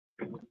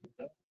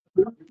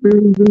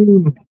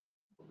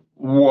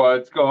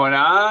What's going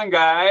on,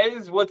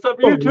 guys? What's up,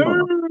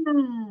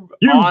 YouTube?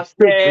 You,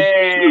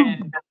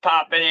 Austin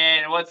popping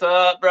in. What's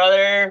up,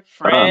 brother?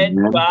 Fred,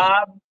 man.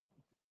 Bob,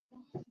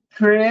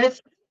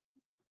 Chris,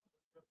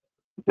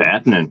 What's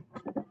happening?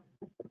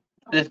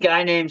 this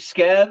guy named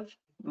Skev,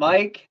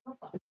 Mike.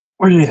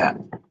 Where you at?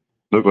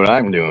 Look what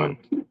I'm doing.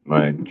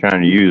 I'm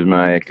trying to use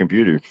my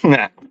computer.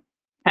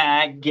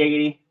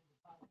 Giggity.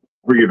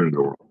 We're giving it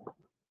a whirl.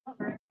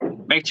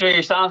 Make sure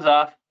your sound's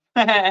off.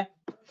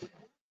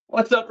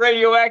 What's up,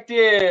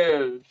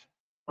 Radioactive?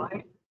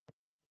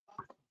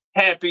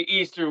 Happy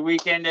Easter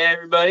weekend to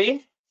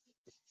everybody.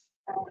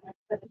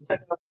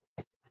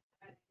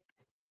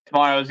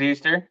 Tomorrow's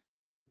Easter.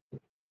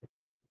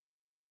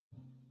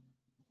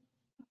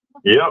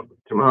 Yep,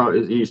 tomorrow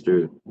is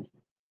Easter.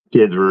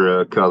 Kids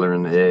were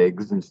coloring the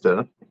eggs and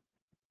stuff.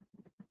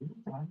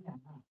 Not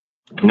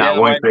The one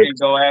wife can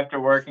go after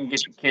work and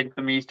get the kids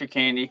some Easter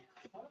candy.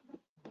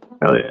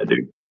 Hell yeah,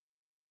 dude.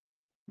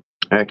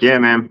 Heck yeah,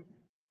 man.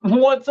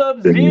 What's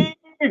up, Z?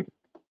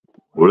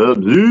 What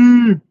up,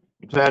 Z?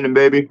 What's happening,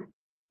 baby?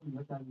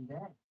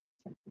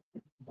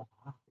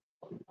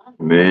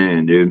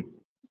 Man, dude.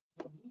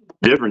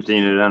 Different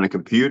seeing it on a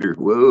computer.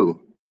 Whoa.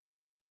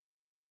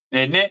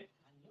 Isn't it?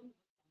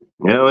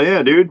 Hell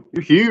yeah, dude.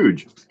 You're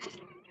huge.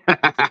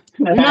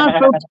 You're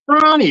not so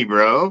scrawny,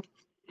 bro.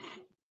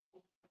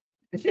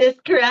 It's just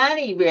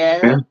scrawny,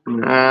 bro.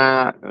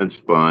 Nah, that's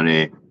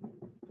funny.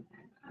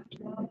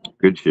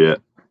 Good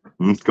shit.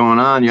 What's going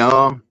on,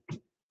 y'all?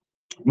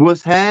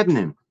 What's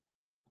happening?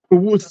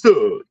 What's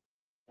up?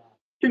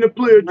 Can a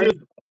player just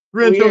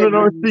rent on an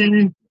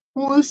RC?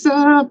 What's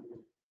up?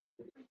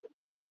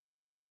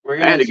 I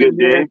had a good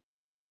day.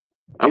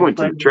 I went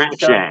to the track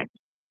shack.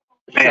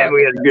 Man,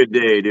 we had a good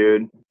day,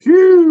 dude.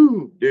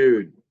 Phew,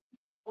 dude.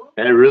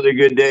 Had a really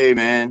good day,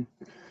 man.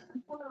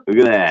 Look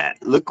at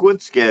that. Look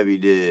what Scabby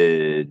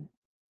did.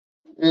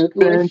 Look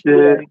what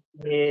Scabby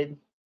did.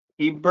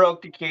 He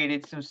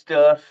broke-decayed some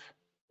stuff.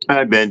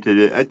 I bented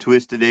it. I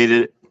twisted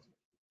it.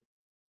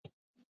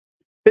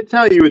 It's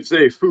how you would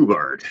say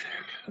foobard.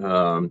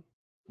 So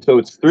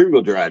it's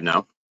 3-wheel drive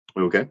now.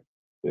 Okay.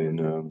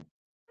 And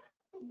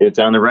it's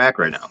on the rack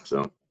right now.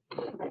 So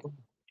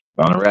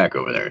on the rack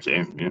over there,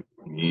 see? Yep.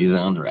 He's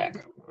on the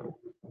rack.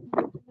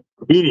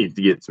 He needs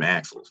to get some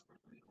axles.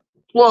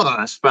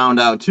 Plus, found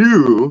out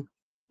too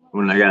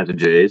when I got to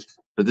Jay's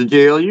that the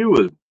JLU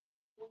was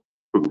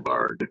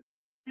foobard.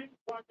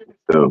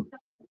 So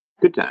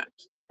good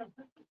times.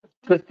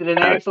 Twisted an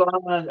axle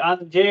on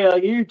the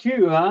JLU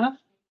too, huh?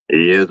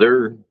 Yes,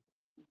 sir.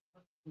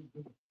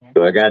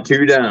 So I got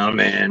 2 down,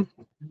 man.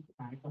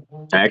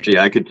 Actually,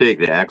 I could take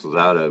the axles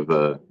out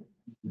of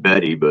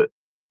Betty, but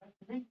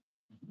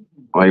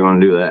why you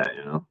want to do that,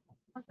 you know?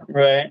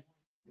 Right.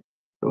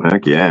 So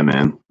heck yeah,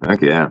 man.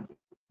 Heck yeah.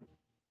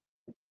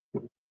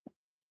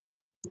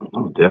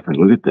 Oh,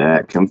 definitely. Look at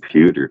that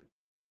computer.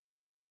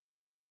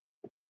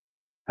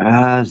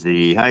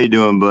 Z, how you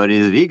doing,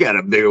 buddy? He got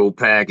a big old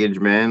package,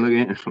 man. Look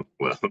at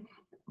well,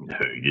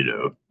 you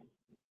know,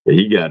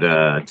 he got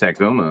a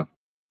Tacoma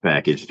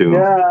package too.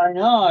 Yeah, I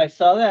know. I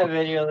saw that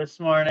video this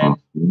morning.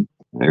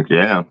 Heck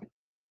yeah.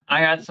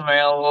 I got some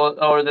mail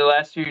over the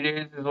last few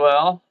days as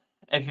well,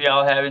 if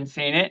y'all haven't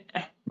seen it.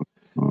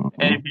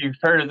 And if you've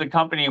heard of the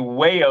company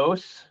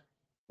Wayos,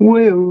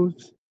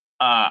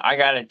 I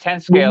got a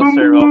 10-scale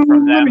servo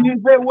from them.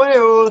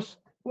 Wayos.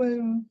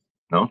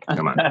 No,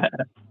 come on.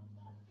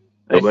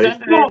 They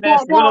sent it in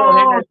this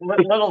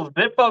little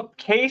zip-up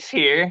case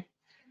here.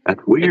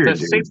 That's weird.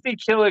 It's a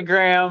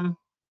 60-kilogram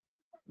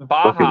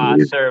Baja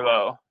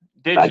servo,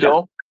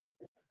 digital.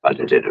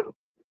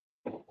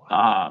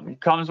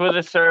 Comes with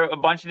a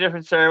bunch of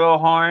different servo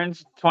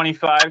horns,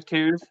 25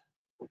 tooth.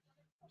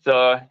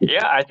 So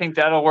yeah, I think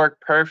that'll work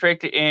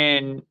perfect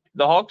in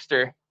the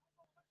Hulkster.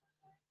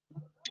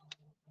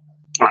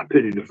 I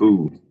pity the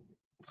fool.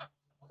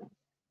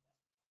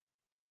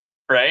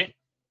 Right.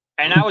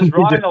 And I was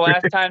wrong the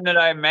last time that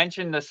I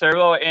mentioned the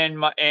servo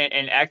in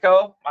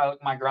Echo,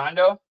 my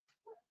Grando.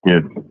 Yeah.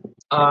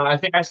 I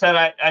think I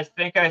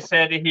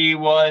said he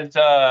was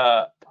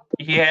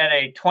he had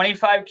a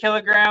 25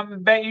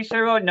 kilogram BETU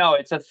servo. No,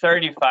 it's a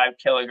 35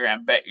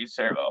 kilogram BETU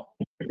servo.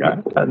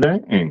 God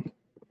dang.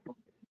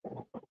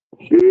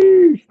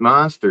 Sheesh,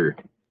 monster.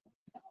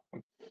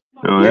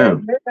 Oh yeah.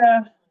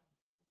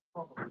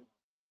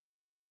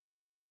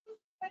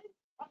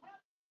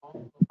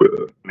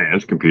 Man,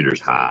 this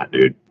computer's hot,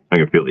 dude. I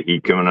can feel the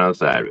heat coming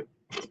outside of it.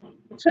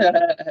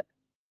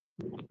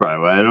 Probably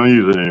why I don't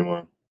use it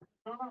anymore.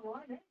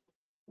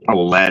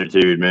 Oh,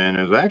 Latitude, man.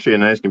 It was actually a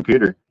nice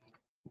computer.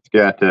 It's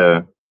got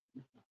it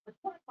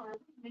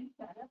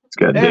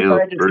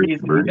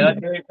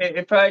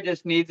probably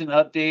just needs an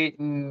update.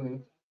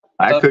 And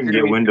I couldn't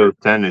get Windows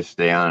 10 to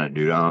stay on it,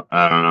 dude. I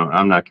don't know.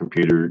 I'm not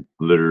computer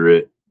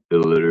illiterate.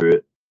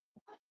 The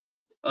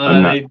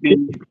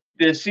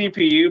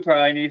CPU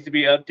probably needs to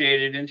be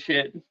updated and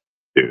shit.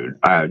 Dude,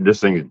 this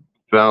thing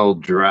fell,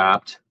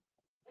 dropped,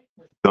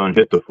 done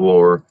hit the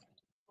floor.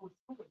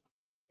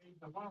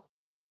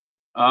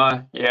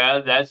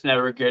 Yeah, that's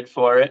never good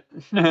for it.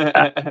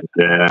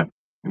 Yeah.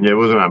 It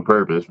wasn't on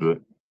purpose, but.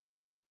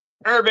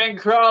 Urban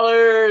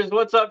Crawlers,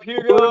 what's up, What's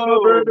up,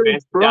 Hugo? Urban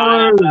Miss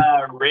Donna,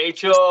 Crawlers?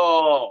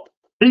 Rachel.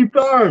 Steve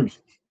Farms.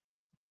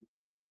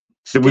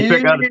 Did we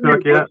pick out a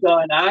truck yet? What's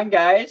going on,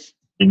 guys?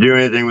 You do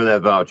anything with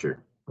that voucher?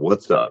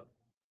 What's up?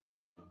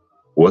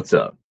 What's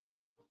up?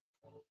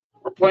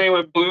 We're playing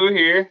with Blue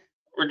here.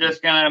 We're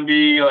just gonna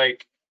be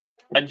like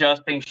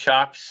adjusting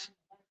shocks.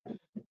 I'm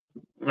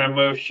gonna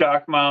move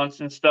shock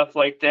mounts and stuff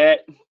like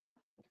that.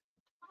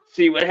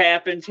 See what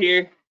happens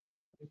here.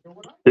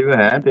 See what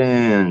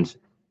happens.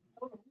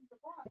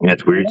 Yeah,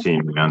 it's weird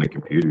seeing me on the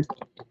computer.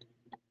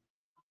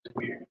 It's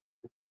weird.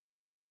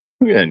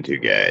 We got two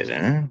guys,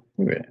 huh?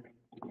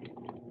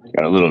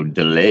 Got a little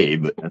delay,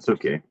 but that's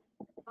okay.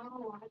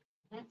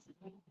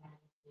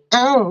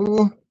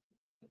 Oh.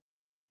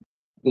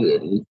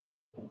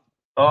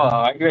 Oh,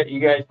 I bet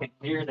you guys can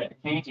hear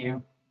that, can't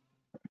you?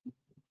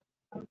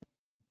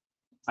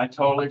 I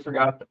totally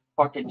forgot to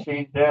fucking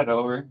change that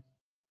over.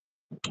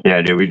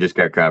 Yeah, dude, we just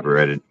got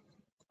copyrighted.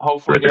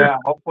 Hopefully, Right there. yeah.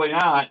 Hopefully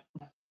not.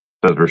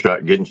 Says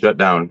we're getting shut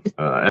down.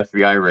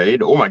 FBI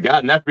raid. Oh my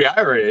god, an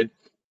FBI raid.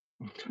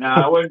 No,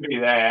 it wouldn't be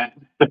that.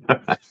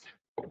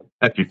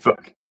 That'd be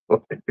fuck.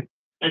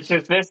 It's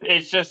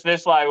just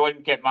this live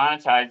wouldn't get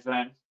monetized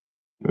then.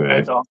 Right.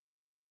 That's all.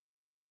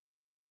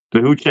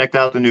 So who checked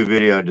out the new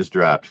video I just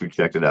dropped? Who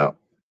checked it out?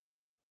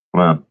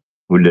 Wow,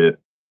 who did it?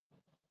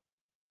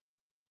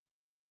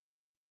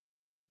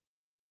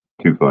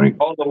 Too funny.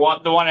 Oh,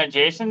 the one at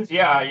Jason's?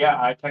 Yeah,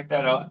 I checked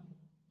that out.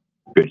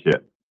 Good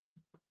shit.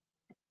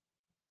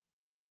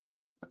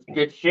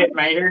 Good shit,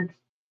 Mater.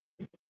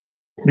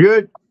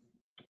 Good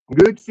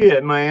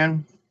shit,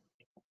 man.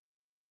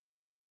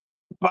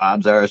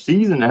 Bob's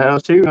RC's in the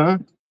house too, huh?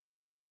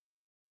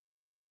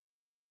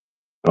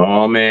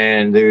 Oh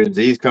man, dude,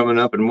 Z's coming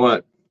up in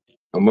what?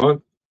 A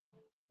month?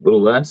 A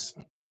little less?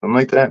 Something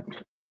like that?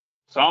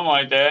 Something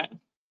like that.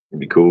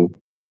 It'd be cool.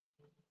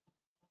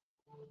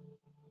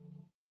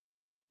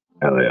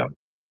 Hell yeah.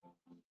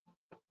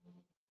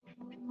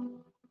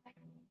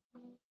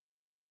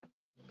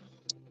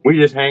 We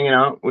just hanging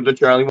out with the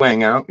Charlie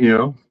Wang out, you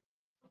know.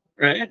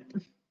 Right?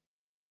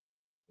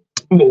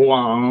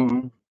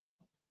 Wow.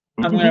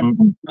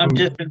 I'm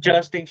just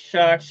adjusting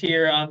shocks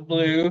here on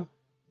Blue.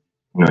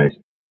 Nice.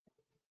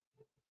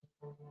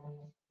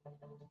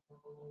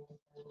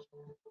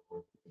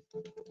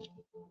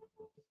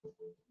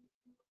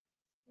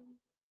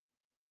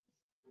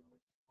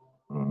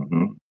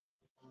 Mm-hmm.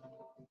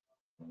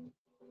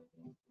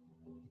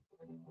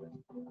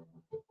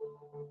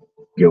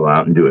 Go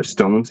out and do a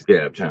stone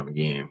scab time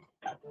game.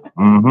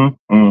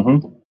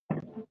 Mm-hmm.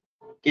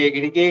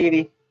 Giggity,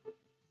 giggity.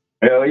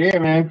 Hell yeah,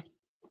 man.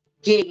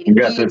 Giggity, You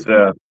got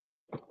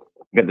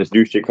this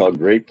new shit called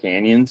Grape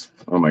Canyons.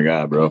 Oh my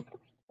god, bro.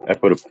 I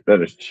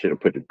should have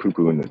put the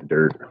poo-poo in the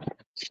dirt.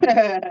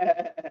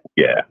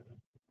 Yeah.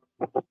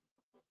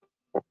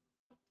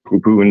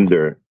 Poo-poo in the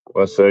dirt.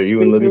 What's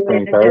you and Libby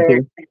playing cards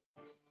here?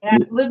 Yeah,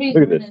 Libby's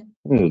Look at this.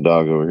 There's a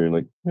dog over here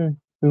like,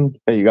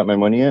 hey, you got my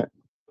money yet?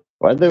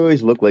 Why do they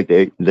always look like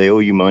they owe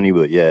you money,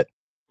 but yet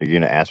you're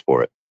gonna ask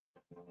for it?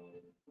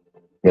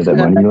 You got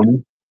that money on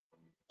me?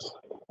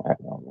 I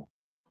don't know.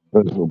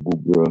 There's a little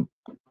boob girl.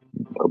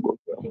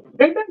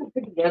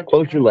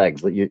 Close your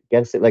legs. You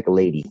gotta sit like a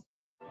lady.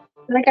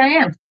 like I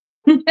am.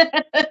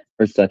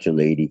 You're such a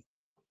lady.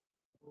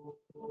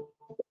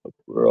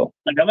 Girl.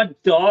 Like I'm a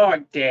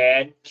dog,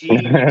 Dad.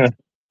 Jeez.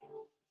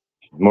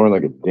 More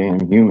like a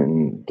damn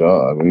human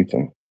dog. What do you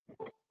think?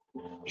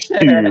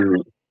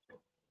 Shoot.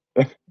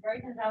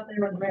 Bryce is out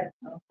there with Red.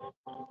 So.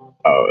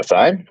 Oh,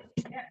 aside?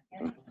 Yeah.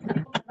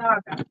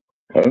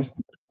 Huh?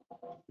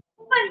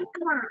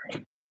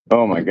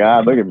 Oh my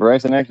god, look at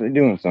Bryson actually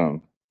doing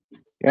something.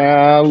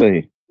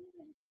 Golly.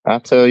 I'll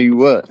tell you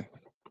what.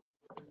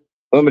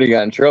 Somebody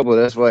got in trouble,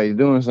 that's why he's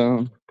doing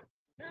something.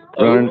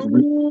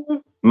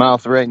 Running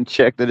mouth right and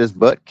check that his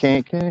butt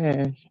can't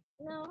cash.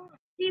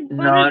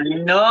 Naughty,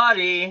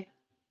 naughty.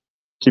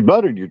 She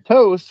buttered your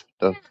toast?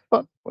 The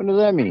fuck? What does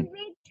that mean? I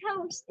made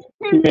toast.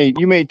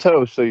 You made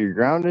toast, so you're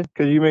grounded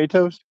because you made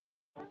toast?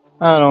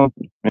 I don't.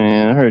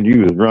 Man, I heard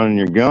you was running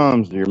your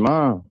gums to your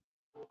mom.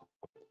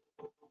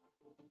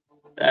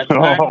 That's what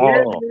I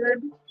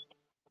did,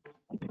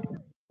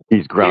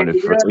 He's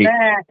grounded for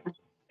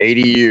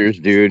 80 years,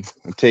 dude.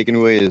 I'm taking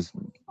away his.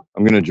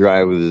 I'm gonna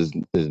drive with his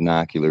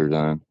binoculars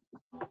on.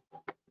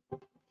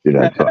 Dude,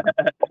 I'd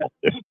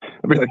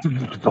be like,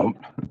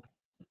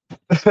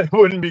 that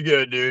wouldn't be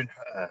good, dude.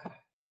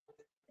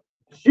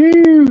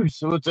 Shoo!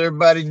 So what's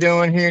everybody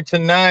doing here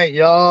tonight,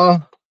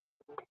 y'all?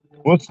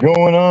 What's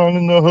going on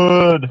in the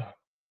hood?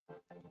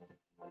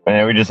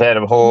 Man, we just had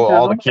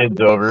all the kids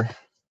over.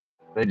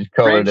 They just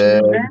colored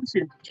eggs.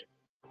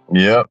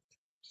 Yep.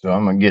 So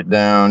I'm gonna get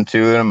down to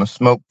it. I'm gonna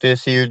smoke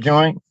this here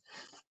joint.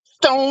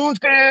 Stone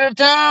Scab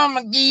time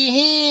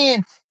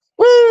again.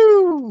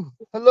 Woo!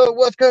 Hello,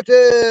 what's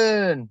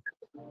cooking?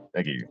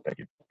 Thank you.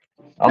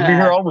 I'll be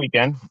here all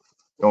weekend.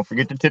 Don't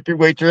forget to tip your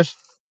waitress.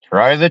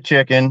 Try the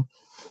chicken.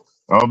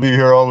 I'll be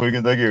here all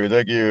weekend. Thank you.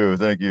 Thank you.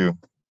 Thank you.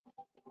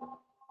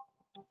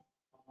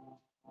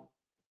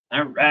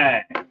 All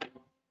right.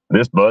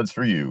 This bud's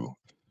for you.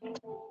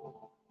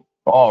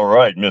 All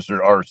right, Mr.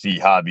 RC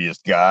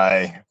Hobbyist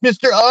Guy.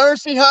 Mr.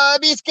 RC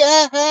Hobbyist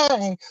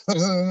Guy.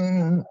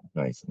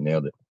 Nice.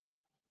 Nailed it.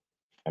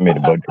 I made a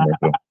bud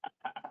commercial.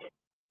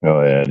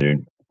 Oh, yeah,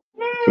 dude.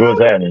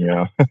 What's happening,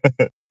 y'all?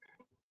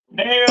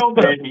 Nailed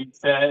it, he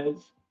says.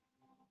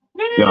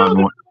 Y'all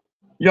Nailed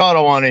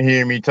don't want to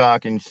hear me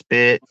talking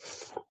spit.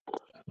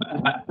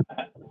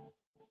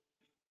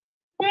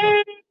 it.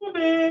 Nailed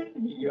it.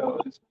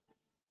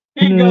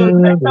 He goes,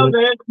 nailed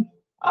it.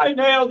 I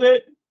nailed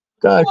it.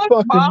 I Look,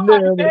 fucking Ma, I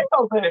nailed it.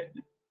 nailed it.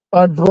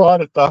 I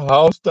brought it the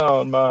house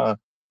down, Ma.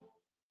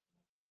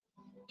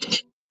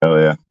 Oh,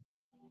 yeah.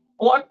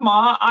 Look,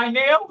 Ma, I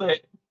nailed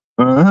it.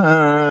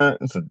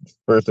 That's the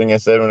first thing I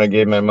said when I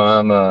gave my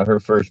mom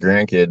her first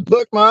grandkid.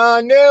 Look, Ma,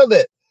 I nailed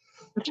it.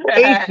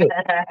 Aced it.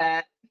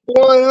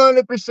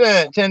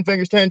 100%. 10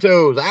 fingers, 10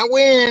 toes. I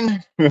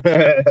win.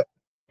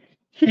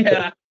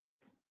 Yeah.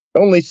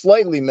 Only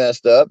slightly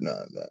messed up. No,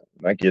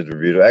 my kids were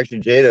beautiful.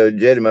 Actually,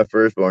 Jada, my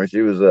firstborn,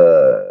 she was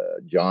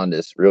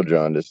jaundice, real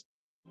jaundice.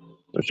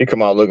 So she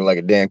come out looking like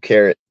a damn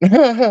carrot.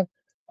 I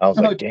was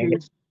like, dang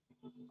it.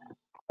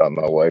 Thought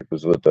my wife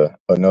was with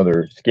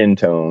another skin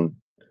tone.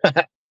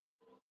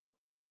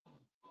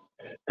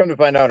 Come to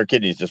find out, her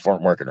kidneys just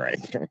weren't working right.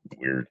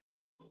 Weird.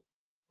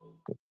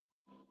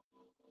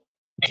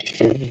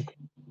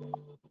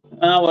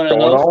 One of Going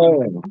those.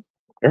 on.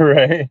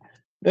 Right.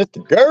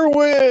 Mr.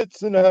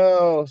 Gerwitz in the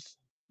house.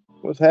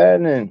 What's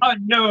happening?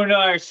 Unknown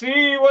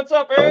RC. What's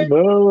up, Eric?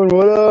 Unknown,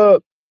 what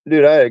up?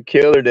 Dude, I had a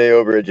killer day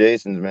over at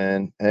Jason's,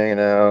 man. Hanging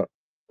out.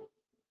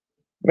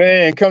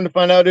 Man, come to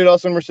find out, dude, all of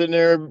a sudden we're sitting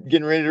there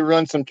getting ready to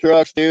run some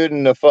trucks, dude,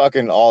 and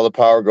all the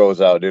power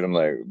goes out, dude. I'm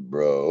like,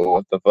 bro,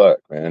 what the fuck,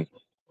 man?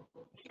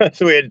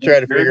 So we had to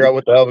try to figure out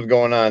what the hell was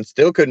going on.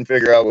 Still couldn't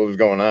figure out what was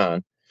going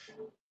on.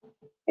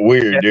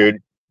 Weird, dude.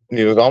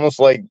 It was almost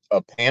like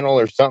a panel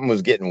or something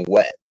was getting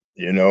wet,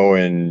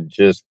 and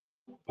just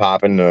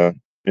popping the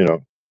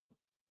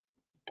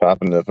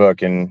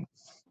fucking,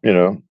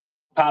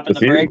 Popping the fuse.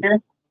 breaker.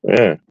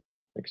 Yeah.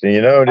 Next thing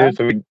you know, dude,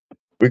 so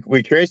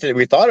we traced it.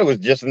 We thought it was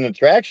just in the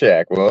track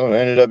shack. Well, it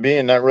ended up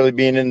being not really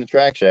being in the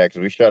track shack.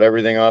 So we shut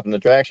everything off in the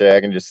track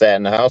shack and just sat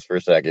in the house for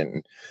a second.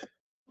 And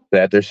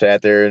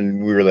sat there,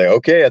 and we were like,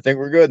 okay, I think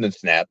we're good. And then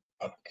snap.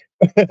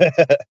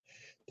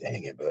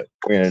 Dang it, but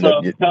we ended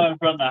up It's coming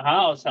from the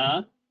house,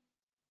 huh?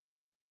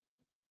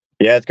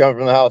 Yeah, it's coming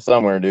from the house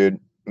somewhere, dude.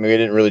 We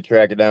didn't really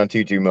track it down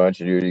too much,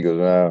 dude. He goes,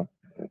 wow,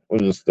 we'll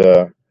just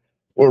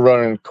we're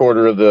running a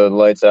quarter of the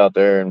lights out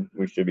there, and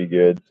we should be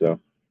good. So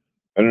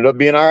ended up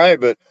being all right,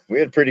 but we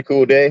had a pretty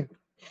cool day.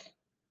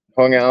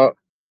 Hung out,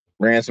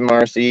 ran some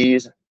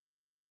RCs,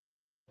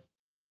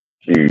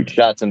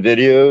 shot some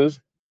videos,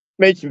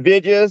 made some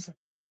videos.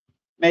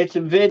 Yeah,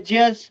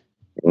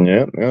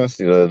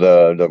 see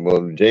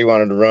well, Jay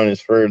wanted to run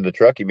the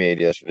truck he made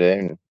yesterday,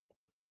 and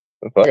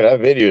fuck it, I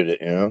videoed it.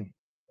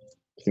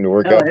 Seemed to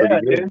work out pretty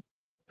good. Dude.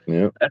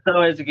 Yeah, that's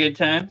always a good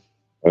time.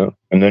 Well,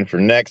 and then for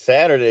next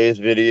Saturday's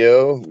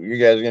video, you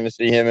guys are going to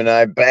see him and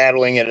I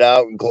battling it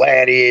out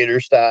gladiator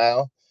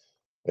style.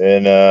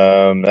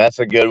 And that's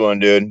a good one,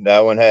 dude. That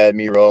one had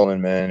me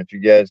rolling, man. If you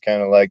guys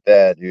kind of like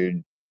that,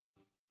 dude,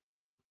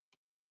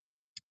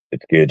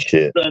 it's good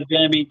shit. So it's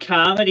going to be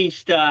comedy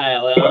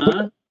style,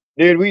 huh?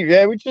 Dude, we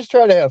just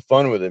try to have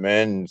fun with it,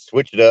 man, and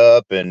switch it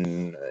up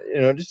and,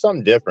 just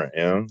something different,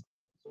 Hell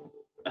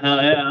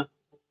yeah.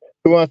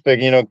 Who wants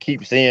to,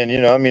 keep seeing,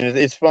 I mean,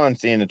 it's fun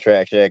seeing the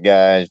Track Shack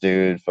guys,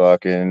 dude.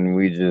 Fucking,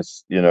 we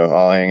just,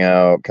 all hang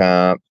out,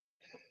 comp.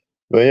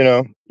 But,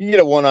 you get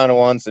a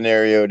one-on-one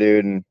scenario,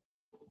 dude, and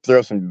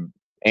throw some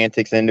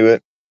antics into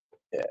it.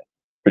 Yeah,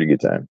 pretty good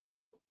time.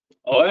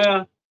 Oh,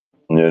 yeah.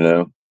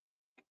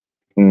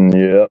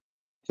 Yeah.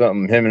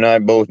 Something him and I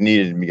both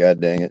needed. God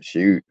dang it,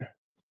 shoot.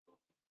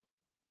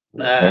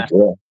 Nah.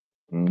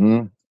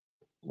 Mm-hmm.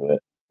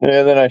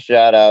 Yeah, then I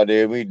shot out,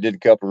 dude. We did a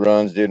couple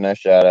runs, dude, and I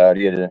shot out.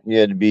 He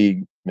had to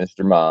be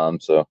Mr. Mom,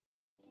 so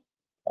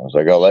I was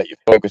like, I'll let you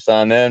focus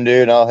on them,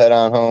 dude. And I'll head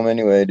on home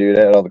anyway, dude.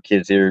 I had all the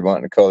kids here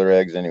wanting to color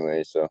eggs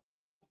anyway, so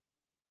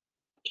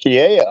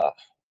yeah,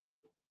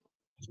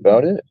 that's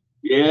about it.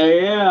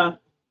 Yeah.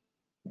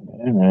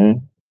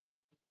 Man.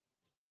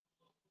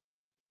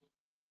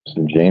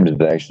 So James is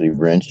actually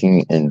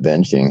wrenching and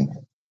benching.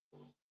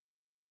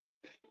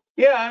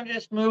 Yeah, I'm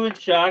just moving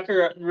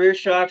rear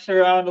shocks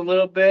around a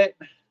little bit.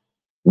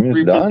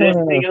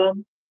 Repositioning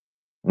them.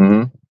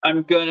 Mm-hmm.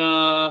 I'm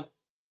gonna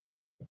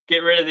get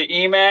rid of the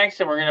Emax,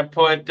 and we're gonna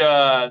put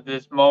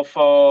this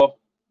Mofo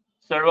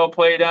servo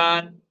plate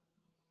on.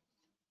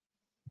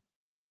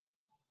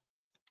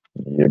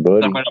 Yeah,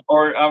 buddy. I'm gonna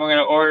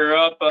order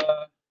up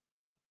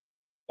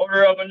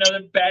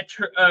another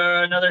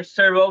another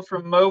servo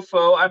from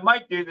Mofo. I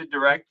might do the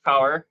direct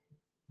power.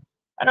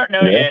 I don't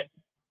know yet.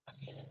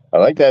 I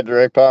like that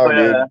direct power,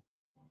 dude.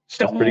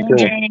 Stone pretty cool.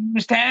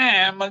 James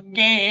time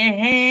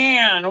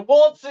again.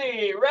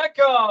 Wolsey,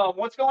 Reckham,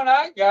 what's going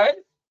on, guys?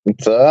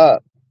 What's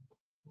up?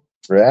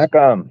 Rack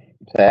 'em.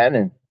 It's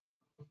happening.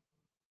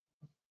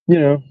 You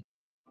know.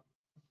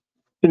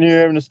 And you're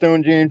having a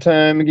Stone Jam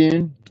time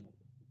again?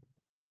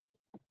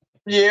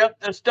 Yep,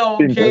 the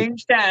Stone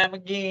James time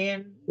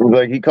again.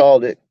 Like he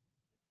called it.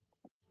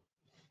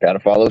 Gotta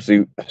follow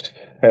suit.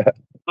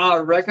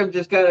 Oh, Reckham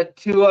just got a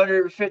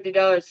 $250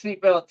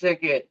 seatbelt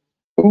ticket.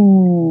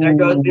 Ooh. There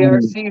goes the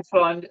RC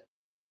fund.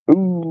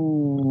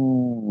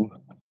 Ooh.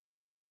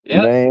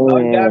 Yep. Man. Oh,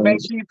 you gotta make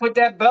sure you put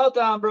that belt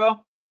on,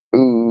 bro.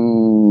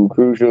 Ooh,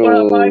 crucial. What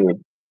up, Mike?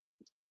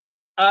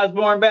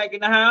 Osborne back in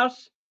the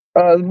house.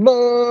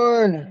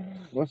 Osborne.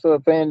 What's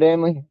up, Fan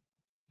Damley?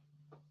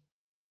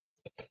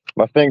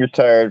 My finger's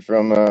tired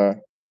from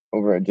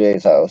over at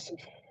Jay's house.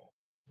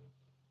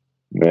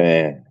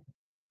 Man.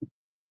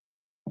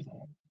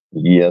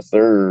 Yes,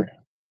 sir.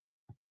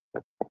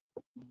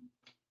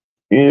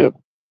 Yep.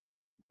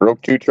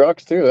 Broke 2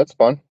 trucks too. That's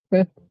fun.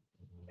 Yeah.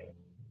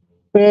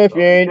 If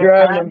you ain't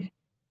driving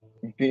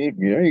them,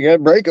 you gotta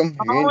break them.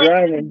 If you ain't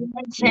driving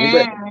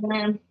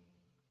them,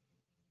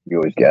 you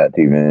always got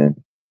to,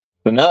 man.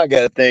 So now I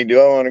got to think: do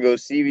I want to go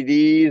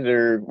CVDs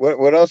or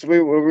what else?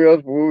 What were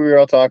we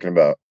all talking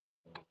about?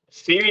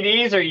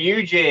 CVDs or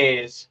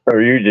UJs? Or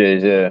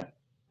UJs, yeah.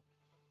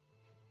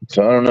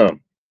 So I don't know.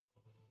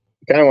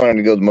 Kind of wanted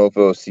to go to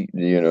Mofo,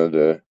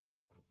 the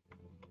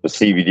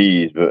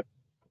CVDs, but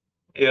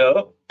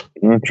Yep.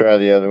 we'll try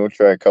the other. We'll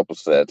try a couple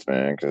sets,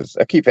 man, because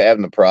I keep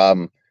having the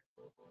problem,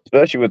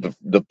 especially with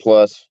the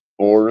plus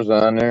 4s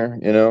on there.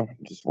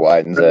 Just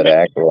widens that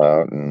axle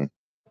out, and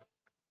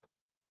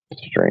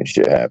strange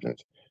shit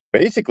happens.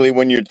 Basically,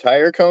 when your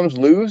tire comes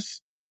loose,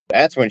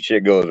 that's when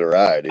shit goes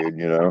awry, dude.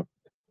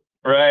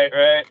 Right,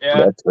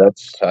 yeah.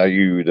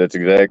 That's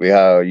exactly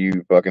how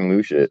you fucking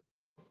lose shit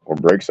or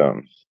break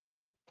something.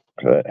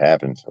 That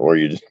happens, or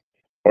you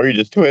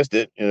just twist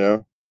it.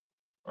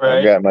 Right.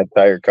 I got my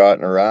tire caught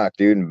in a rock,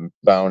 dude, and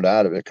bound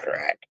out of it.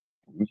 Crack.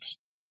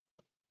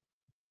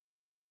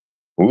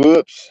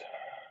 Whoops.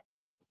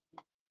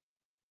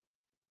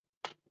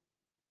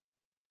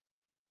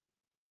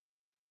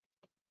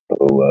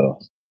 Oh well.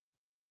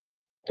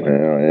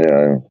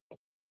 Yeah.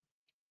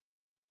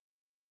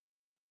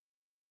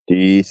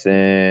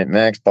 Decent.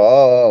 Max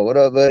Paul, what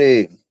up,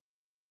 buddy?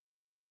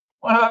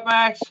 What up,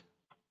 Max?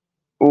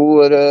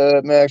 What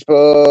up, Max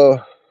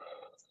Paul?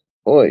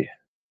 Boy.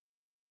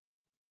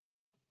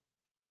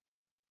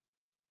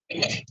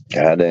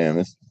 Goddamn,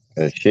 it's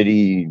a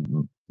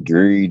shitty,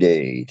 dreary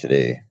day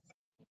today.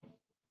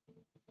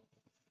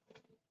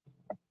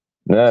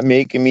 Not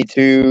making me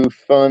too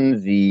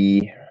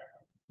funsy.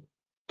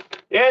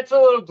 Yeah, it's a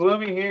little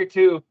gloomy here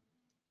too.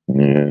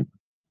 Yeah.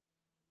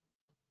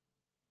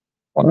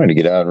 I wanted to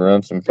get out and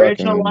run some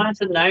Rachel fucking. wants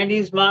a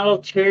 '90s model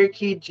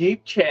Cherokee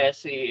Jeep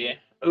chassis.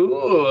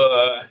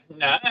 Ooh,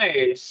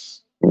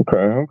 nice.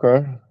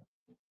 Okay.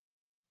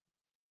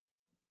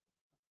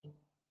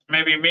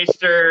 Maybe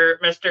Mr.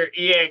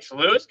 EX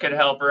Lewis could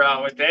help her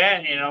out with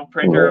that.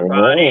 Print her a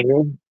body.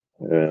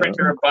 Yeah. Print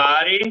her a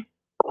body.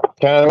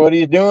 Kind of what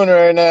he's doing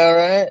right now,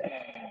 right?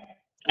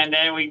 And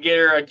then we get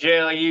her a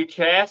JLU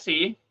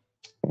chassis.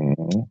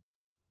 Mm-hmm.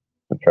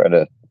 I'll try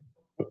to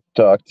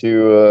talk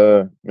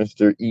to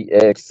Mr.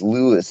 EX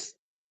Lewis.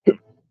 See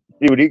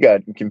what he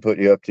can put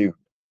you up to.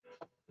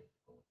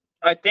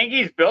 I think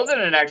he's building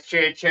an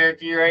X-Trail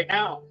Cherokee right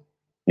now.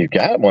 He's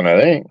got one,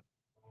 I think.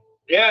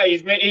 Yeah,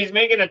 he's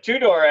making a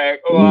 2-door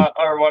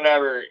or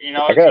whatever.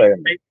 I got it.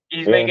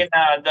 He's making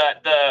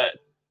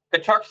the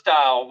truck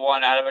style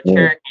one out of a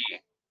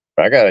Cherokee.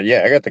 I got it.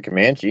 Yeah, I got the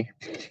Comanche.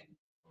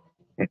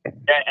 And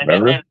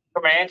then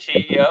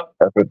Comanche. Yep.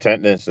 That's what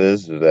Tentness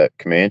is that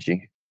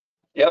Comanche.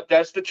 Yep,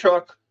 that's the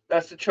truck.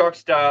 That's the truck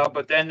style.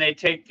 But then they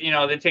take the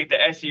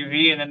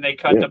SUV and then they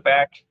cut the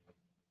back.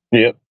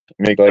 Yep.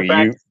 Make like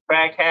a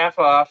back half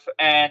off,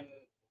 and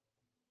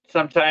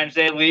sometimes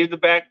they leave the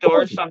back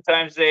doors.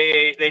 Sometimes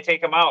they take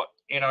them out.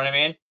 You know what I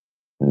mean?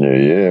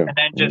 Yeah. And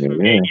then just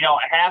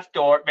half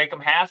door, make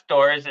them half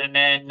doors, and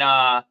then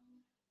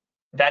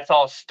that's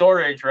all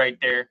storage right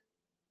there.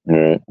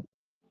 Right.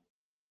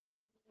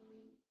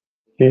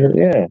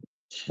 Yeah.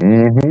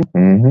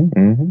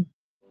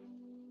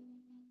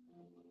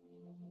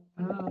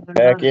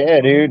 Heck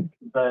yeah, dude.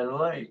 I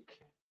like.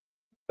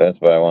 That's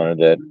why I wanted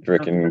that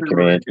freaking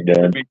Comanche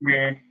done.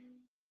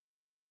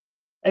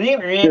 I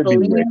think we're able to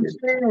lean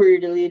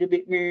forward a little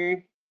bit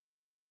more.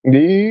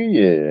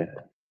 Yeah.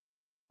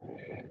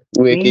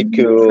 Wicked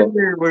cool.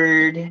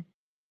 Word.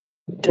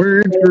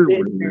 Word for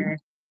word.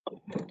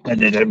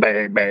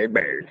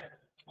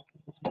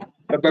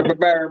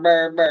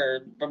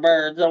 Bird.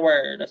 Bird's a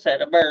word. I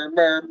said a bird.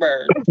 Bird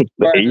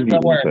is a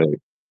word.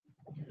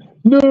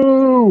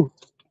 No.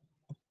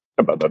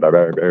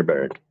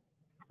 Bird.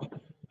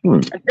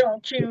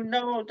 Don't you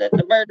know that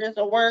the bird is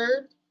a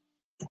word?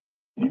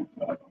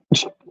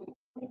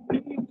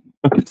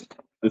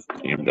 This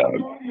damn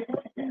dog.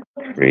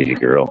 Crazy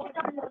girl.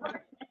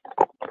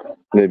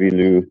 Libby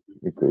Lou.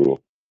 You're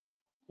cool.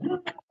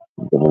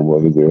 Double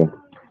mother girl.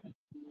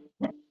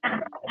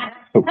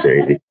 So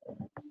crazy.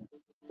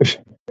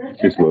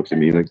 Just looks at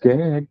me like,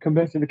 Dad, come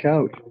back to the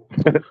couch.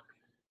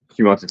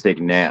 She wants to take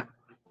a nap.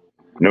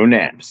 No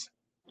naps.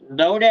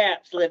 No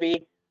naps,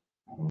 Libby.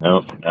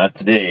 Nope, not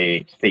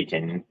today,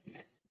 Satan.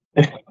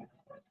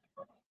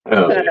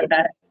 Oh,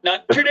 yeah.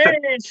 Not today,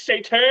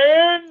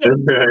 Satan.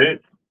 Right.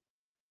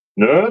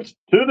 Not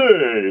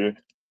today.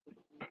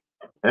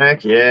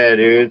 Heck yeah,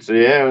 dude. So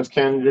yeah, I was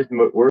kind of just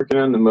working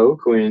on the Mo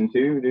Queen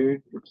too,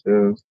 dude.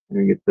 So let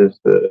me get this,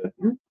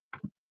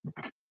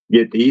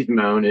 get these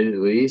mounted at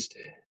least.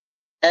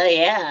 Oh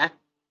yeah.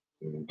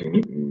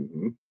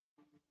 Mm-hmm.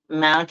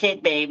 Mount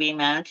it, baby,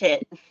 mount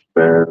it.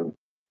 Um,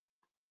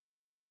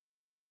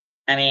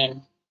 I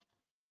mean,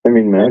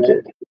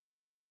 mounted.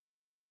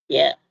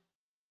 yeah.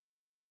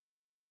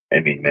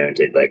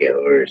 Mounted like a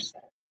horse.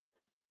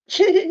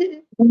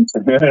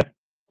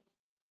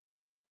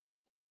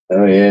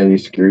 Oh yeah,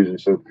 these screws are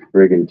so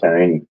friggin'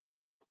 tiny.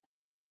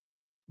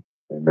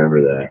 I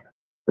remember that.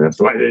 That's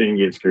why they didn't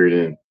get screwed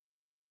in.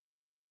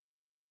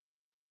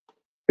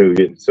 It was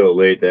getting so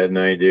late that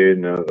night, dude,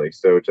 and I was like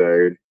so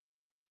tired.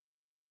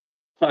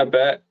 I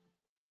bet.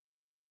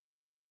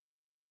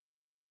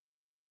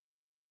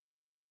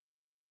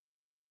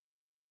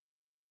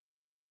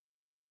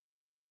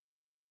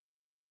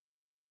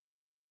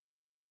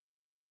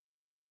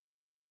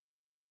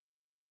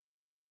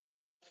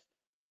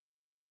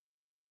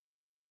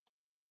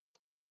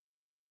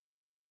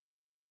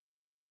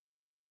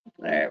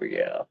 There we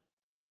go.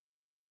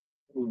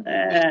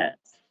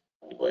 That's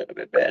a little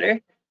bit better.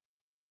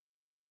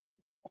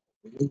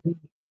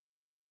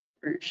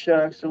 Rear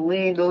shocks will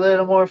lean a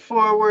little more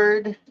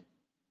forward.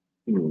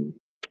 Hmm.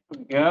 There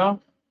we go.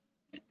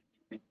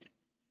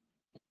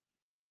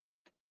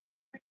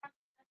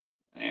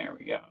 There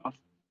we go.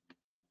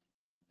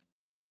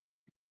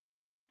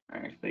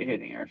 Actually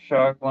hitting our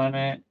shock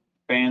limit.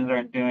 Fans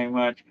aren't doing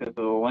much because of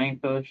the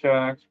length of the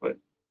shocks, but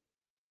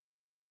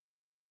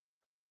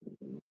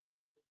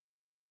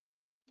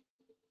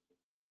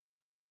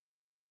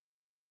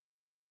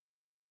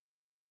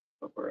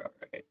we're all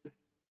right.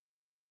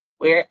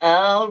 We're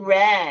all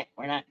right.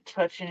 We're not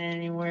touching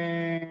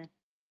anywhere.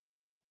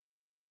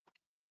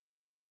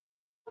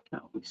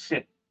 No, we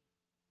sit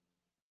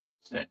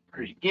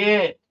pretty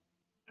good.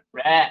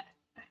 Right.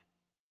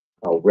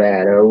 All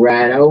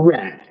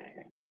right.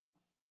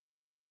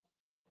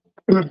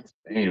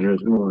 Damn,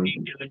 there's more. We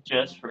need to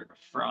adjust for the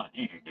front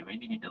here. Do we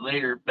need to lay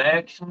her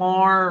back some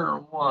more or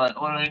what?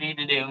 What do we need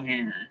to do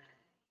here?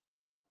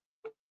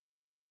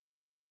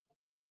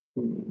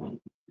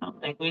 I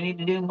don't think we need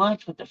to do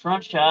much with the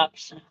front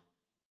shops.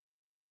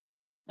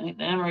 I think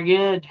them are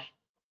good.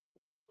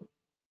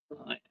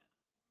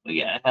 We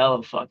got a hell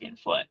of fucking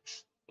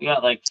flex. We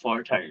got like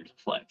 4 tires of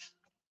flex.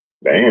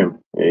 Damn,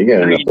 yeah, you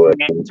got enough left.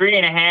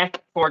 3.5,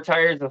 4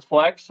 tires of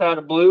flex out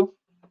of blue.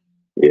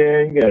 Yeah,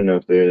 you got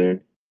enough there. Of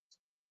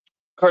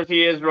course,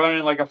 he is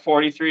running like a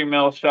 43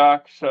 mil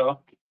shock, so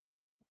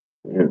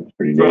Yeah, it's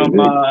pretty damn from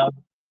big.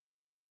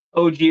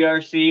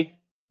 OGRC,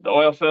 the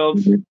oil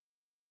fields. Mhm.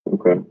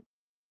 Okay.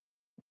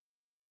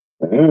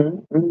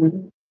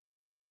 Alright.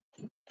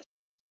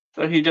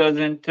 So he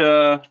doesn't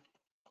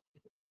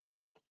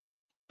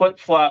flip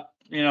flop,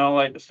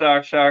 like the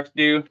stock shocks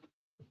do.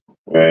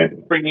 Right.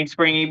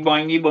 Springy,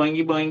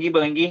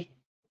 boingy.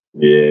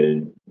 Yeah,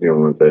 you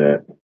don't want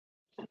that.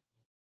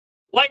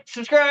 Like,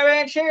 subscribe,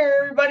 and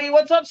share, everybody.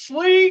 What's up,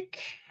 Sleek?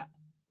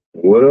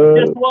 What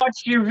Just up?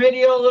 watched your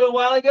video a little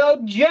while ago.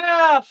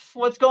 Jeff,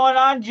 what's going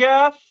on,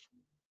 Jeff?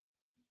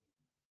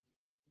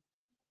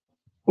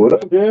 What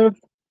up, Jeff?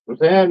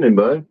 What's happening,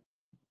 bud?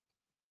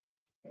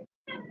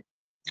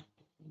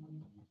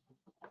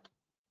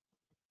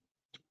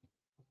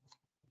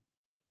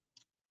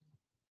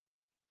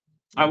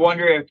 I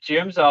wonder if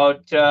Jim's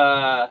out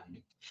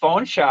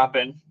phone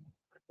shopping.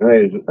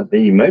 Right, I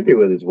think he might be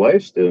with his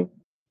wife still.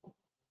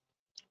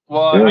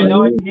 Well, Yeah, I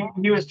know man.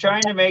 he was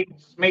trying to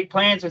make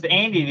plans with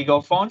Andy to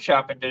go phone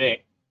shopping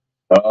today.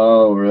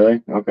 Oh,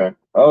 really? Okay.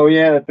 Oh,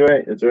 yeah, that's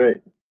right. That's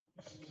right.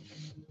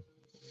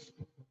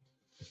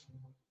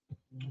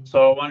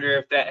 So I wonder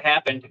if that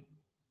happened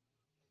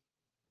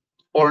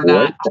or What?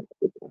 not.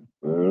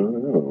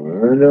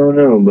 I don't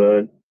know,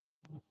 bud.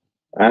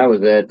 I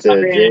was at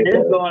Granted, Jay's it is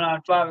house. going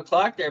on 5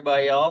 o'clock there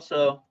by y'all,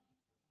 so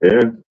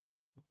Yeah,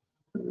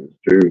 it's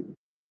true.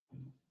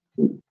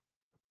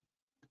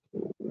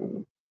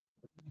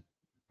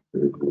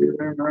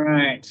 all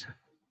right.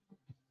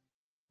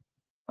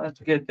 Let's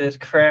get this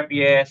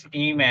crappy ass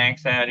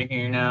Emax out of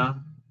here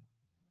now.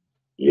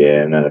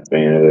 Yeah, I'm not a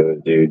fan of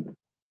those, dude.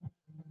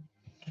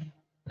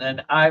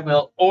 Then I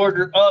will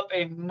order up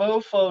a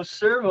Mofo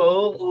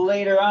servo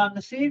later on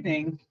this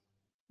evening.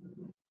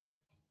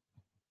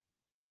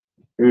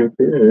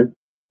 Mhm.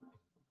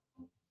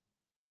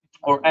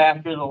 Or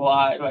after the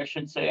live, I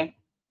should say.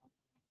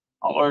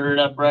 I'll order it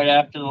up right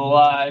after the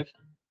live.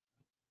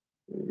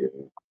 Yeah.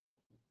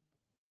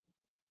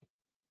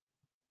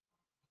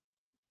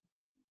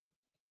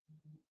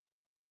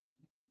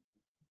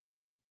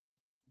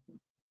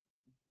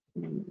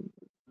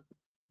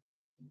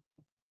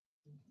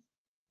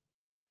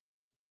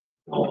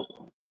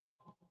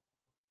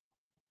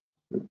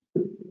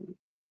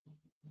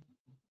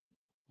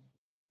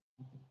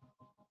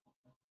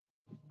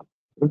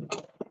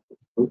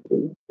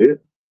 Yeah.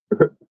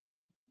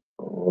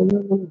 Oh,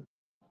 no.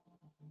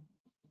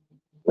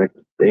 Like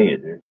to stay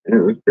in there. Yeah,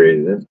 that's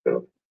crazy. That's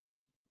cool.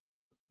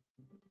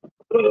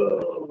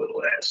 Oh,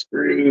 little ass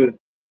screw.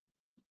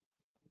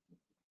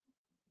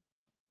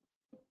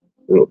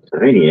 Little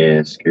tiny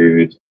ass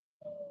screws.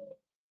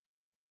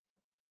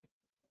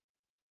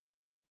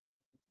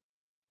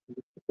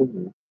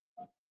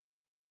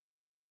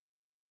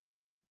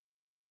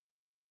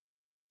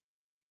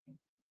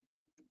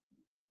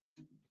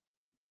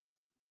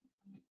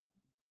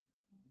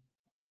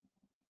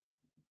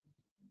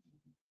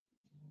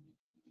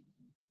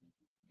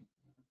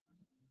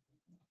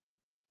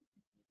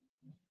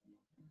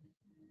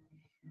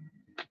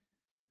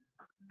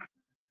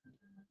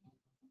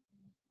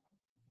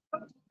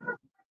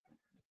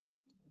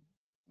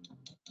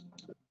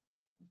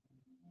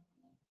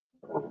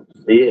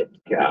 See it,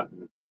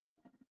 Captain.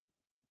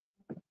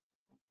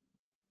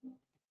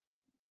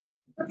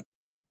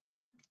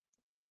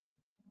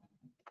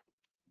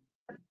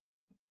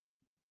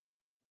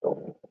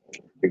 Oh,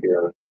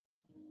 figure out.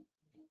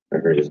 I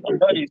heard it.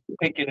 Somebody's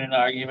picking an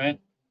argument.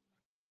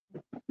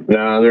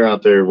 No, they're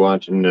out there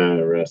watching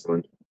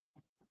wrestling.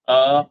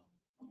 Uh,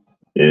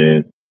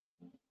 Yeah,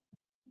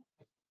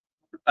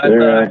 I they're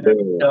thought I out there.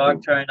 heard a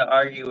dog trying to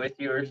argue with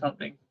you or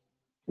something.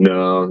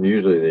 No,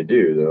 usually they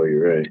do, though.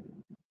 You're right.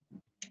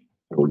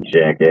 Oh,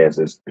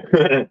 jackasses.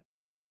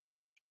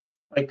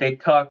 Like they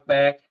talk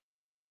back.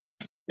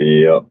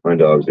 Yep, my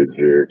dogs are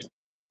jerks.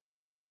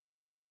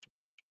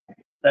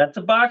 That's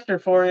a boxer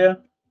for you.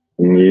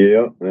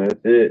 Yep, that's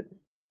it.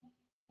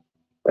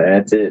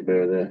 That's it,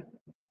 brother.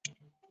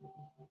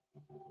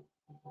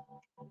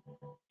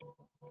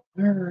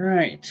 All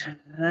right,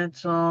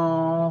 that's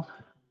all.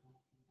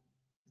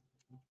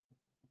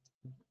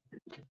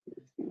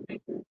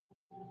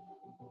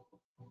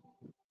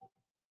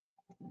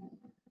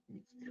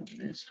 Come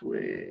this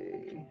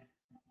way.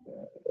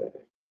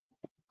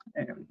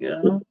 There we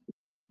go.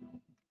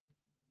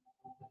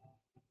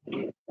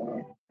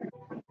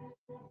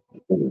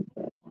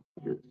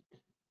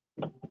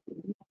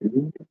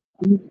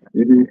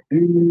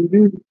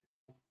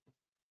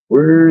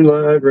 We're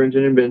live,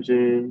 wrenching and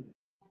benching.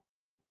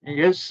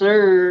 Yes,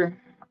 sir.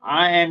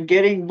 I am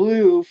getting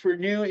blue for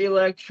new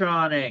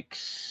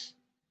electronics.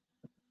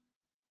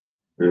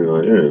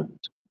 Oh, yeah.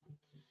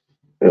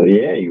 Oh,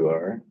 yeah, you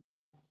are.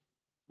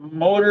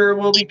 Motor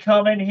will be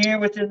coming here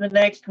within the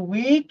next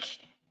week.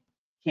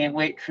 Can't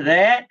wait for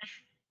that.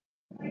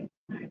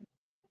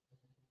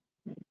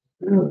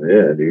 Oh,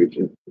 yeah,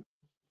 dude.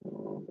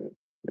 Oh,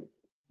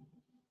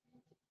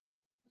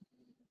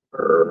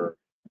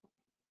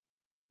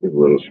 a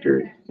little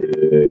straight.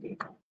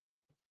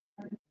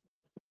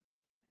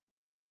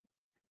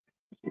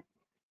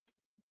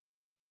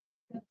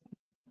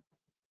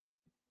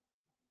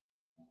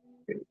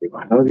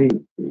 How do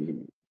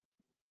you...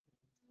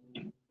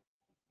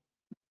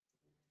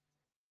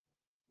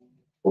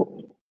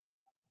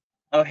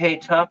 Oh, hey,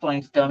 top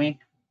links, dummy.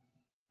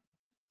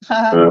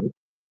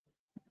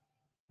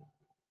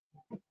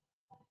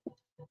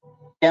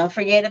 Don't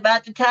forget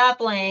about the top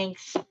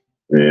links.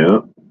 Yeah.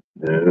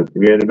 Don't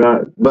forget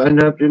about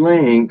button up your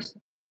links.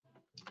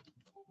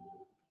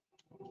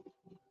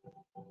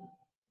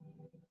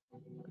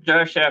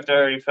 Josh Shaft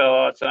already fell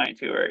out, so I ain't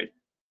too worried.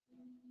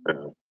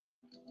 Oh.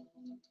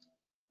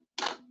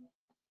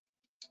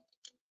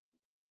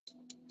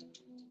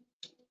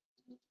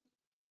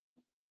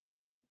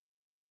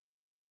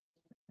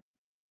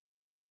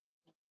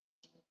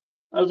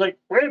 I was like,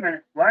 wait a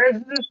minute, why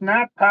is this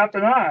not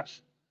popping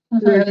off?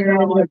 And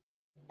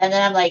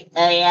then I'm like,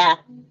 oh yeah,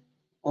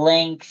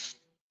 links.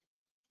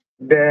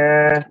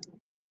 Yeah.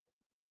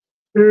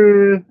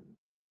 It's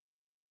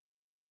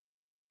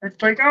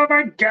like, oh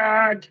my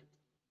god,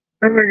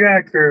 Oh my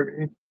God,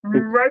 Kirby.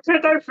 why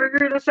can't I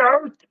figure this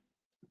out?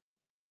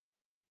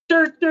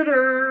 Dur, dur,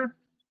 dur.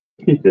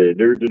 He said,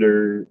 dur, dur,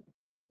 dur.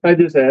 I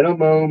just had a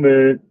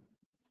moment.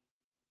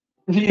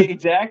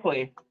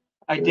 Exactly.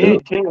 I Yeah.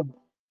 did too.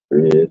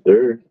 Yes,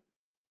 sir.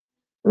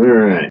 All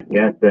right,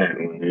 got that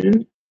one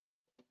in.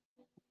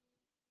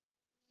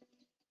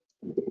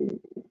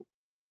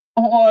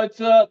 What's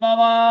up,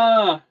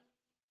 mama?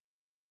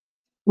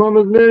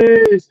 Mama's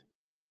niece.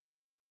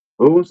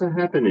 Oh, what's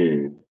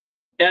happening?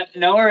 Yeah,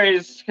 no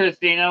worries,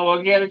 Christina.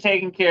 We'll get it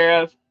taken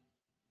care of.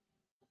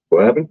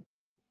 What happened?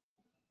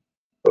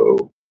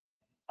 Oh,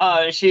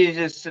 She's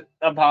just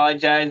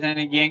apologizing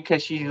again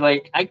because she's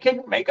like, I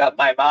couldn't make up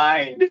my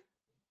mind.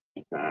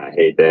 I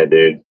hate that,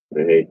 dude. I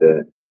hate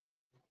that.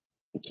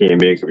 You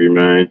can't make up your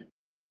mind.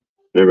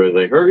 Everybody's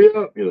like, hurry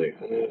up. You're like,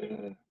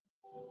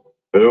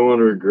 I don't want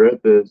to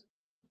regret this.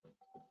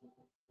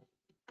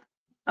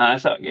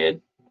 It's all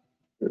good.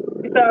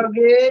 It's all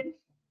good.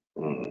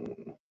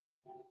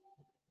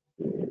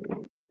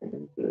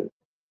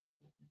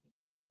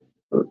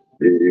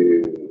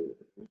 Dude.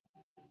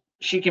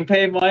 She can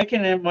pay Mike,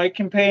 and then Mike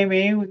can pay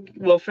me.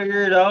 We'll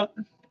figure it out.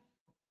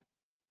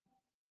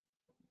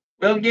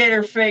 We'll get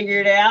her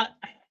figured out.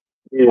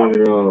 Yeah,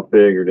 they're all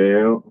figured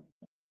out.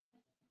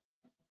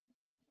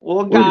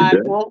 We'll What is got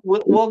that?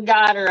 we'll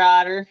got her,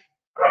 Otter.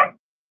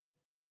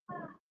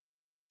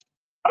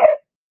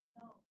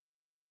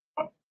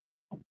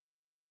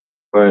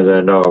 Why is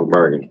that dog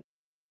barking?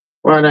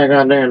 Why that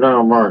goddamn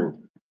dog barking?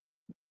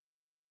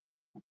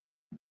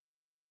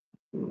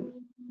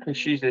 Cause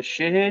she's a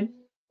shithead.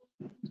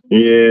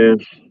 Yeah,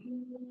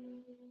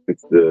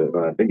 it's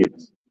I think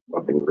it's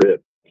fucking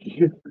Rip.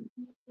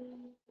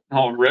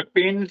 Oh, Rip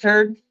being the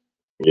turd.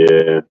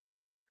 Yeah,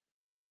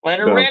 Let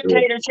her about rip, that.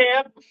 Tater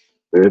Chip.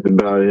 It's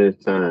about his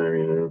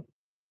time,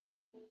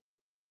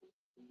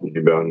 He's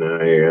about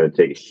now. You gotta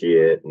take a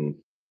shit and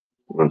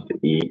wants to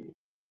eat.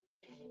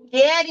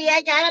 Daddy,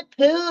 I gotta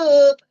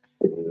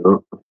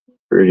poop.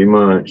 Pretty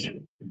much.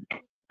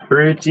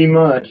 Pretty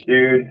much,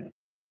 dude.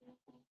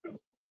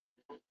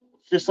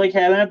 Just like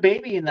having a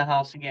baby in the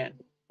house again.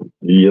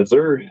 Yes,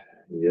 sir.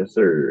 Yes,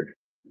 sir.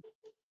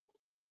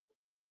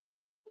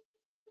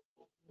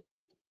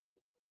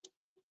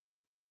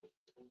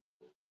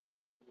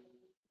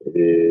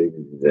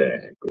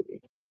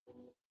 Exactly.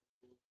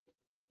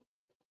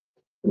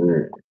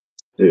 Alright,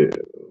 so,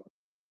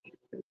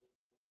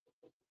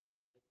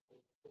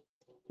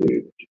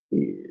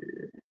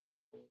 here.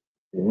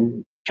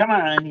 Come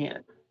on, you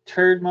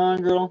turd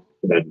mongrel.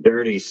 That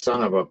dirty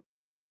son of a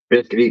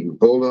biscuit eating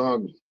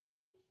bulldog.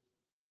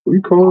 What do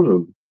you call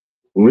him?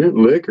 Lint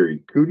liquor,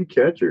 cootie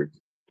catcher.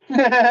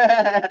 They're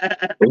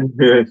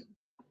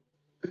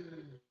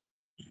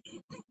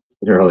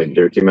all like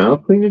dirty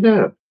mouth, clean it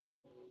up.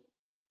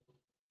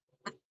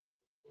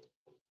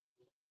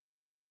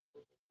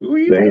 Who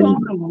you Damn.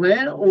 calling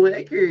Lint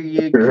Liquor,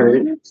 you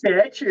Right? cootie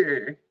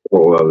catcher? I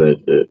love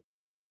that shit.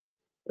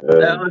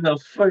 That was a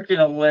freaking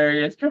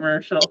hilarious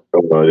commercial.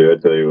 Come on, dude.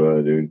 I tell you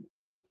what, dude.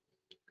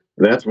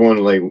 That's one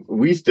like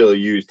we still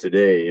use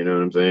today. You know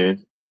what I'm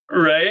saying?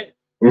 Right?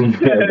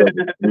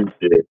 That's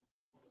shit.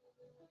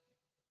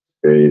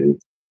 Crazy.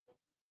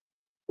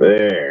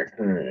 There.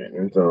 All right.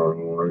 That's all I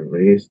want at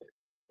least.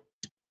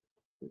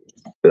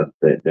 Stuff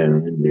that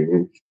down in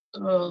there.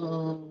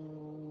 Oh.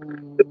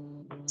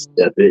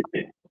 Stuff it.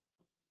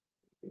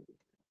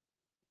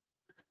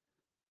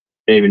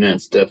 Maybe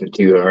not stuff it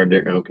too hard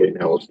there. Okay,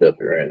 now we'll stuff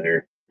it right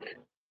there.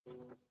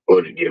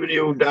 What did give it the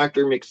old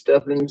Dr.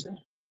 McStuffins?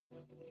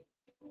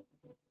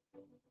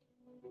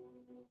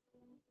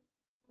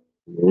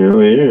 Oh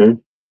yeah.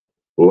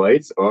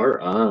 Lights are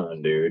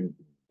on, dude.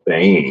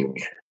 Bang.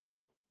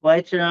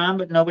 Lights are on,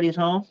 but nobody's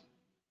home.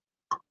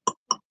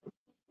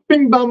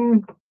 Bing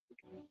bum.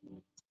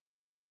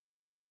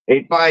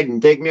 Hey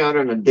Biden, take me out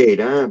on a date,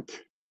 huh?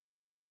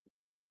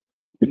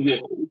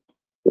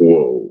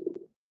 Whoa.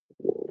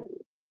 Whoa.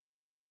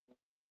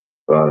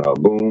 Bada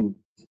boom.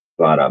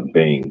 Bada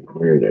bing.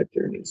 Where did that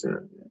turn this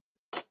on?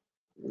 I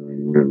don't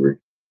remember.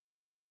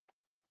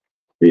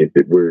 See if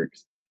it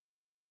works.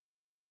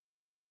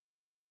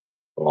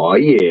 Oh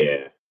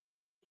yeah.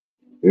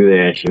 Look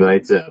at that. She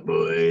lights up,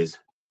 boys.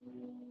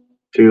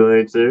 Two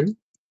lights there.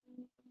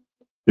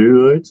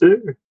 Two lights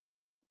there.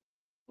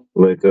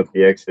 Lights up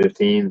the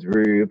X-15s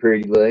real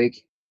pretty like.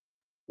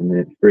 And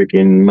that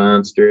freaking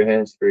monster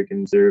has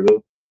freaking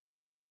servo.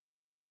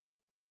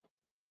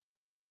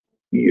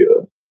 Yeah.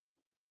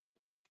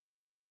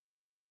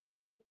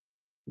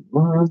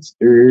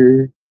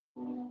 Monster.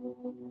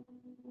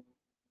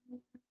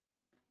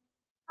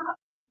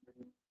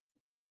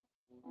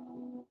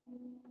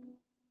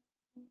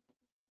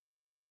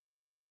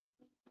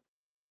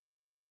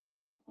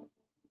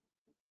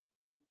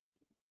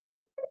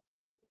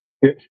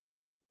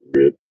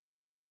 Rip.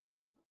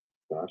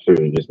 Monsters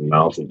are just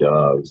mouthy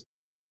dogs.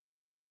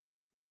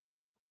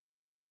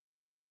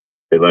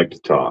 They like to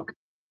talk.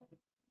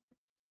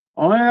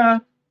 Oh yeah.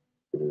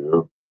 You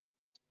know?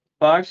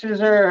 Boxers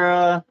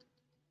are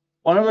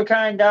one of a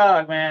kind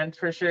dog, man,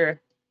 for sure.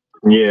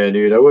 Yeah,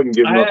 dude. I wouldn't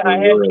give them up for the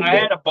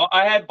world.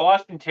 I had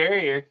Boston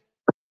Terrier,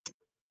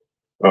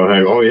 Oh,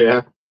 hey, oh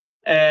yeah.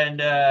 and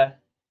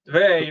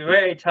very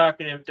very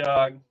talkative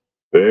dog.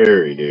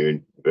 Very,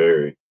 dude.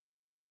 Very.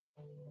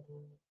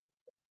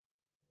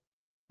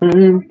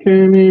 I'm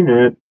coming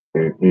up.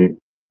 And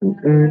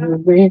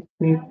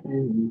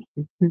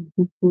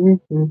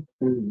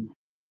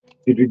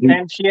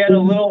she had a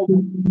little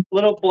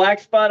black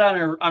spot on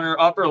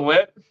her upper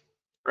lip,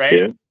 right?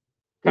 Yeah,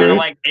 Kind of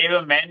right. like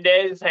Ava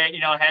Mendez,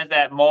 has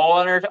that mole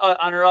on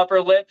her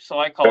upper lip. So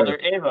I called her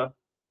Ava.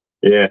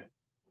 Yeah,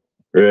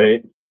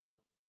 right.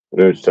 I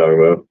know what you're talking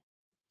about.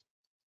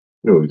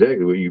 I know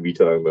exactly what you be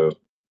talking about.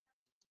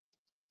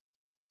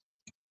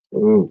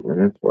 Oh,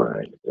 that's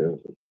why. That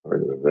was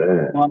part of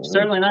that. Well, I'm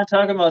certainly not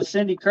talking about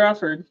Cindy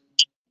Crawford.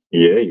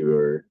 Yeah, you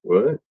were.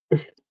 What?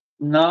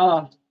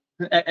 No,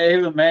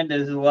 Ava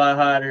Mendez is a lot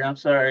hotter. I'm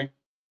sorry.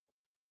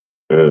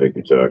 I think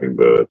you're talking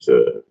about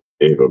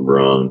Ava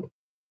Braun.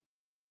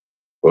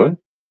 What?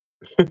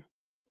 I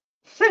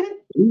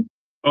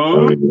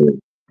don't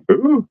even,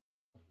 ooh,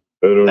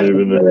 I don't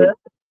even know.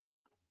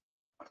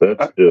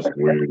 That's just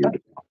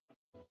weird.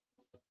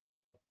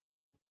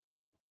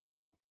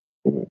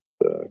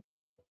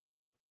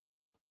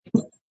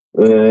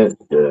 That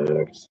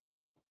sucks.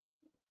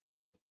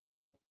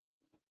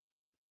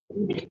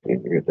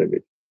 Here's that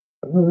bitch.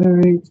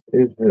 Alright,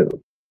 as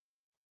hell.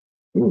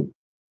 Mm.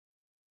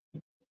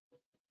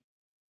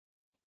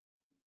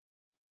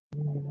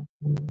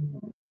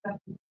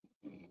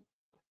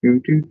 Do,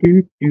 do,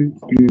 do, do,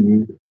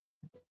 do.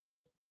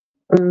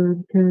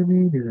 I'm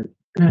coming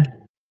up.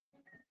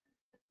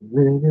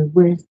 Where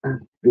ways I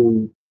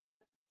go.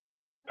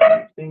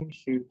 Things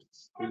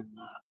shoots.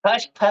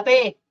 Hush,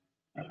 puppy.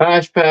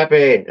 Hush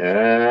puppy.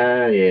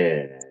 Ah,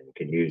 yeah.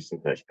 Could use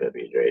some hush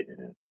puppies right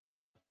now.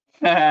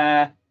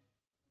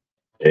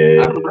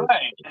 All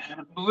right.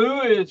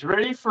 Blue is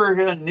ready for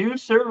a new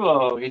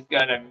servo. He's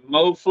got a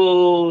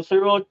Moful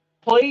servo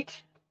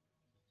plate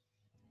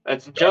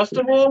that's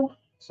adjustable.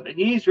 So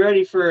he's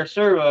ready for a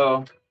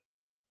servo.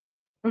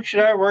 Who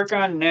should I work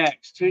on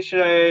next? Who's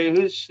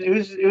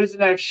the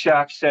next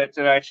shock set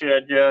that I should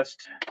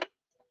adjust?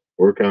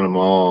 Work on them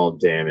all,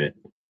 damn it.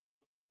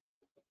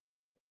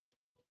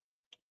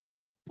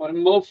 When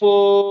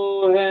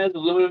Moful has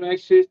aluminum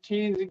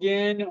X15s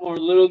again, or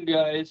little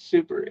guys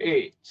Super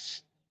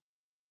 8s.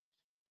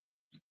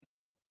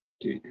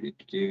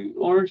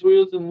 Orange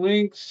wheels and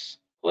links.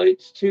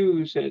 Lights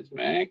too, says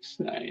Max.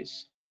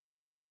 Nice.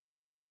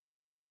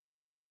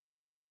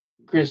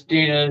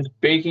 Christina's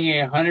baking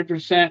a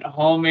 100%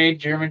 homemade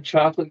German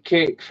chocolate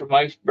cake for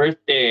Mike's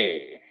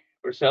birthday.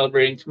 We're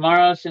celebrating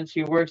tomorrow since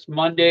he works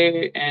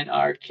Monday and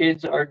our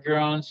kids are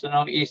grown, so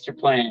no Easter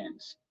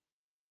plans.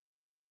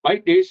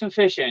 Might do some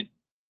fishing.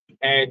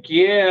 Heck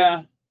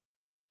yeah.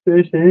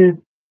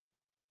 Fishing.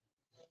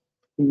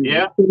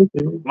 Yeah.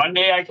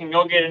 Monday I can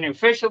go get a new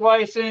fishing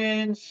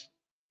license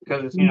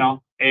because it's,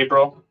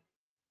 April.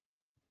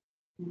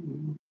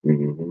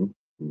 Mm-hmm.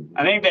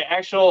 I think the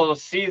actual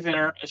season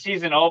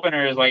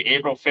opener is like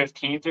April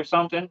 15th or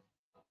something.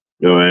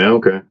 Oh, yeah,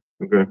 okay.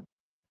 Okay.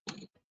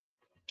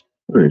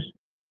 Nice.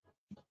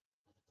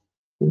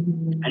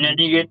 And then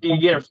you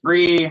get a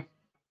free,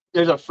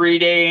 there's a free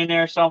day in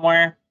there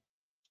somewhere.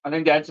 I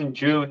think that's in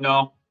June,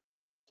 though.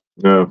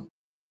 No.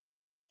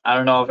 I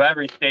don't know if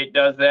every state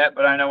does that,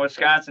 but I know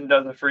Wisconsin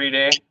does a free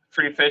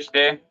fish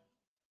day.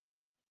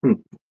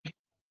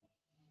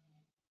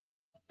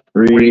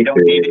 Where you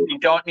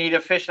don't need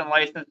a fishing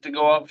license to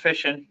go out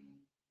fishing.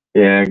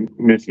 Yeah,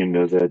 Michigan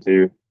does that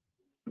too.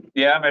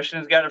 Yeah,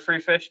 Michigan's got a free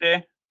fish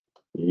day.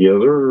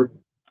 Yes, sir.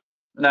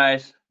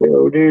 Nice.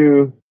 So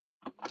do.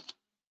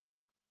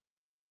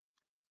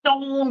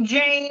 Stone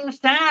James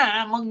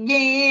time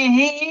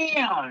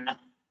again.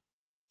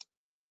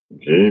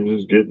 James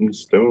is getting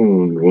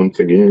stoned once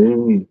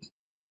again.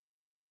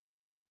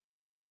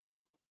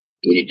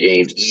 Get it,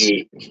 James.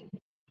 Get it.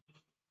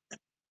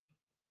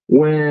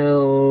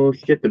 Well,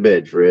 shit the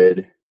bed,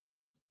 Fred.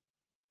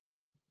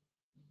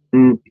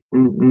 Do,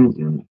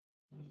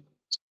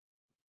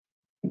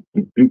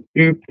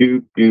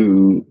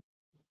 do.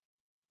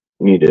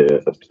 Need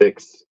to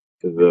fix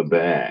the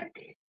back.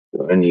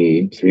 So I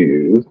need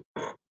to.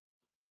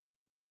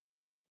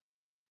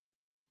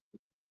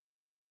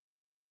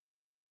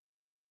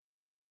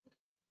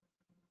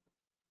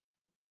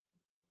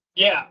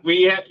 Yeah,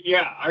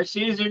 our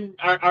season,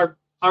 our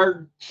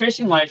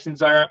fishing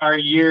license, our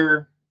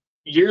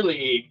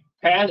yearly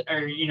pass,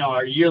 or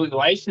our yearly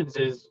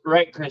licenses,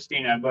 right,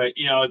 Christina? But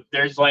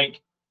there's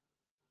like,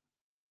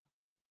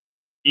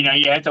 you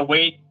have to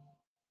wait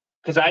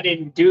because I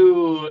didn't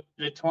do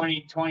the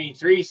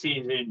 2023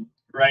 season,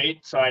 right?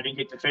 So I didn't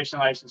get the fishing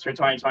license for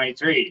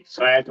 2023.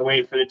 So I have to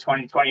wait for the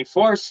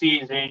 2024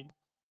 season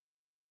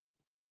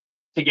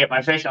to get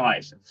my fishing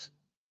license.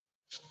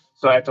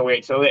 So I have to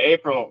wait till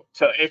April.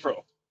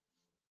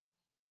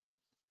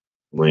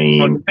 Lame.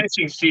 For the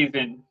fishing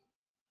season.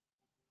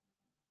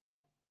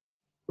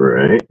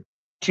 Right.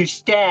 To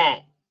start.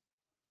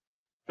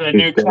 For the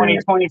new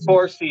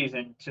 2024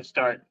 season to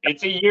start.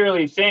 It's a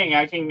yearly thing.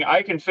 I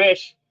can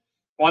fish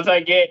once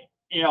I get,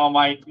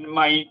 my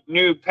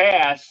new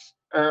pass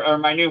or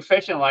my new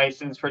fishing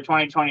license for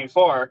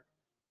 2024.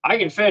 I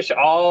can fish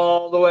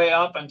all the way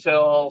up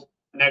until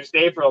next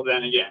April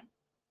then again.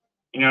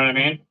 You know what I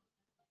mean?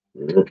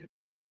 Yeah.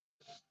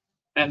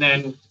 And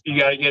then you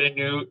got to get a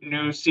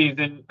new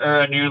season or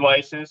a new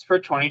license for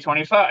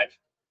 2025.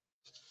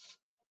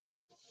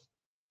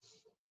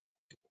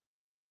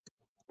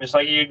 Just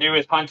like you do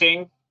with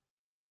hunting,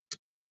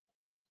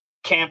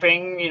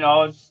 camping, you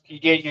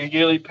get your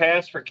yearly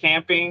pass for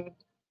camping,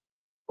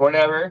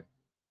 whatever,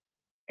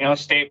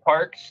 state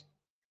parks,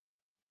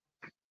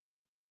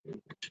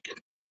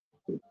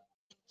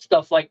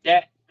 stuff like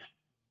that.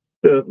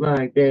 Stuff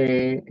like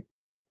that.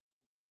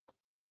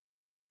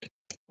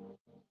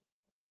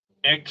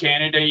 In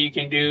Canada, you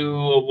can do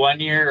a 1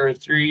 year or a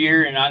 3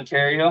 year in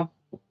Ontario.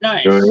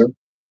 Nice.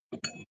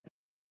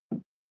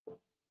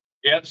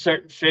 Yep,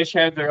 certain fish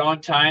have their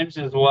own times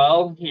as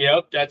well.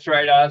 Yep, that's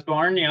right,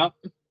 Osborne. Yep.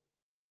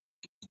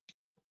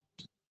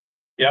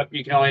 Yep,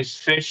 you can only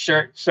fish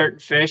certain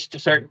fish to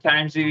certain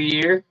times of the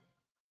year.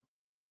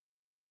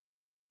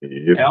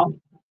 Yep.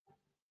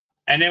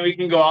 And then we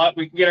can go out,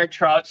 we can get our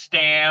trout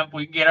stamp,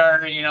 we can get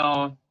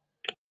our,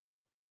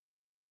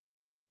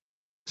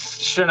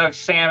 Chinook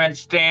salmon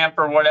stamp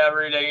or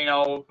whatever,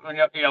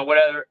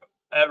 whatever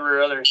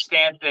ever other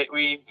stamp that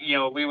we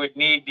would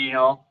need,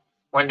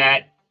 when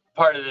that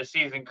part of the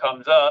season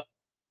comes up.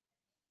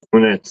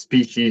 When that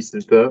species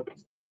is up.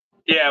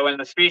 Yeah, when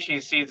the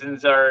species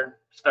seasons are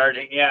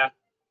starting, yeah.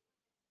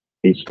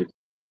 Species.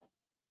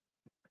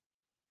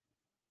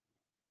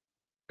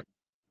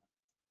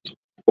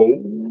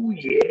 Oh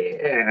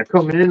yeah,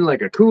 coming in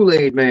like a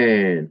Kool-Aid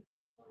man.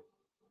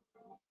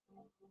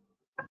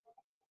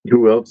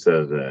 Who else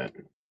says that?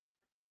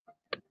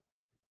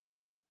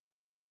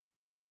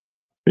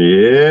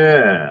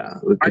 Yeah,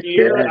 look Our at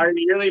yearly, that. our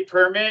yearly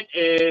permit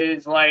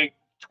is like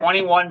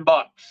 $21.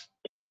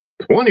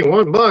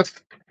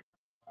 $21.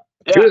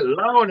 Yeah, Good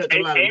Lord, that's a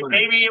lot of money.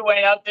 maybe it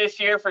went up this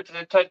year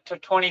to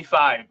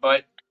 25,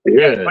 but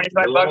Yeah,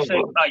 $25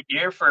 a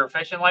year for a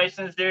fishing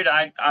license, dude.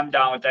 I'm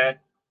down with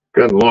that.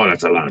 Good Lord,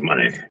 that's a lot of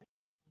money.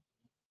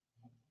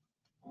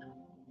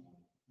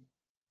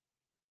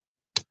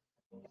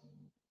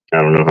 I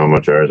don't know how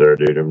much ours are,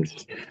 dude. I'm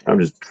just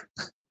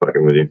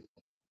fucking with you.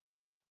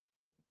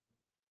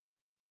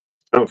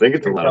 I don't think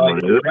it's a lot of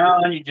money, is it?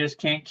 Around, you just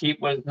can't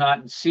keep what's not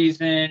in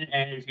season,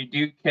 and if you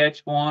do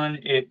catch one,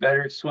 it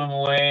better swim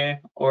away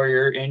or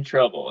you're in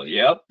trouble.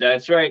 Yep,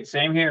 that's right.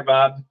 Same here,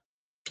 Bob.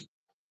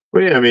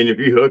 Well, yeah, I mean, if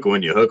you hook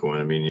one, you hook one.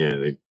 I mean,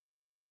 yeah,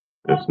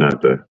 that's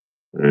not the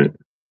right.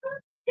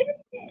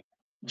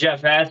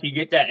 Jeff asked, you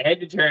get that head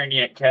to turn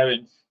yet,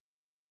 Kevin?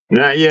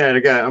 Not yet.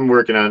 I'm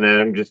working on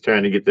that. I'm just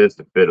trying to get this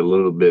to fit a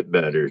little bit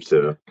better,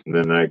 so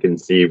then I can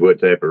see what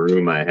type of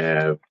room I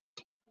have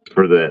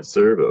for that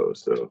servo.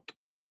 So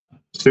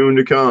soon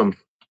to come.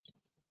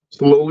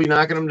 Slowly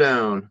knocking them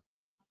down.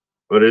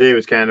 But today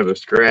was kind of a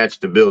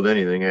scratch to build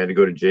anything. I had to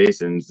go to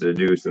Jason's to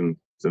do some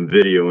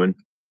videoing.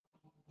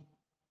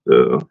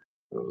 So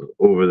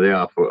over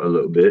there for a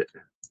little bit.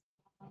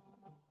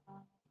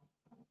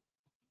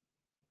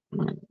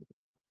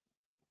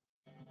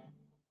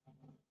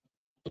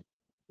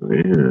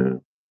 Yeah.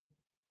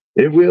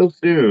 It will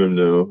soon,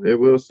 though. It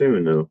will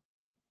soon, though.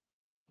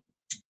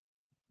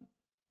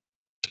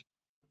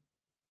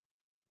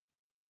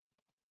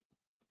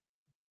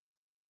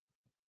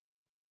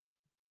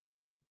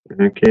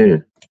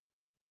 Okay.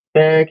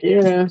 Heck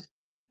yeah.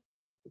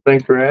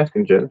 Thanks for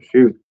asking, Jeff.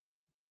 Shoot.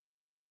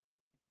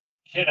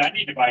 Shit, I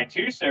need to buy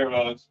 2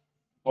 servos.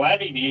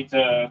 Vladdy needs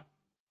a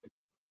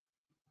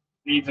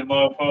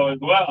mofo as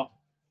well.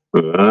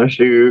 Oh,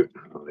 shoot.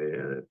 Oh,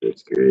 yeah,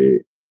 that's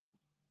great.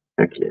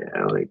 Heck yeah,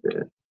 I like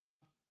that.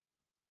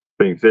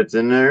 Thing fits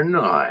in there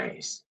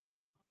nice.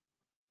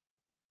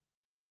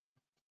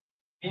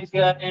 He's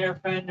got inner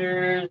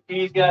fenders.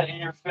 He's got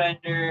inner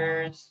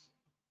fenders.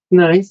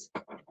 Nice.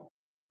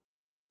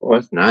 Oh,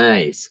 that's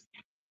nice.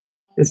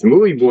 It's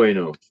muy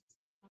bueno.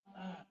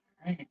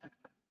 Right.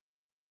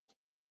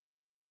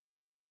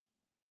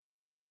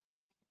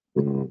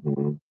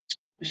 Mm-hmm.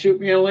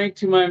 Shoot me a link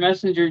to my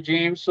messenger,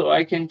 James, so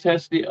I can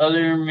test the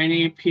other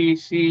mini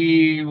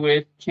PC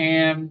with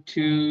Cam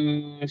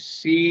to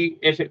see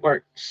if it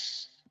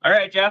works. All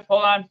right, Jeff,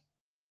 hold on.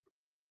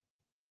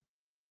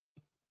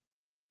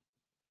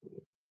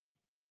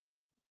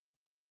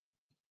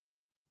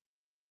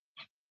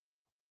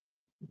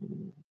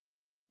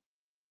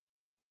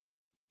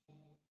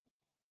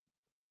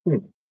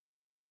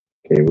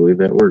 Can't believe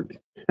that worked.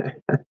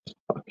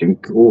 Fucking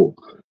cool.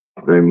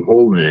 I'm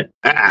holding it.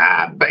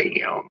 Ah,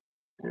 bam.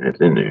 And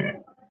it's in there.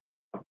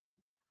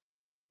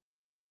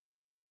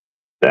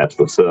 That's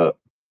what's up.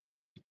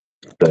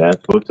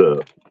 That's what's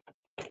up.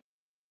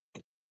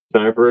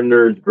 Time for a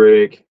nerds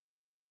break.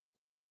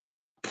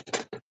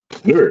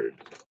 Nerd.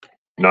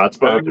 Not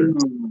sponsored.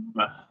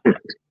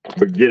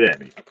 But get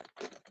at me.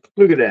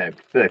 Look at that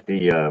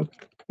sexy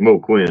Mo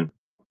Quinn.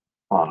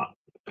 Ah.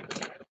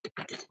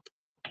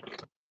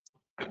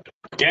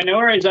 Yeah, no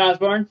worries,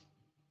 Osborne.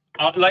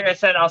 Like I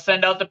said, I'll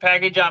send out the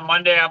package on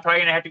Monday. I'm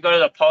probably gonna have to go to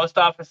the post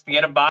office to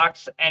get a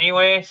box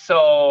anyway.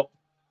 So,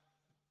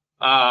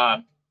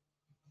 by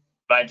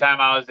the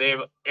time I was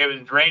able, it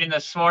was raining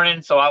this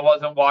morning, so I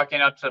wasn't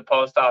walking up to the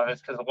post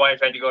office because the wife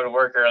had to go to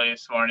work early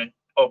this morning,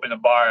 open the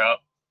bar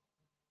up.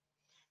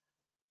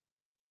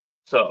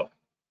 So,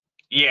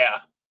 yeah,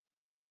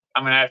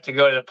 I'm gonna have to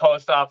go to the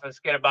post office,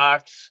 get a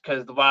box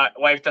because the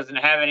wife doesn't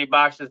have any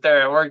boxes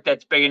there at work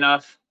that's big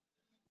enough,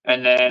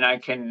 and then I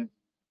can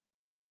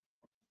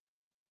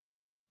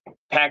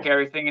pack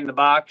everything in the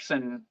box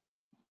and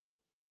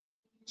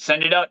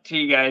send it out to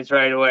you guys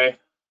right away.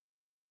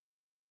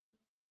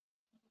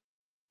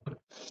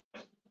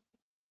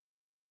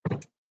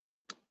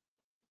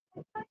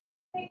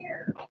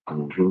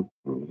 Mm-hmm,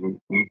 mm-hmm,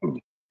 mm-hmm.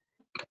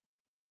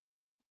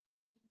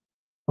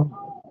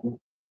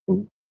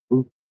 Mm-hmm,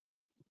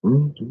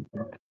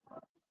 mm-hmm.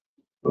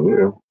 Oh,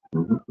 yeah.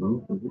 Mm-hmm,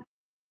 mm-hmm.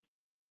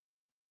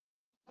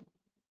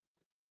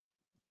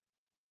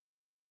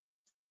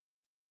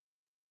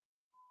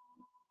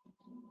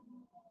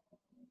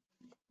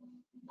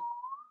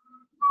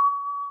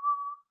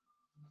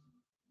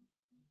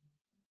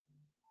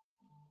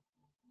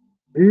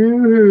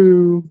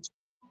 Yoo-hoo.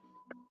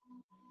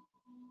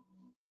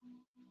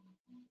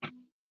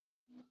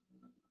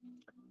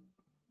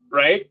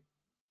 Right,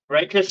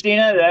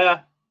 Christina.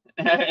 Yeah,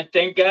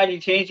 Thank God you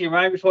changed your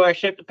mind before I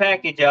shipped the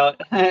package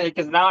out,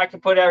 because now I can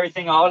put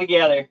everything all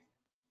together.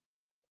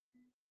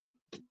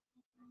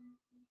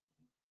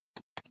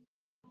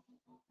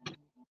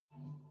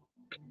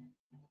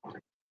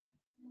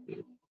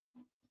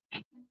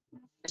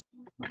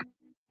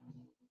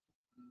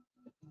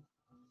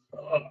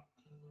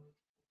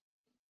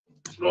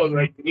 Suppose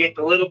I can get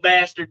the little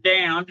bastard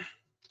down.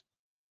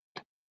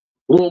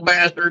 Little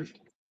bastard.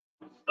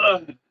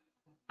 Ugh.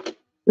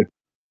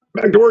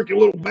 Back to work, you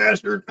little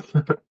bastard.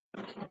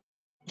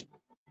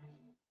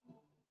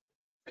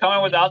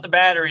 Coming without the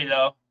battery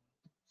though,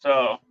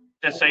 so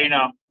just so you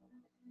know.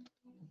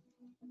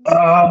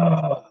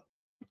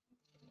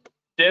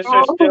 Discs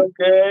are still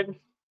good.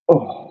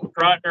 Oh.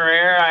 Front and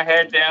rear, I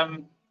had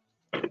them.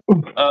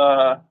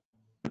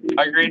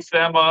 I greased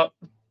them up,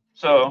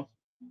 so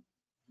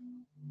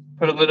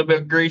put a little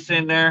bit of grease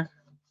in there.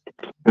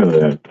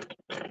 A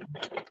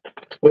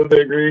little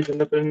bit of grease in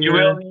the You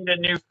will need a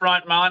new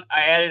front mount.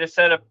 I added a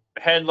set of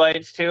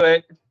headlights to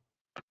it,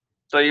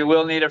 so you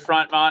will need a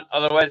front mount.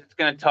 Otherwise, it's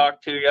going to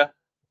talk to you.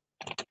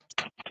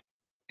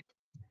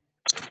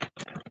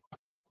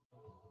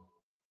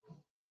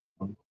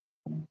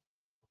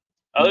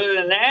 Other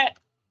than that,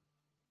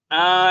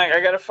 I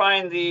got to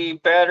find the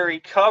battery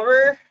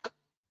cover,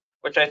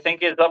 which I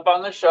think is up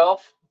on the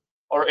shelf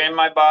or in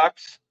my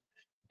box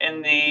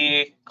in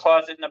the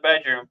closet in the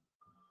bedroom.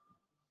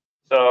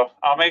 So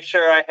I'll make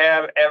sure I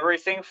have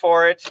everything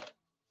for it,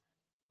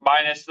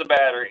 minus the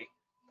battery.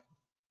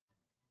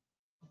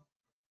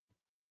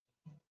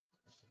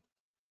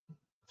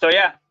 So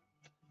yeah,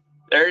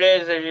 there it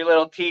is. There's your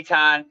little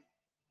Teton.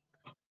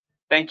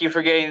 Thank you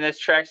for getting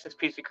this Traxxas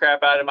piece of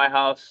crap out of my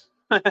house.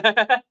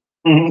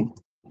 Mhm.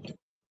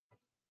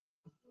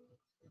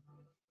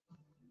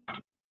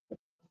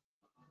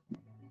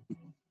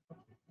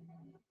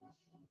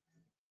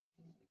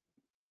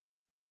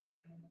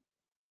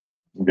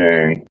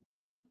 Dang.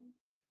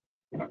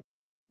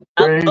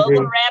 I'll Crazy.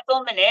 bubble wrap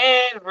them and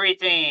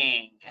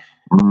everything.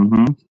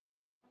 Mm-hmm.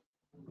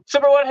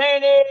 Super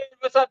one-handed.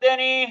 What's up,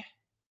 Denny?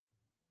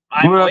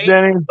 I'm What up, late,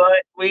 Danny?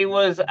 but we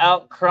was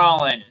out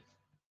crawling.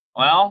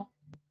 Well,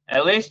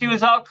 at least he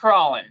was out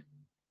crawling.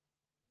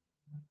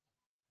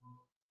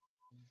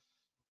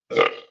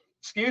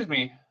 Excuse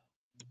me.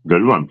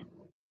 Good one.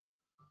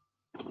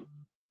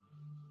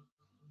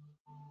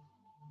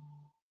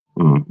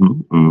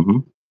 Mm-hmm. Mm-hmm.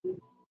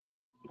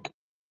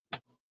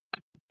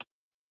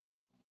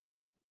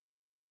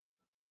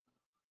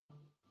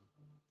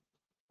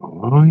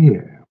 Oh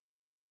yeah.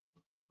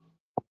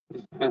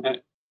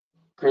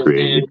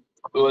 Christine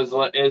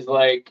is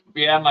like,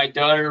 yeah, my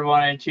daughter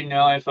wanted to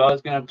know if I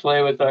was gonna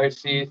play with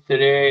RCs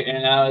today,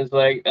 and I was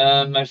like,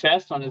 my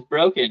fast one is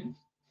broken.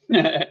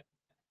 Yeah,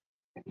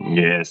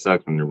 it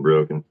sucks when they're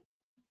broken.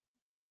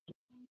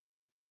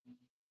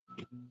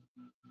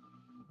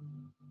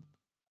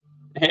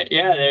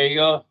 Yeah, there you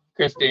go,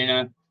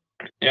 Christina.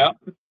 Yep,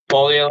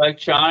 pull the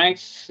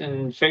electronics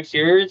and fix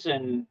yours,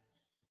 and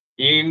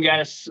you even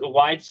got a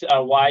wide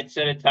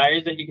set of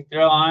tires that you can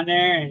throw on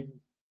there and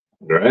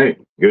Right.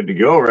 Good to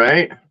go,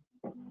 right?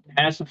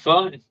 have some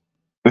fun.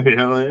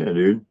 Hell yeah,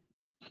 dude.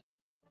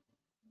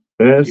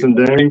 That's some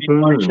dang Any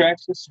more fun.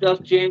 Traxxas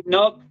stuff, James?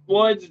 Nope,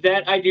 Woods,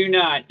 that I do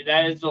not.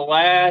 That is the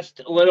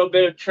last little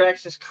bit of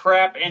Traxxas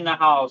crap in the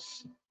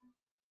house.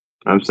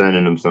 I'm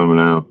sending them some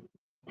now.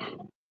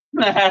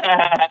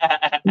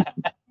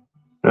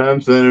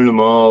 I'm sending them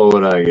all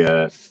what I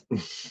got.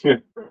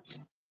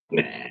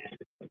 Nah.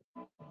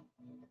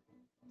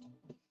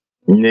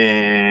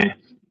 Nah.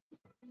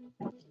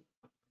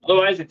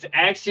 Otherwise, it's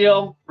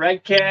Axial,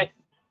 Red Cat,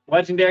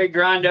 Legendary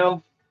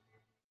Grando.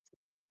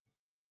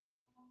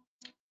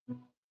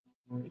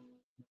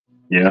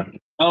 Yeah.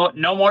 Oh,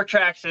 no more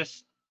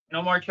Traxxas.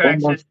 No more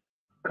Traxxas.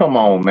 Come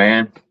on,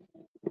 man.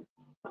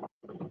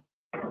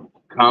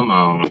 Come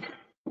on.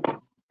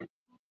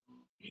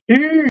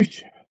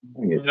 Sheesh.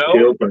 It's Nope.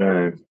 kill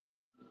time.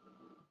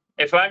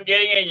 If I'm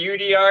getting a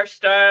UDR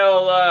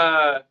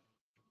style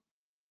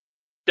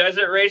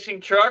desert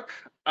racing truck,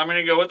 I'm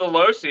gonna go with the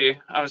Losi.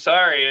 I'm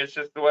sorry, it's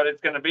just what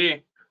it's gonna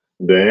be.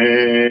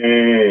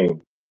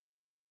 Dang.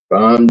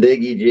 Bomb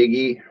diggy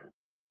jiggy.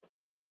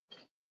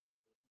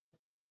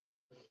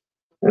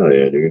 Hell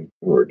yeah, dude. It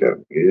worked out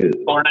good.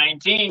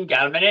 419,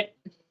 got a minute?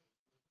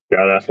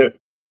 Got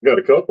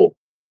a couple.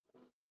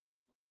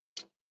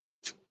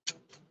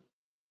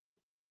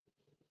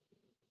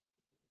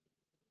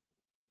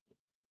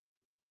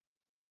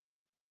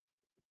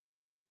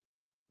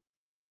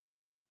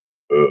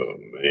 Oh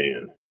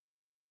man.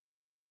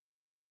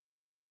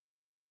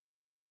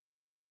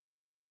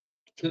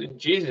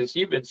 Jesus,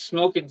 you've been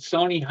smoking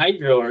Sony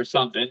Hydro or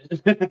something.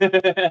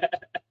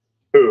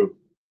 Who?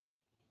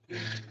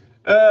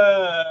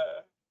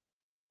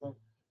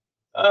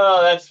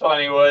 Oh, that's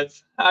funny,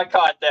 Woods. I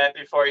caught that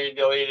before you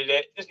deleted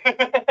it.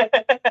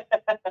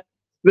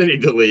 Then he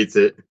deletes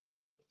it.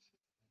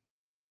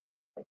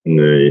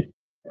 No.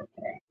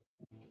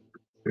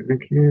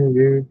 Okay,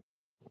 dude.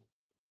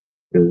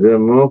 The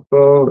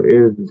mofo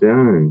is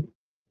done.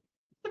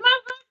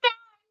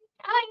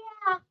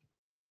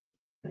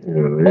 Yeah,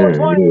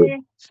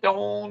 420.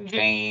 Stone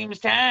James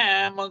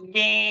time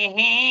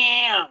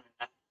again.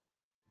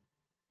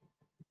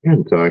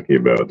 I'm talking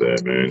about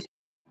that, man.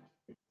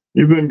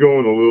 You've been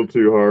going a little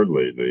too hard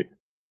lately.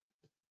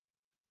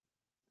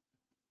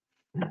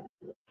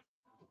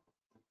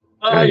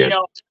 I You guess.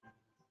 know,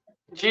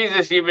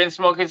 Jesus, you've been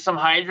smoking some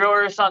hydro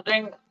or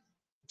something?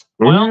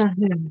 Well,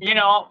 you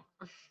know,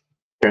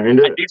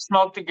 Kinda. I do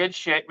smoke the good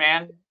shit,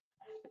 man.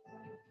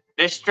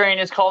 This strain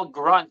is called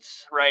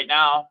Grunts right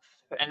now,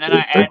 and then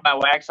I add my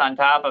wax on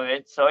top of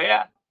it. So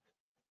yeah,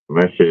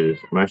 My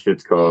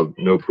shit's called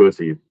No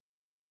Pussies.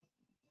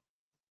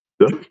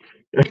 so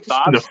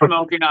I'm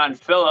smoking on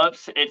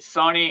Phillips. It's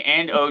Sony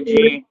and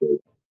OG.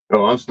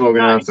 Oh, I'm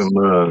smoking on Nice.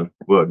 some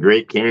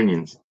Great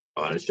Canyons.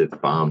 Oh, that shit's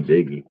bomb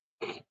diggy.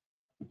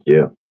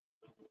 Yeah.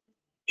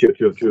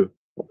 Chill.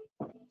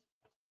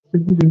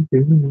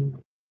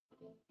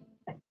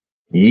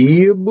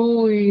 Yeah,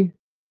 boy.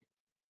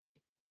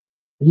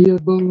 Yeah,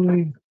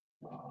 boy.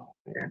 Oh,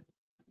 man.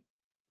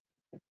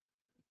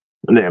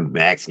 My damn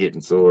back's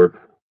getting sore.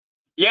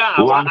 Yeah,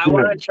 I want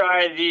to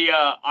try the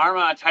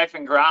Arma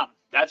Typhon Grom.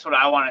 That's what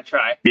I want to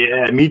try.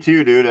 Yeah, me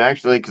too, dude.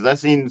 Actually, because I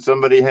seen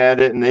somebody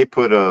had it and they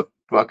put a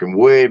fucking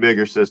way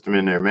bigger system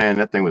in there. Man,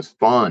 that thing was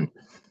fun.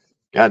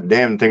 God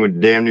damn, the thing with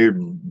damn near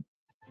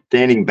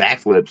standing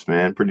backflips,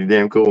 man. Pretty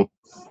damn cool.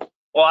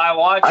 Well, I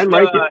watched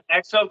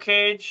Exo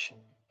Cage,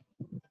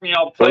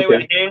 play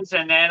with his,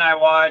 and then I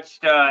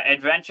watched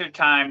Adventure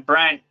Time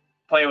Brent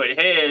play with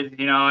his,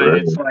 and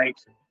it's like,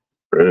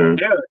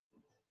 dude,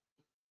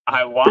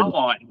 I want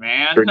one,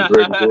 man. Pretty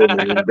cool,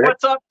 man.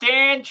 What's up,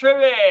 Dan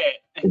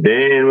Trivet?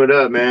 Dan, what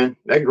up, man?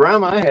 That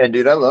Grom I had,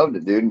 dude, I loved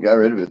it, dude. Got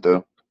rid of it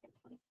though.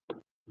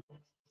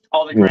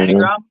 Oh, the Granny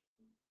Grom?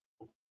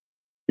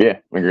 Yeah,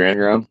 my Granny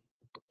Grom.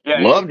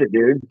 Yeah, loved it,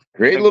 dude.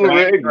 Great little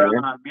rig,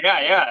 man.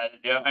 Yeah.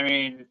 I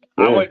mean,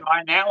 I wouldn't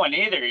mind that one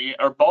either,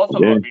 or both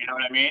of them. You know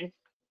what I mean?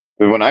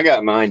 But when I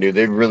got mine, dude,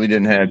 they really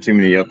didn't have too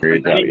many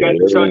upgrades out yet.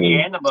 The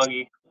Chuggy and the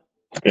Buggy.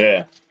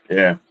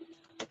 Yeah.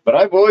 But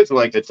I've always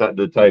liked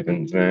the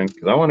Typhons, man,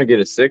 because I want to get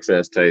a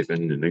 6S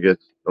Typhon, and I guess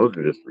those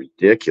are just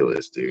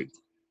ridiculous, dude.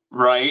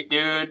 Right,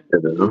 dude.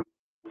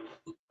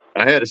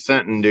 I had a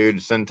Centon, dude,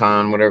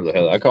 Centon, whatever the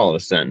hell. I call it a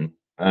Centon.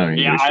 I don't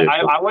even give a shit.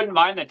 I wouldn't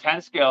mind the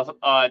 10 scale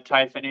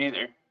Typhon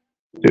either.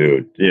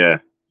 Dude, yeah.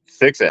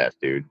 6S,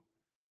 dude.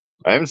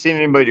 I haven't seen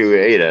anybody do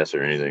 8S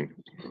or anything.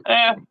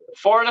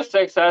 4 to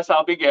 6S,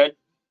 I'll be good.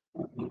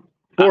 4S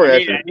I don't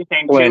need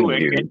anything too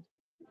wicked. Dude.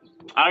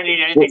 I don't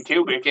need anything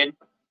too wicked.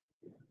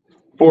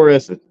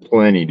 4S is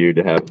plenty, dude,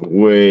 to have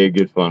way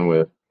good fun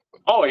with.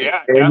 Oh,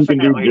 yeah, and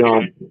definitely. You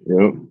can do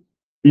jump.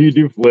 You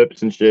do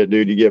flips and shit,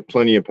 dude. You get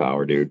plenty of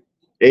power, dude.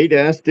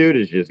 8S, dude,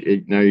 is just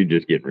now you're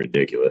just getting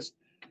ridiculous.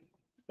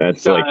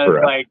 That's like for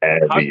a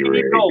heavy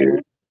rig,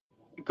 dude.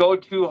 Go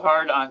too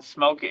hard on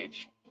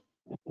smokage.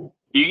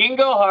 You can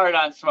go hard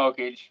on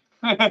smokage.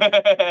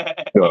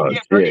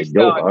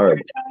 Go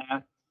hard.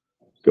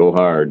 Go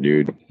hard,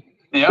 dude.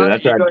 I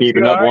tried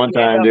keeping up one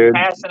time, dude.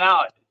 Passing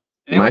out.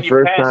 And then my when you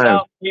first pass time,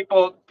 out,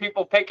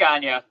 people pick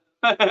on you.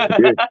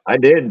 Dude, I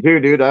did too,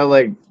 dude. I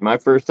like my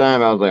first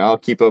time. I was like, I'll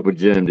keep up with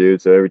Jim,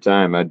 dude. So every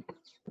time I'd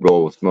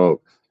roll with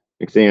smoke.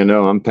 Next thing I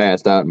know, I'm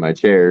passed out in my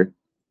chair,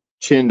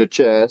 chin to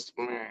chest.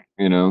 Right.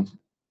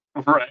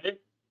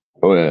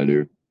 Oh yeah,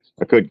 dude.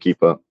 I couldn't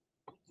keep up.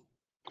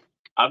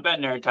 I've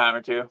been there a time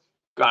or two.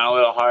 Gone a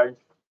little hard.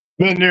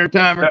 Been there a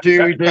time or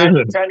two.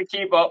 Tried to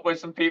keep up with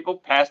some people.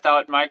 Passed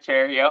out in my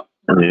chair. Yep.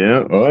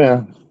 Yeah. Oh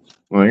yeah.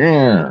 Well,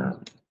 yeah.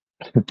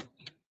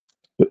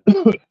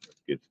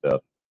 Good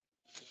stuff.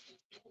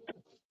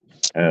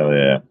 Hell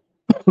yeah.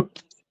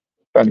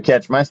 Trying to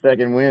catch my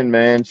second win,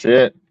 man.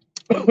 Shit.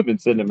 I've been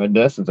sitting at my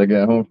desk since I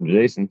got home from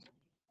Jason.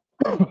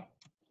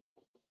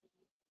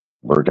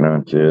 Working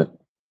on shit.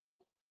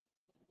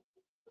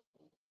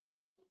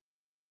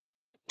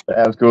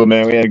 That was cool,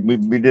 man.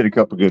 We did a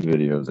couple good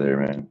videos there,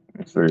 man.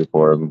 3 or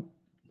 4 of them.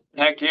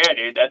 Heck yeah,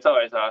 dude. That's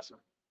always awesome.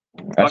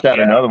 I shot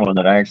another one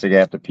that I actually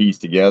have to piece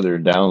together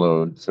and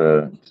download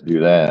to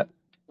do that.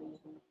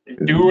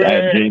 Do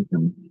it.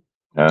 Jason.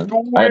 I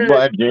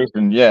had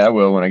Jason. Yeah, I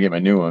will when I get my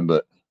new one.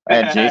 But I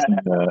had Jason.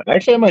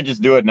 Actually, I might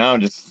just do it now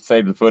and just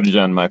save the footage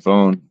on my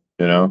phone.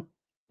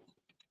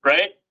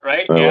 Right.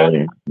 So,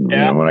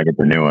 when I get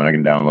the new one, I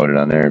can download it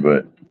on there.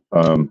 But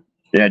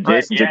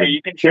Jason took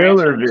a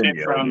killer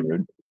video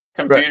from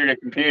computer to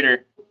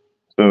computer.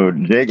 So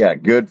Jay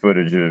got good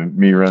footage of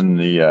me running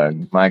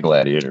the my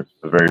Gladiator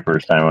the very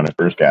first time when I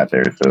first got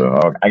there.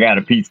 So I got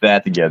to piece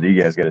that together.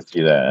 You guys got to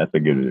see that. That's a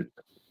good video.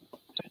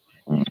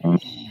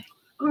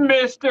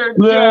 Mr.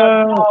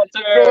 Jeff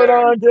Walter. What's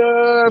on,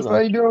 Jeff? How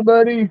you doing,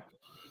 buddy?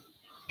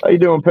 How you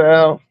doing,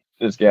 pal?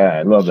 This guy,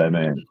 I love that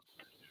man.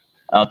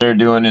 Out there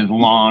doing his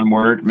lawn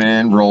work,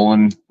 man.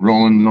 Rolling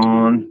lawn.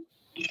 Rolling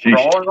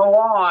the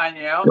lawn,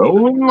 yeah.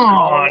 Rolling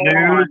lawn,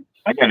 dude.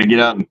 I got to get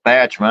out and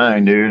thatch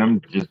mine, dude.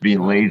 I'm just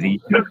being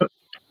lazy.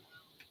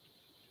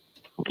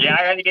 Yeah,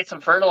 I got to get some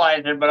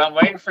fertilizer, but I'm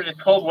waiting for the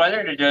cold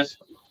weather to just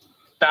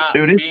stop.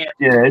 Dude,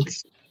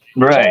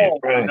 Right,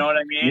 cold, right. you know what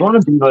I You mean?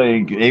 want to be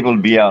like able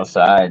to be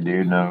outside,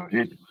 dude. No,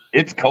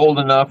 it's cold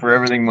enough where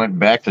everything went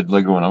back to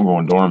like when I'm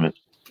going dormant.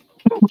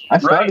 I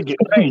started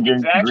getting Right, green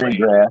exactly.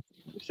 grass.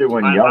 Shit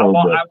went I yellow,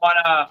 but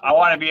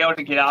wanna be able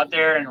to get out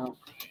there and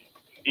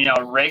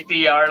rake the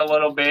yard a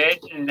little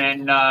bit, and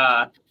then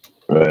right.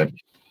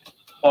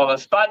 well, the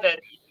spot that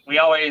we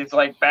always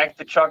like back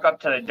the truck up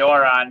to the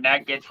door on,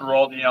 that gets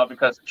rolled,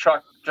 because the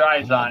truck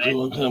drives on it.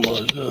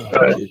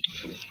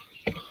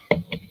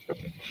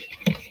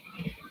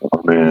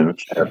 Oh man,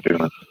 what's that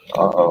doing?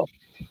 Oh,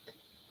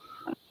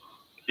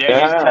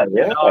 Yeah, he's testing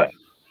yeah. out.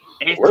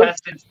 He's Works.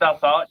 testing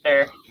stuff out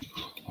there.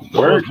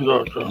 Works.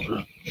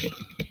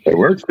 It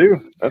works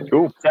too. That's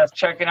cool. Just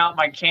checking out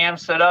my cam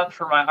setup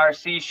for my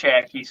RC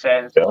shack. He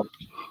says.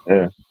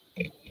 Yeah.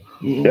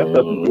 Yep, that's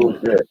some cool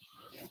shit.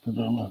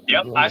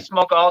 Yep, I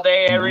smoke all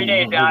day, every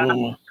day, Donna.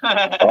 All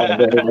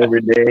day,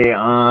 every day,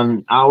 on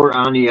the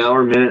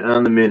hour, minute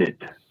on the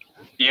minute.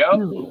 Yep.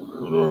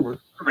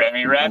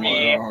 Remy.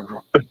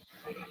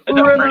 It's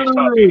a pretty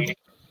puppy.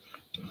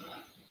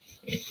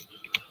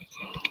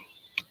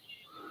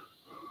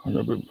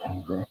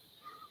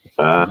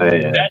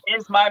 Yeah. That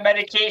is my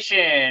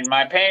medication,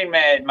 my pain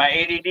med, my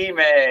ADD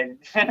med.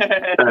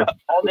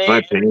 All day. My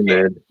pain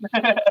med.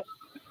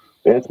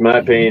 That's my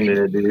pain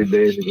med, dude,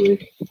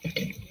 basically.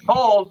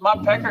 Cold, my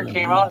pecker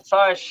came out,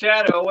 saw a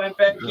shadow, went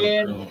back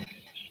in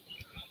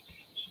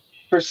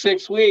for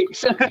 6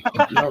 weeks.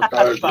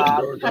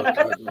 Bob.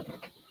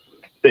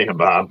 Damn,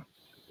 Bob.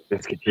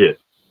 That's good shit.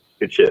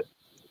 Good shit.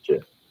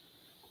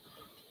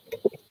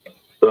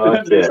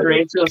 Miss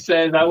Rachel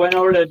says, I went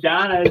over to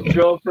Donna and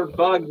drove for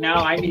Bug.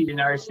 Now I need an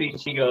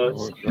RC, she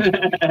goes.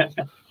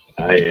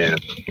 I am.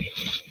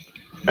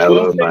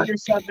 We'll figure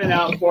something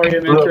out for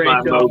you, Miss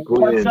Rachel.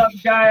 What's up,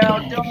 Guy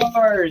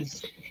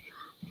Outdoors?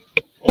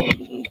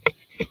 He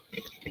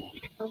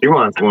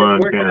wants one.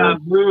 Working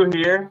on Blue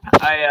here.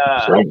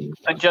 I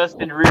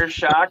adjusted rear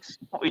shocks.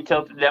 We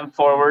tilted them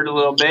forward a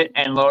little bit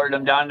and lowered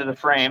them down to the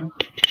frame.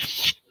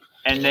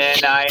 And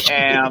then I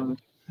am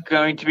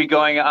going to be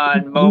going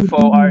on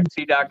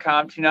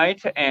MofoRC.com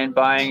tonight and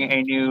buying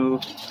a new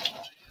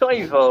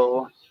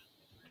servo.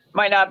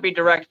 Might not be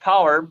direct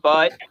power,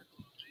 but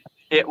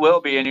it will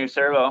be a new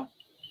servo.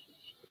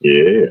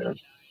 Yeah.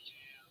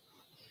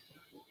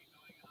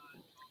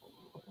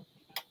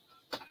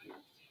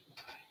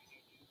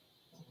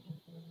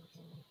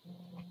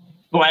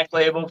 Black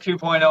Label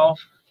 2.0,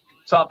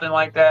 something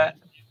like that.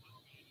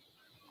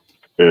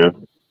 Yeah.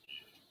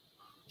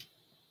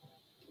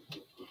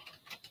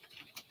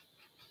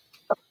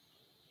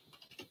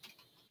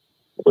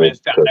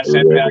 Miss Donna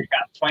said that I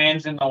got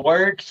plans in the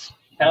works.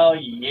 Hell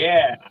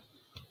yeah.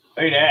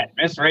 Look at that.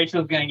 Miss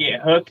Rachel's going to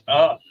get hooked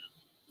up.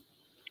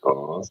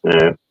 Oh,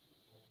 snap.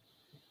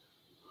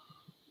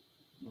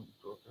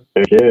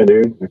 Heck yeah,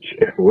 dude.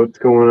 What's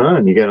going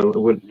on? You can't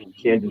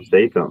just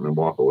say something and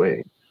walk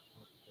away.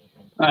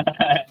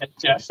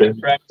 Justin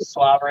Brett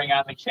slobbering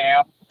on the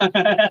cam.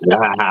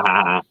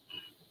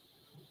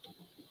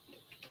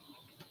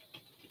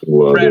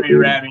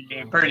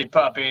 Remy, pretty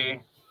puppy.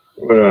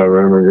 What up,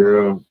 Remy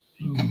girl?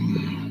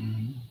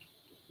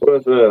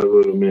 What's up,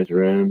 little Miss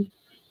Remy?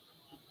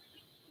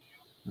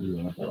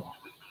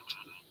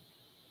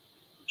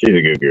 She's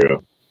a good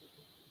girl.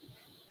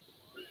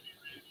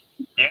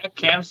 Yeah,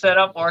 cam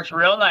setup works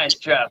real nice,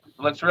 Jeff.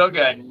 Looks real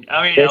good.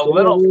 I mean, a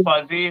little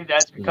fuzzy.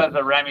 That's because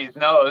of Remy's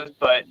nose,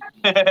 but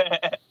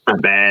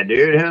not bad,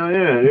 dude. Hell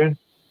yeah, dude.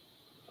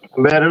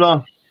 Not bad at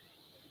all.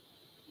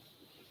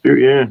 Dude,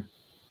 yeah.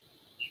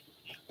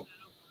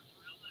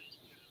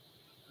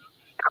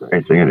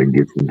 Christ, I gotta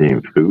get some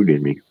damn food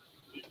in me.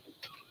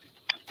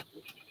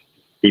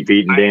 Keep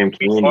eating damn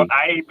candy.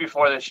 I ate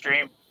before the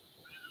stream.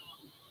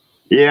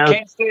 Yeah.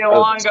 Can't stay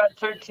long. Got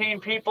 13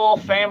 people,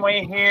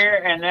 family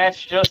here, and that's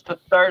just the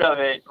start of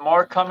it.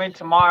 More coming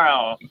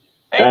tomorrow.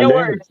 Hey, no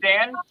worries,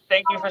 Dan.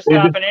 Thank you for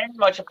stopping in.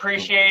 Much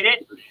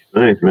appreciated.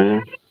 Thanks,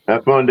 man.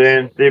 Have fun,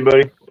 Dan. See you,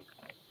 buddy.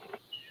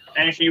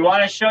 And if you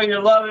want to show your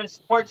love and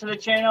support to the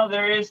channel,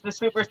 there is the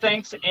super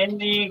thanks in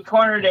the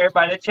corner there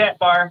by the chat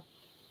bar.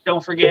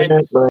 Don't forget.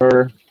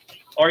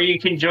 Or you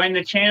can join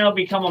the channel,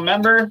 become a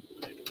member.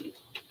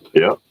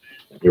 Yep.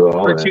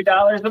 For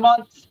 $2 a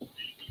month.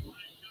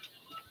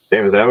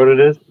 Damn, is that what it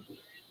is?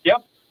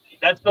 Yep.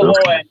 That's the low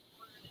end.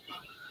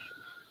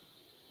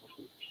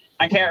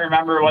 I can't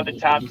remember what the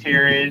top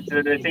tier is.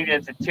 I think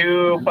it's a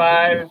 2,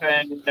 5,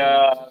 and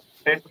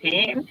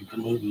 15.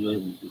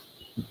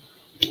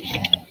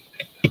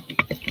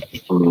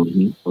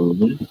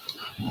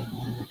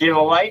 Give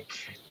a like.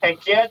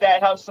 Heck yeah,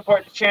 that helps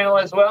support the channel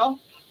as well.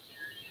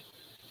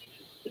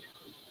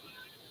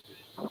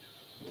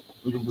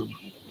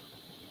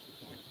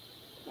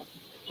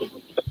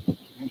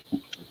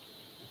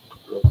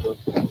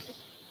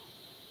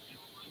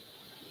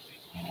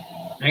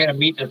 I gotta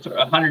meet the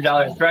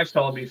 $100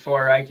 threshold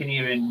before I can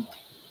even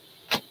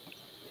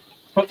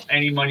put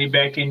any money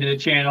back into the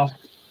channel.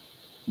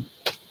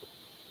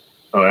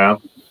 Oh yeah.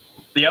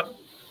 Yep.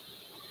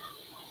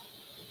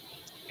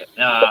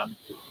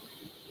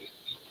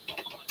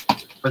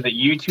 Was it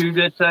YouTube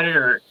that said it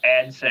or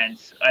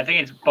AdSense? I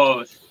think it's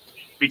both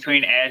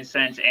between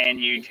AdSense and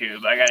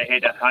YouTube. I got to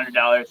hit a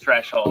 $100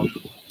 threshold.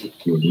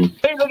 Mhm.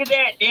 Hey, look at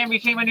that. Dan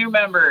became a new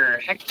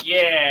member. Heck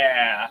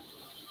yeah.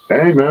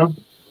 Hey, man.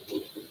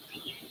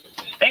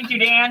 Thank you,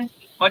 Dan.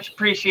 Much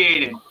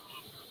appreciated.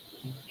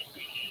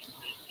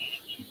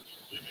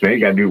 Hey, you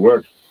gotta do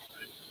work.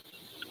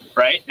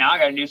 Right? Now I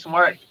got to do some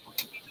work.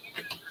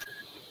 Is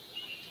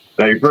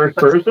that your first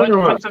person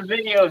or Put what? some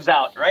videos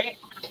out, right?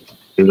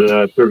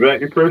 Is Prevent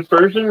your first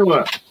person or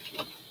what?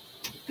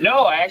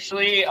 No,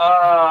 actually,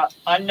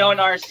 Unknown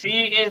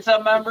RC is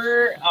a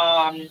member.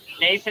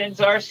 Nathan's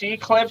RC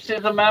Clips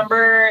is a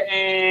member,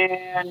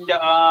 and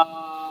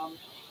I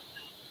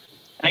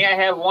think I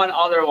have one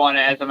other one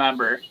as a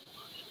member.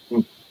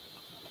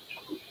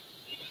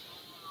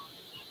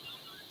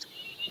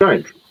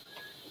 Nice.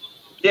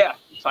 Yeah,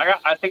 so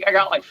I think I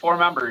got like 4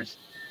 members.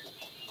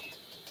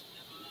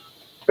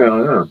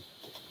 Hell yeah.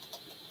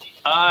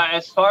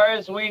 As far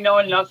as we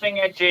know, nothing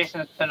at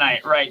Jason's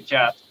tonight, right,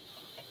 Jeff?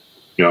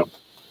 No.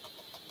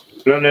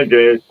 Nothing that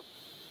day.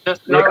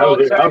 Just I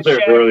was there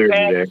Shack earlier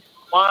Pack today.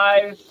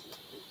 Live,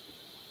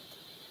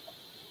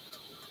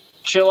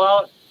 chill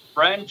out,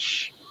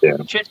 wrench, Yeah.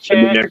 chit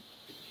And chat,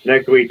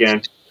 next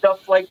weekend.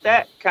 stuff like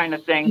that kind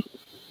of thing.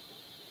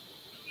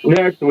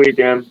 Next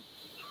weekend.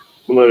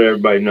 We'll let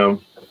everybody know.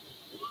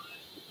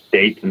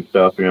 Dates and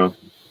stuff, you know.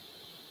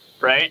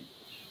 Right?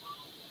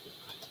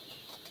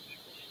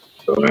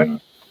 So, yeah.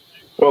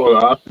 Well,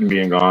 with Austin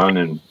being gone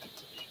and,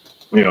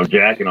 you know,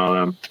 Jack and all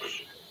them.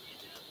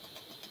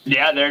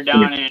 Yeah, they're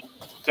down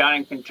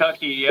in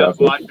Kentucky. Yep,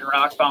 watching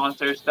rock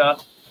bouncer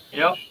stuff.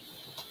 Yep.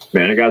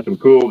 Man, I got some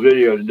cool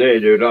video today,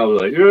 dude. I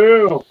was like,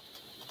 yeah.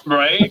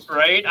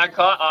 Right. I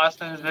caught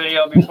Austin's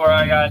video before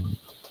I got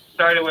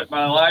started with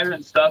my live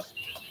and stuff.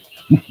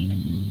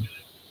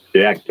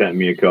 Jack sent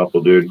me a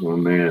couple, dude. Oh,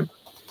 man.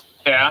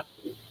 Yeah.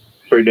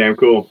 Pretty damn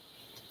cool.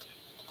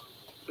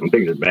 I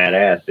think it's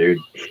badass, dude.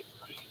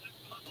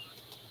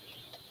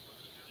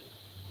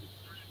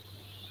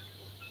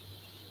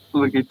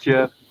 Look at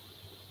Jeff.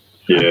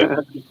 Yeah.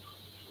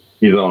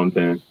 He's all I'm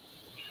saying.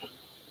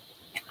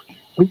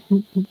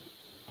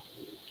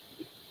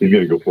 He's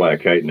gonna go fly a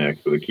kite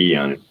next with a key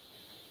on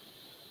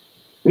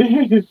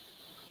it.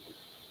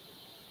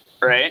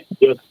 Right?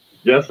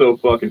 Just so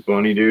fucking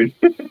funny, dude.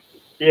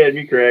 Yeah, it'd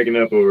be cracking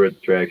up over at the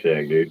track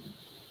shack, dude.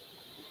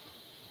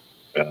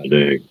 God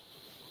dang.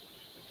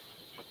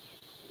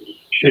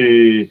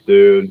 Jeez,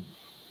 dude.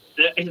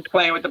 He's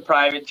playing with the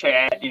private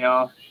chat, you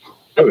know.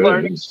 Oh, yeah.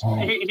 Learning,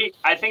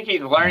 I think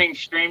he's learning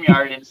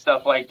StreamYard and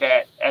stuff like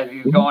that as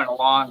he's going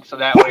along, so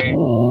that way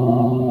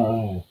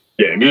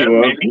Yeah,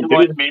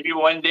 maybe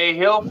one day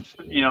he'll,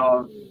 you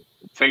know,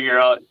 figure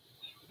out.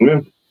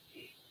 Yeah.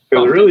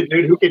 Because really,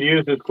 dude, who could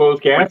use this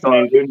closed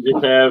captioning, dude, and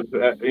just have,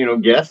 you know,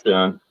 guests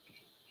on?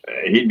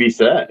 He'd be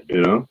set,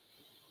 you know?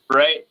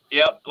 Right.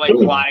 Yep. Like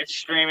live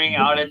streaming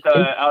out at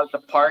the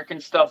park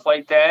and stuff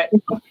like that.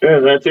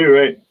 Yeah, that too,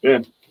 right? Yeah.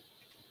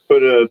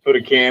 Put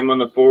a cam on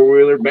the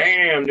 4-wheeler.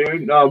 Bam,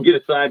 dude. No, get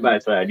a side by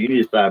side. You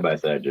need a side by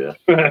side, Jeff.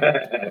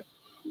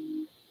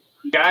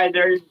 Guys,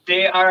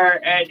 they are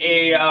at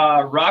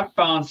a rock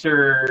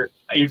bouncer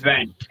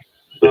event.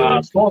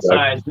 Full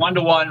size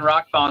 1-to-1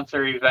 rock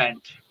bouncer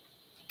event.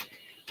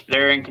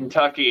 They're in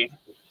Kentucky.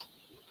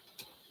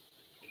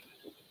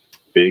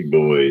 Big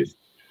boys.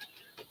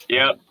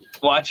 Yep.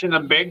 Watching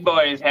the big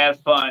boys have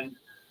fun.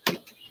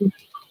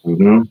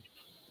 Mm-hmm.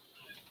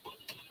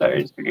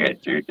 Tries to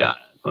get through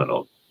Donna's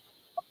little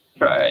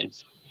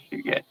tries to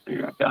get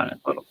through Donna's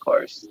little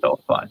course. Still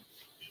fun.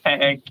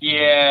 Heck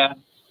yeah.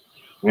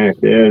 Heck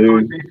yeah,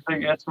 dude. I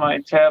guess my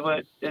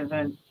tablet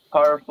isn't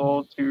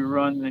powerful to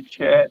run the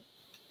chat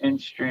in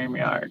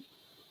StreamYard.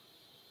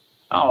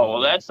 Oh,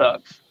 well, that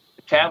sucks.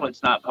 The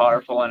tablet's not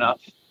powerful enough.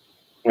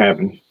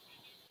 Happens.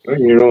 You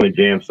can only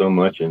jam so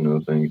much in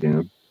those things, you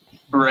know?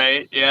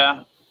 Right,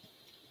 yeah.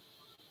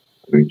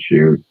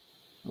 Shoot.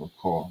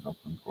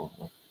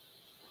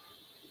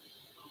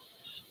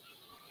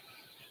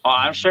 Oh,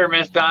 I'm sure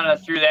Miss Donna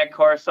threw the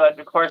course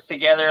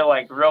together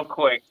like real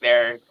quick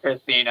there,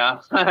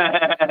 Christina.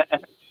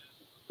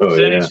 Oh, As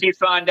soon yeah. as she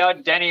found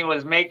out Denny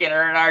was making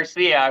her an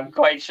RC, I'm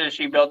quite sure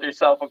she built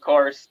herself a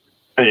course.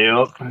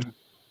 Yep.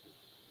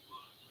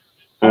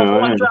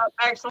 What's up,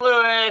 Max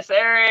Lewis,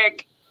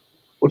 Eric?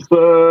 What's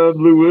up,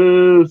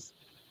 Lewis?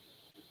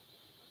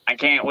 I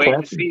can't wait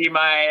to see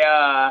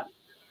my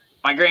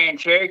my Grand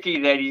Cherokee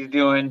that he's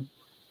doing.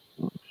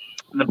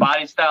 The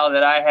body style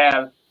that I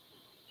have.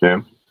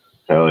 Yeah.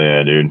 Hell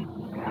yeah, dude.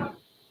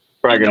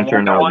 Probably gonna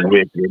turn out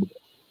wicked.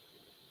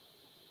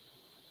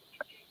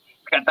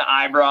 Got the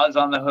eyebrows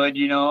on the hood,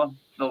 you know,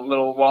 the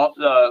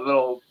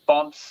little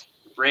bumps,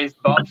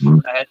 raised bumps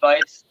from the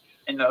headlights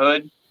in the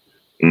hood.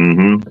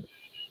 Mm-hmm.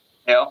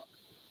 Yeah.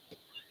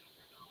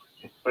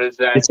 What is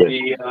that?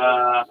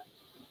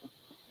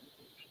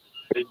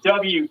 The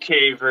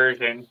WK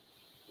version.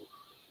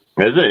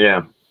 Is it?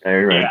 Yeah. Yeah,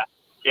 you're right. Yeah.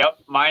 Yep.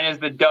 Mine is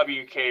the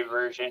WK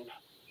version.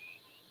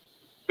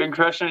 Been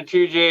crushing a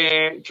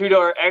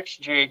 2-door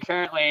XJ.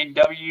 Currently,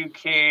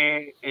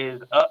 WK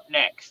is up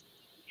next.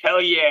 Hell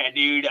yeah,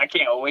 dude. I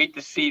can't wait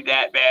to see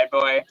that bad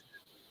boy.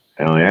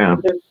 Hell yeah.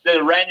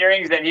 The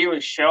renderings that he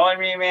was showing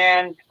me,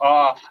 man.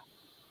 Oh,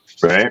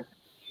 Right?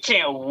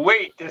 can't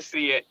wait to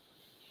see it.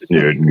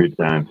 Dude, good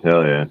times.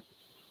 Hell yeah.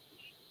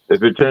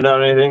 If it turned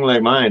out anything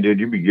like mine, dude,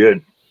 you'd be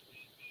good.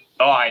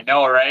 Oh, I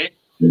know, right?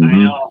 Mhm. I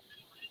know.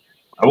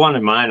 I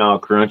wanted mine all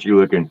crunchy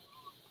looking.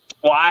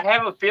 Well, I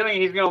have a feeling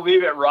he's going to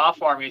leave it raw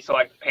for me so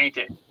I can paint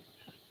it.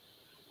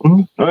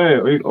 Oh,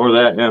 yeah, or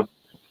that, yeah.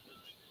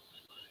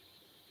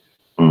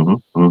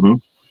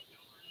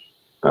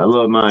 I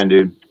love mine,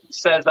 dude.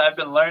 Says I've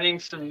been learning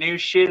some new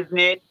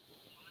shiznit,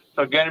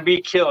 so gonna be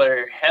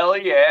killer. Hell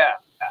yeah.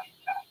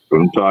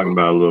 What I'm talking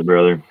about, little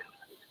brother.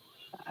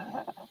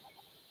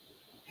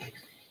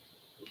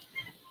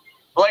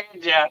 Look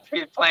at Jeff.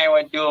 He's playing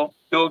with dual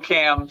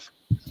cams.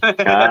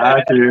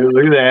 Ah, dude,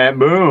 look at that.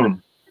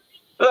 Boom.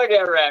 Look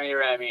at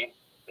Remy.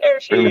 There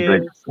she is.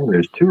 Like, oh,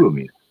 there's two of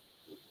me.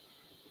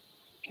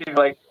 She's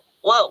like,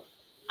 whoa,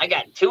 I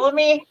got two of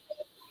me?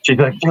 She's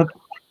like, what?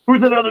 Who's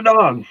that other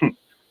dog?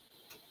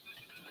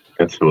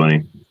 That's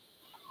funny.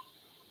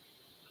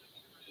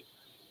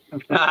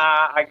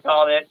 I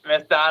called it,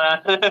 Miss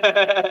Donna.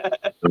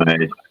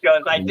 Nice.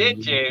 Because I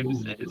did,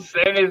 James.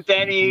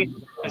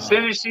 As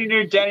soon as she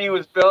knew Denny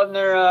was building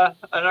her an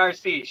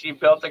RC, she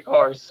built a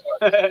course.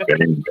 Do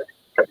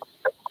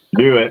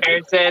it.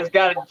 Aaron says,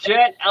 got a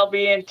jet. I'll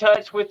be in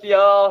touch with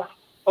y'all.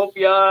 Hope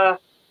y'all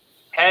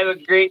have a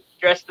great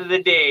rest of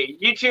the day.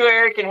 You too,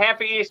 Eric, and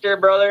happy Easter,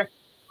 brother.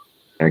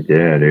 Heck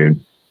yeah,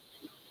 dude.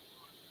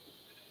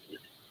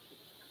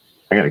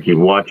 I gotta keep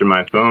watching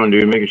my phone,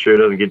 dude, making sure it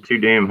doesn't get too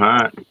damn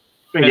hot.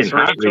 Miss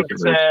Rachel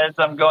says,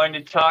 I'm going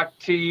to talk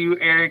to you,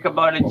 Eric,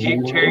 about a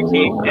Jeep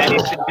Cherokee. Danny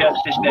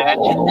suggested that.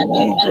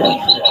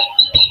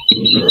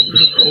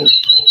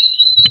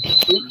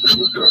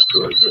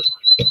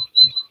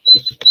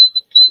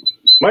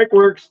 Mic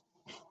works.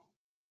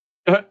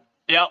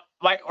 Yep,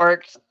 mic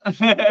works.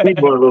 I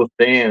need one of those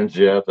stands,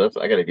 Jeff. I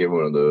gotta get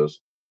one of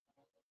those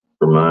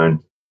for mine.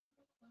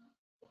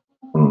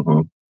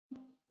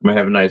 Might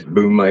have a nice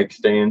boom mic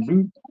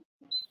stand.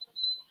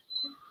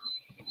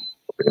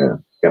 Yeah,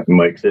 got the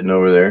mic sitting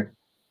over there.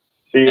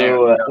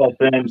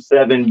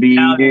 FM7B.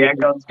 Now the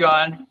echo's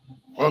gone.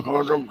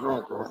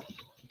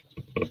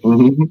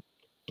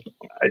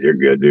 You're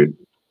good, dude.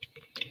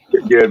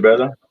 You're good,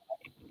 brother.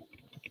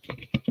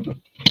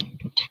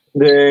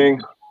 Dang.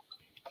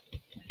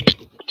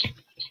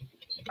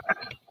 I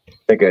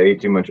think I ate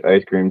too much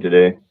ice cream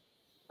today.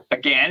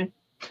 Again?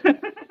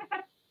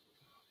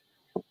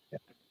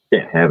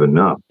 Can't have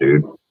enough,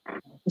 dude.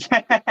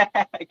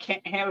 I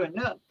can't have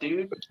enough,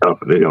 dude. Tough.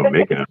 They don't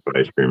make enough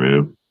ice cream,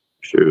 man.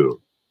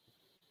 Shoot.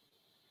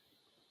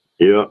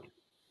 Yep.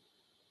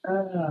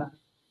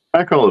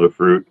 I call it a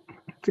fruit.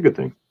 It's a good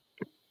thing.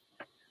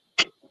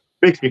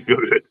 Makes me feel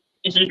good.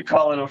 You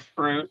call it a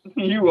fruit.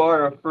 You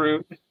are a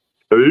fruit.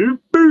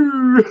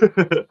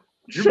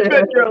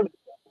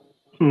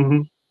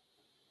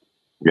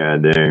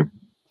 God dang.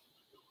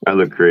 I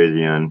look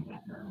crazy on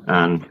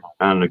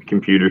the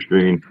computer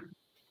screen.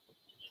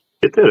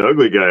 Get that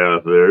ugly guy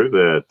off there.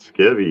 That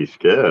Skevy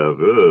Skev.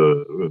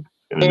 What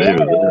kind of name is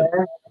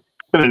that?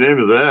 What kind of name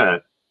is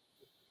that?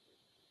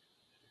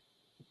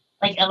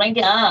 Like, oh my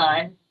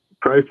god.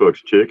 Probably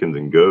fucks chickens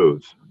and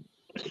goats.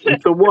 And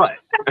so what?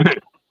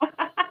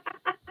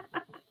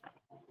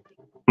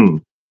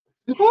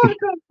 What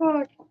the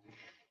fuck?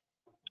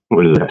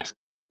 What is that?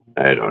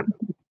 I don't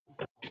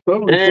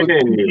know. Hey,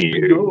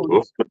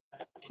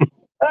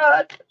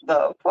 What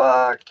the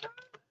fuck?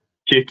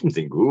 chickens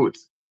and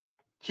goats.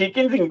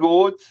 Chickens and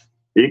goats.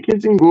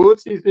 Chickens and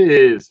goats, he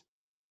says.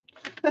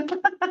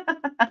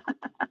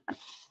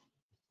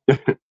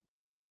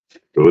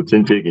 Goats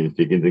and chickens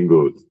and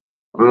goats.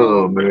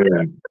 Oh,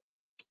 man.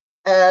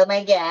 Oh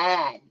my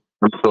god.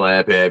 I'm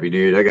slap happy,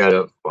 dude. I got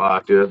up,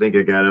 fuck, dude. I think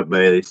I got up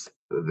by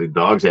the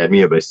dogs had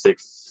me up by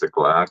 6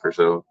 o'clock or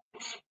so.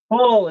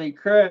 Holy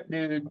crap,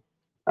 dude.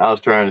 I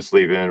was trying to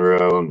sleep in,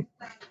 bro. And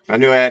I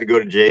knew I had to go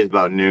to Jay's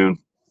about noon.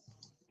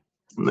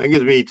 And that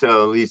gives me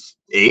till at least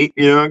 8,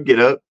 get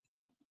up.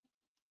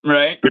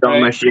 Right. Get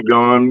all my shit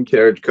going,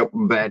 carry a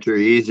couple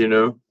batteries,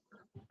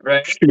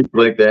 Right. Shit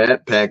like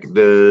that. Pack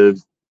the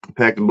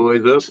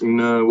boys up, and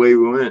away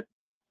we went.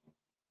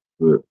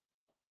 But,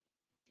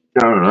 I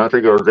don't know. I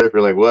think I was there for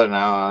like what, an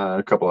hour,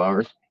 a couple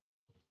hours,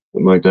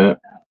 something like that.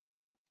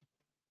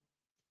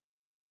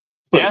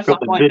 Put a couple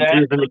something like that.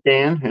 vidges in the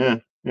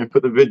can. Yeah.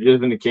 Put the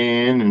vidges in the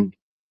can, and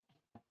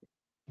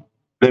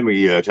then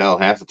we tell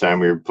half the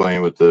time we were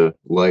playing with the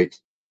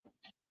lights,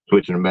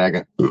 switching them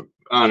back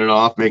on and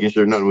off, making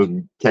sure nothing was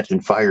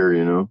catching fire.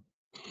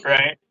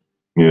 Right.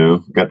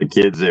 Got the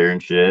kids there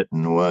and shit,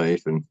 and the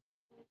wife, and.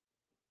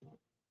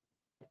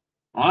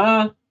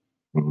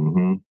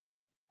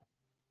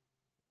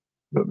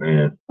 But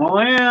man. Oh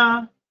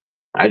yeah.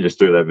 I just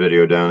threw that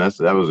video down.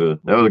 That was a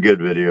good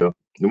video.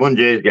 The one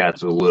Jay's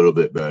got's a little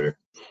bit better,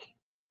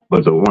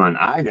 but the one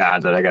I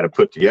got that I got to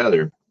put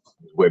together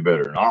is way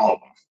better than all of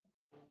them.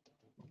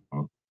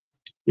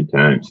 Good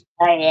times.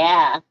 Oh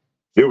yeah.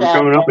 Dude, we're So,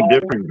 coming up with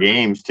different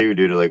games too,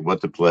 due to like what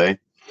to play.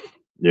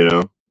 You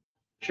know,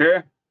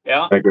 Sure.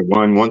 Yeah. like at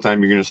one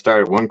time you're gonna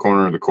start at one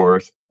corner of the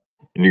course,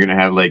 and you're gonna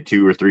have like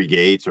 2 or 3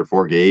 gates or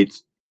 4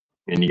 gates,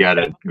 and you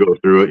gotta go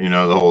through it. You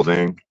know, the whole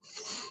thing.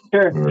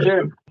 Sure. All right.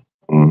 Sure.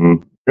 Mm-hmm.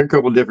 A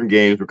couple different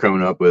games we're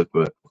coming up with,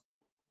 but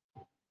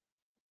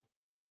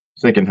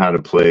thinking how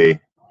to play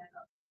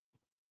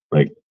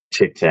like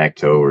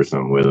tic-tac-toe or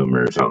something with them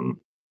or something.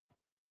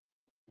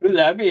 Ooh,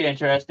 that'd be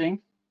interesting.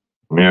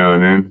 You know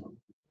what I mean?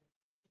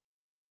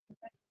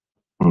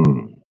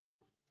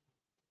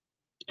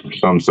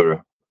 Some sort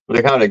of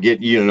like how to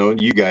get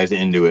you guys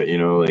into it.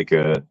 Like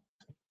it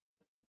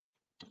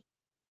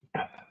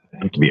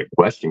could be a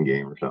question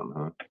game or something,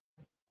 huh?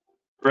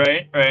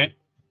 Right. Right.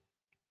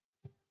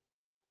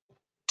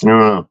 I don't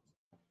know.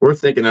 We're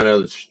thinking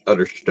on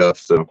other stuff,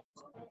 so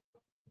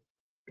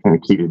kind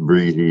of keep it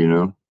breezy.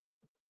 All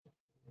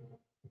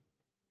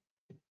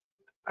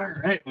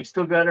right. We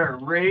still got our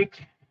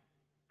rake.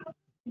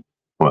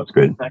 Well, that's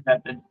good. I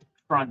got the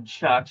front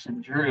shocks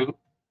and droop.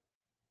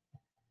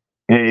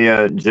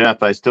 Hey,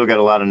 Jeff, I still got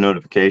a lot of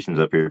notifications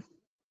up here.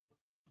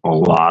 A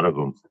lot of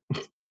them. A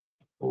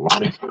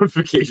lot of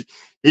notifications.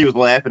 He was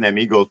laughing at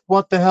me. He goes,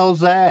 "What the hell's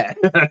that?"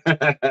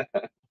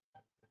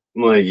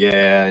 I'm like,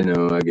 "Yeah, I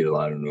know. I get a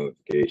lot of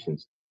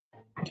notifications."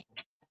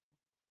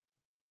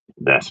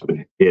 That's what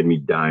he had me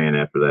dying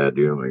after that,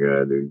 dude. Oh my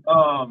god, dude.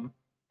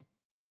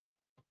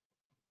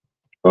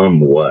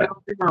 What?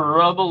 I'm gonna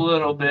rub a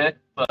little bit,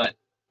 but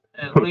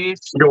at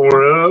least You gonna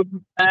rub?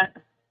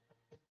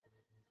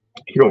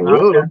 You gonna I'm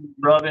not rub? gonna be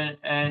rubbing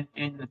and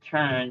in the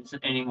turns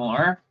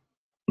anymore.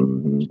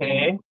 Mm-hmm.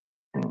 Okay.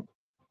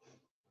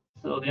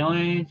 So the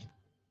only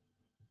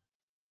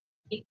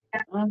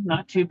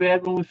not too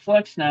bad when we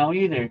flex now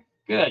either.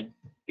 Good.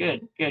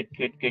 Good. Good.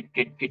 Good. Good.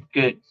 Good. Good.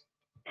 Good.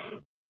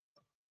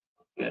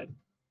 Good.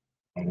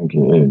 Okay,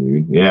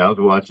 dude. Yeah, I was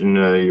watching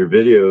your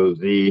video,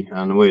 Z,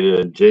 on the way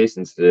to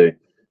Jason's today.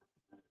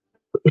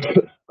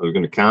 I was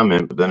gonna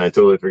comment, but then I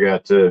totally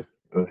forgot to.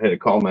 I had to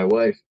call my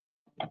wife.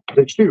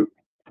 Like, shoot.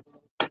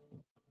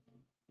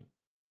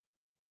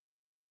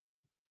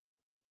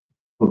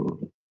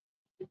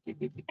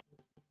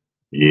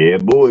 Yeah,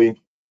 boy.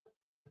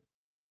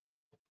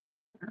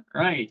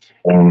 Right.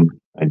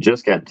 I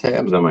just got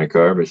tabs on my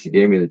car, but she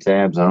gave me the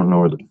tabs. I don't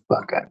know where the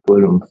fuck I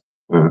put them.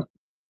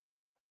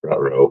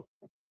 Ruh-roh.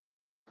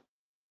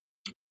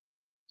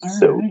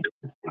 So Right.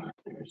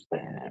 there's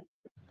that.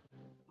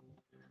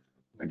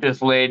 We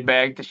just laid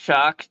back the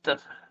shocks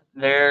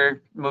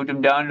there, moved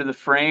them down to the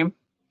frame.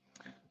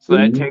 So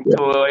that takes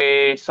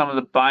away some of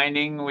the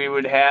binding we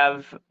would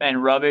have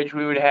and rubbage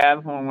we would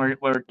have when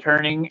we're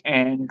turning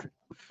and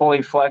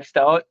fully flexed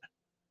out.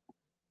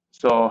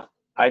 So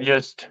I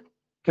just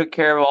took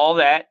care of all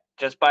that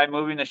just by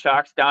moving the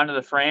shocks down to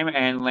the frame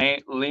and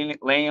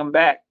laying them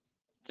back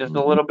just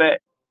a little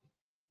bit.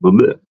 A little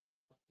bit.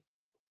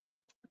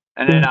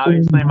 And then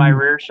obviously my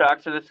rear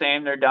shocks are the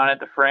same. They're down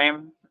at the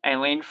frame and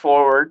lean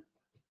forward.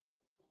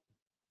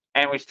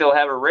 And we still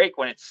have a rake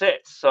when it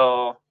sits.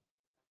 So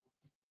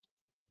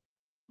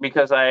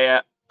because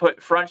I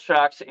put front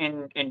shocks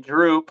in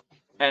droop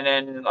and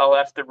then I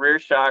left the rear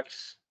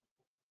shocks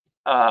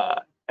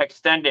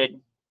extended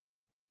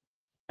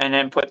and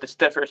then put the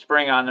stiffer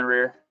spring on the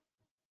rear,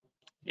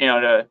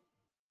 to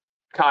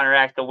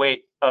counteract the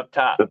weight up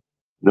top.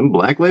 Them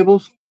Black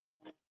Labels?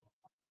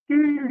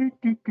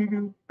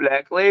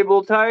 Black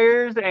Label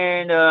tires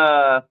and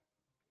UPW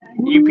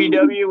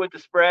with the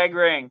Sprag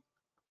ring.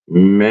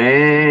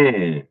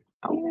 Man.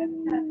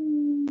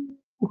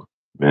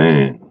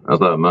 I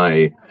thought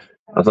my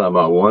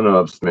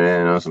one-ups,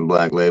 man, on some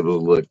Black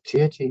Labels look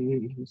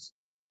titties.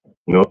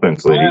 No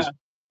offense, ladies. Yeah.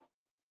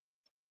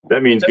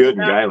 That means good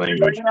in guy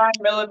language.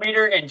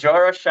 39mm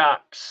Injora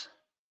shocks.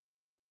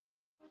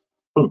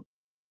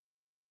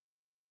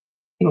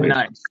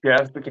 Nice.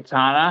 Jeff the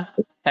Katana.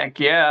 Heck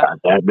yeah. Got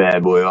that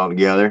bad boy all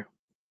together.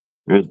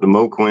 There's the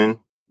Moquin.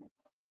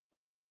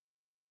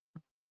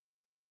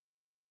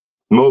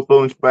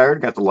 Mofo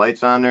inspired. Got the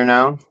lights on there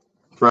now,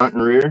 front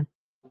and rear.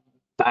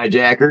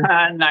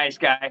 Hijacker. Nice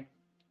guy.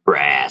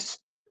 Brass.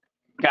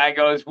 Guy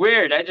goes,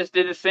 weird. I just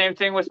did the same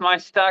thing with my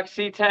stock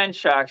C10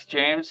 shocks,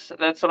 James.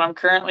 That's what I'm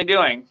currently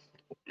doing.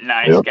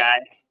 Nice guy.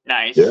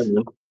 Nice. Yeah,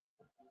 man.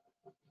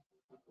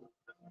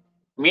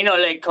 Me no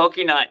like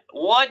coconut.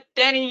 What,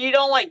 Denny? You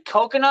don't like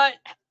coconut?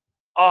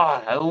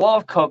 Oh, I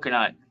love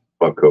coconut.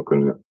 Fuck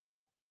coconut.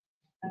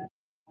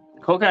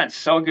 Coconut's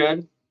so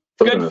good.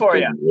 It's good for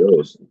you.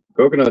 Gross.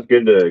 Coconut's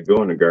good to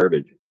go in the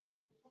garbage.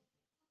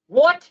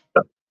 What?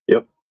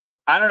 Yep.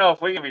 I don't know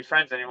if we can be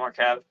friends anymore,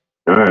 Kev.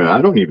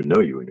 I don't even know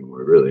you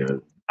anymore, really. Yeah,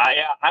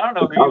 I don't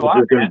know who you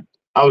are, man.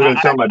 I was going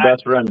to tell my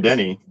best friend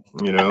Denny,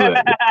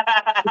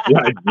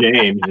 that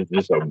James is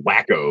just a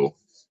wacko,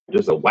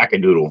 just a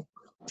wackadoodle.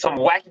 Some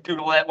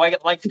wackadoodle that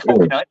likes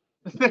coconut.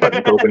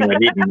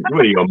 Coconut eating.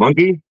 What are you, a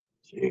monkey?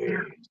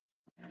 Jeez.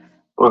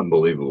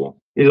 Unbelievable.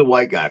 He's a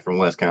white guy from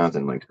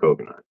Wisconsin, likes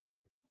coconut.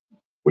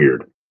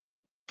 Weird.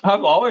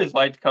 I've always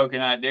liked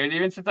coconut, dude,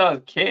 even since I was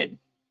a kid.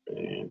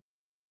 Man.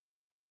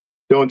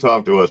 Don't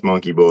talk to us,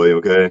 monkey boy,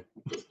 okay?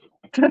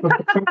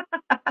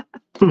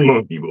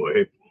 Monkey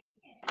boy.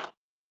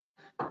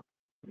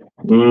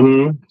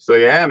 So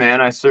yeah, man,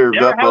 I served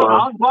You ever up have a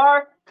hound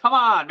bar? Come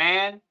on,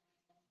 man.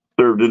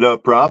 served it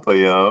up proper,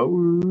 yo.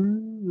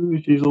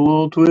 Ooh, she's a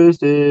little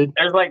twisted.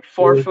 There's like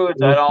 4 foods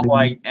I don't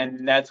like,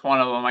 and that's one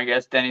of them, I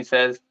guess. Denny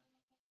says.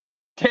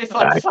 Tastes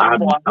like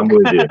sunblock. I'm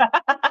with you.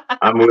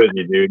 I'm with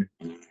you, dude.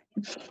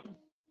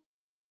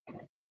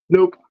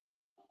 Nope.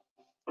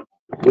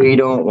 We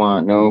don't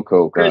want no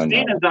coke on that.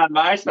 Christina's on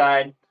my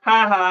side.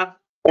 Ha ha.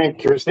 And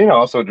Christina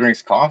also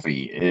drinks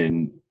coffee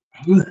and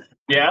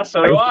Yeah,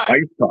 so do I.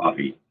 iced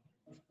coffee.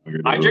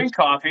 I drink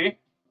coffee.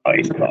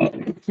 Iced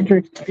coffee.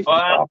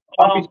 Well,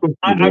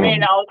 I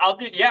mean, I'll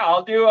do. Yeah,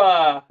 I'll do.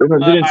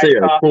 Didn't say iced a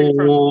coffee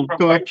cold from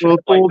cup Quick Trip, of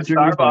like cold the juice in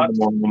the Starbucks.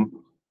 morning.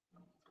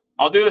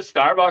 I'll do the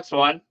Starbucks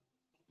one.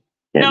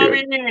 Can't do No,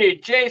 it. me,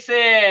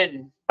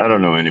 Jason. I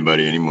don't know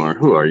anybody anymore.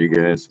 Who are you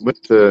guys? What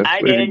have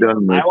you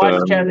done with, I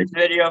watched Kevin's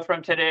video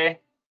from today.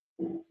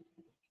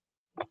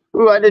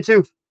 Ooh, I did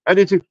too.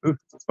 Ooh.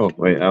 Oh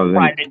wait, I was in.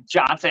 Private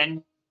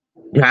Johnson.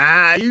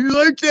 Ah, you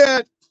like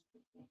that?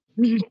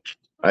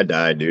 I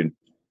died, dude.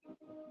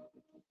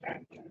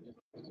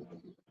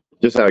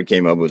 Just how I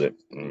came up with it.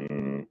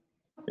 And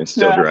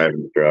still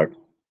driving the truck.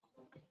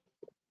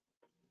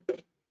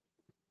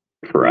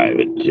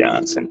 Private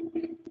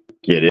Johnson.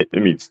 Get it?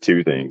 It means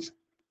two things.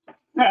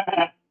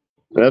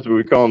 That's what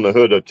we call in the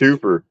hood a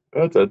twofer.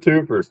 That's a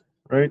twofer.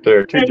 Right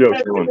there. Two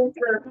jokes for one.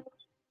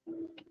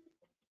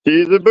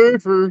 She's a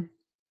boofer.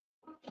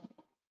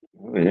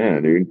 Oh yeah,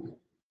 dude.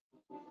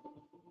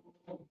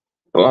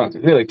 Well, I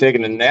feel like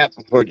taking a nap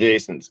before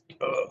Jason's.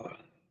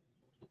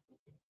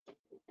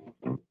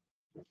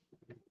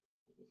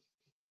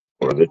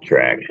 Or the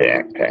track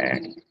shack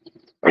pack.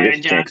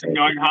 Private Johnson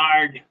going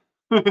hard.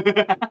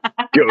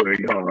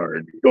 Going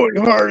hard. Going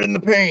hard in the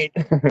paint.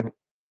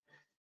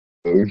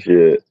 Oh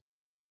shit.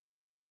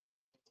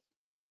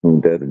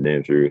 That's the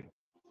damn truth.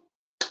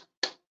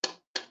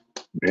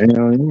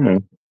 Hell yeah.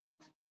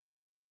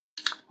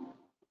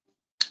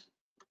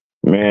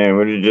 Man,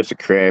 what is just a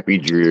crappy,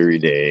 dreary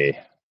day?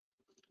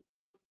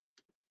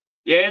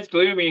 Yeah, it's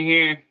gloomy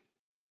here.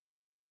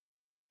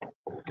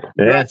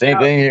 Yeah, same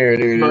thing here,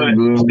 dude. But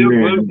It's still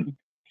gloomy.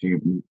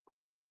 gloomy.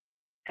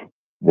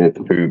 It's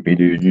poopy,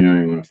 dude. You don't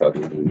even want to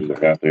fucking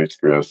look out there. It's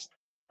gross.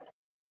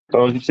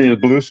 Oh, did you see the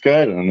blue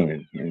sky? I don't know.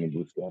 In the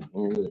blue sky.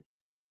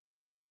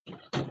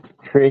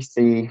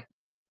 Crazy.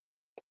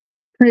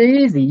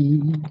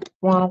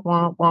 Wah,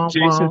 wah, wah,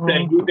 Jason wah.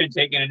 said you've been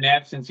taking a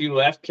nap since you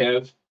left,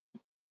 Kev.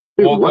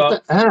 Dude, Woke what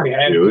up, the heck, we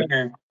had dude?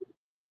 dinner.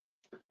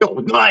 Oh,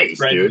 nice,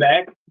 Bread's dude.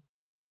 back.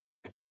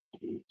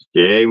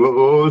 Yeah, what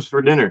was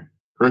for dinner?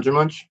 Crunch and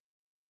Munch?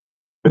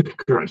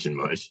 Crunch and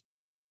Munch.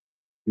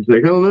 He's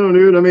like, oh no,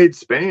 dude, I made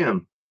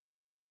Spam.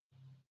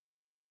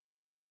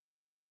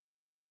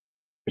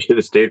 I should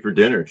have stayed for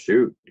dinner.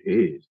 Shoot.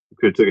 Jeez.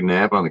 Could have took a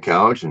nap on the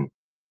couch and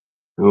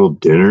a little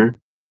dinner.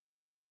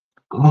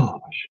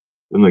 Gosh.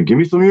 I'm like, give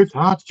me some of your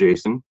tots,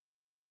 Jason.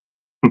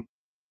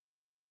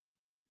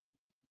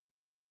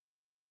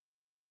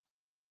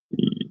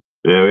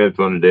 Yeah, we had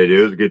fun today, dude.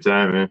 It was a good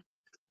time, man.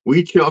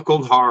 We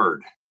chuckled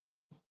hard.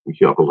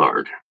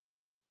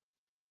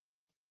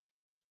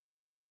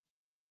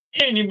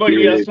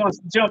 Anybody else wants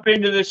to jump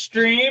into the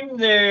stream?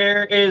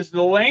 There is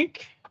the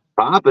link.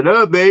 Pop it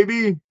up,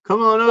 baby.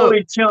 Come on We'll up.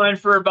 be chilling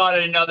for about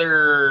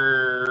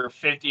another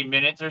 50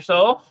 minutes or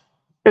so.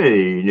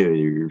 Hey,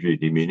 another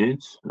 50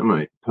 minutes. I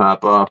might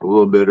pop off a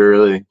little bit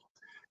early.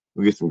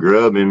 We'll get some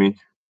grub in me.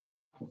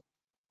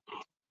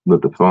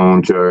 Let the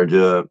phone charge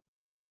up.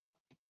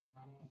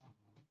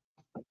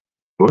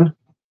 What?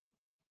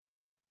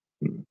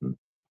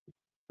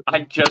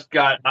 I just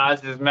got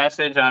Oz's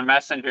message on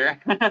Messenger.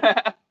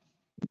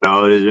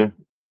 Oh, did you?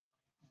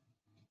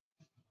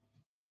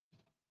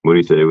 What do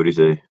you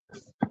say?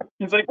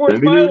 He's like,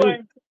 where's my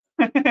link?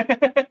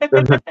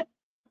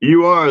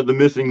 You are the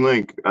missing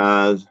link,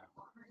 Oz.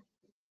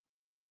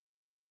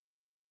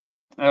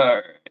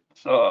 Alright,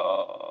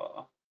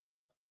 so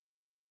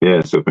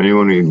Yeah, so if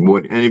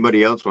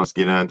anybody else wants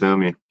to get on, tell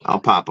me. I'll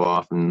pop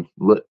off and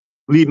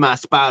leave my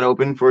spot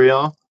open for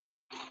y'all.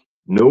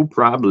 No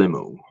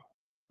problemo.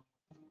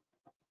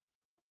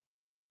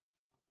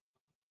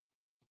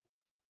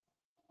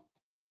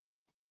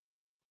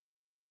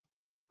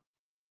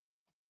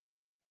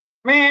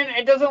 man,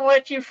 it doesn't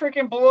let you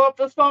freaking blow up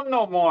the thumb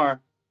no more.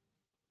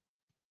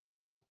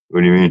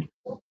 What do you mean?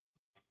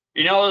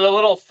 You know the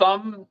little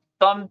thumb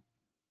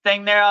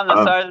thing there on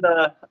the side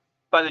of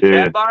by the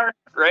chat bar,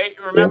 right?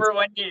 Remember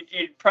when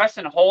you'd press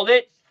and hold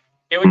it,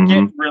 it would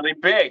get really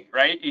big,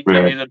 right? You'd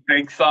give you the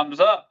big thumbs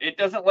up. It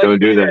doesn't let you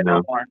do that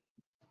no more.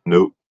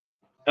 Nope.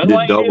 Doesn't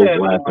let you do doubles that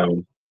last anymore.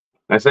 time.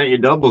 I sent you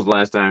doubles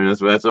last time.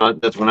 That's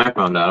when I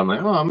found out. I'm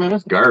like, oh man,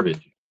 that's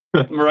garbage.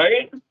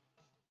 Right?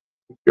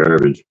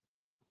 Garbage.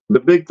 The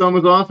big thumb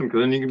was awesome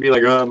because then you can be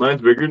like, oh,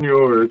 mine's bigger than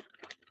yours.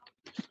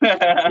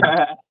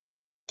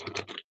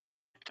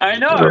 I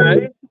know,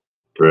 right?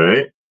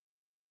 Right?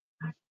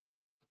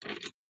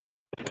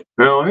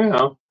 Hell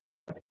yeah.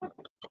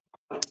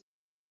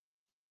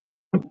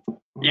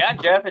 Yeah,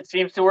 Jeff, it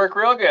seems to work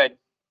real good.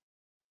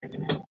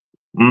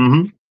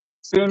 Mm-hmm.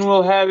 Soon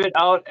we'll have it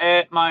out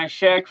at my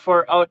shack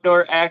for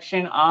outdoor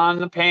action on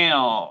the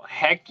panel.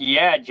 Heck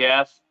yeah,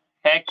 Jeff.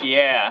 Heck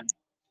yeah.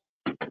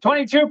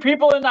 22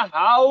 people in the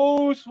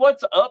house.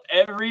 What's up,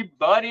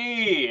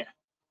 everybody?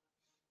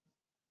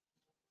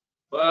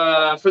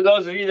 For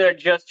those of you that are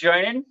just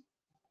joining,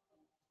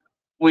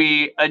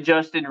 we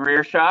adjusted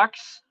rear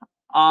shocks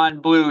on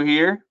Blue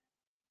here.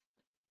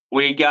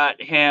 We got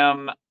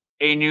him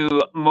a new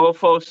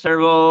Mofo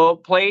servo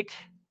plate,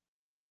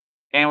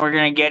 and we're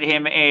going to get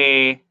him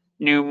a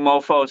new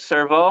Mofo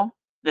servo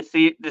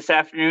this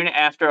afternoon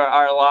after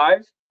our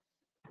live,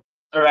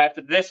 or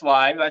after this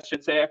live, I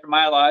should say, after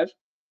my live.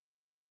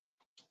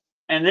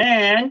 And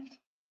then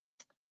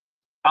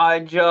I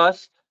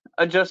just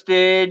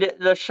adjusted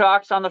the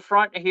shocks on the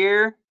front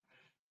here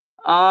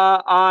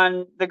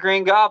on the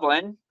Green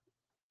Goblin,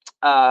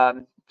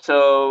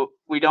 so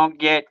we don't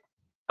get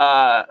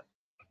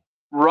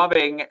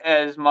rubbing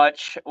as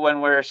much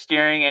when we're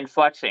steering and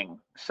flexing.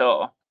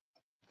 So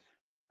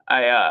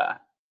I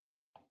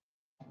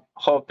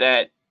hope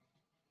that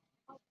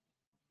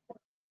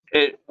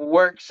it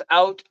works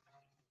out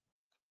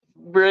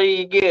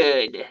pretty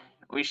good.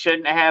 We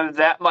shouldn't have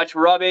that much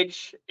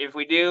rubbage. If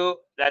we do,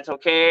 that's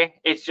okay.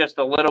 It's just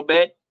a little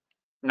bit.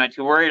 I'm not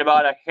too worried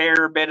about a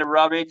hair bit of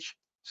rubbage.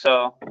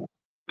 So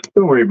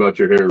Don't worry about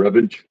your hair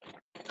rubbage.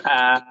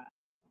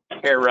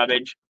 hair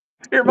rubbage.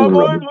 You're my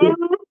boy, Blue.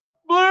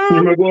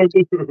 You're my boy.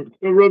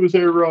 Don't rub his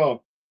hair raw.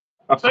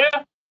 So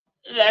yeah,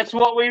 that's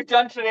what we've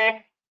done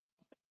today.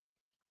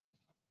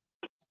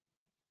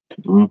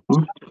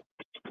 Mm-hmm.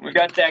 We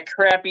got that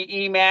crappy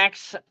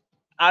Emax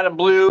out of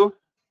Blue.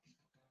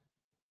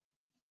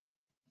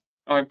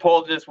 And we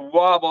pulled this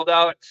wobbled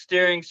out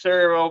steering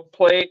servo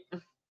plate.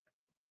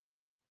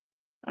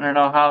 I don't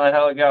know how the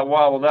hell it got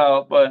wobbled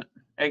out, but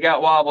it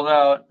got wobbled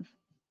out.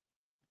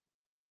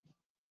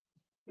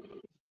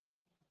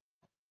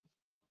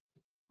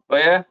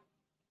 But yeah.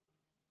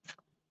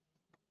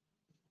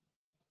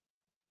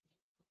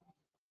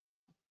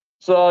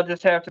 So I'll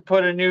just have to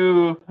put a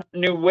new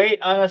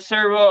weight on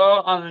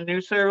the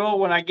new servo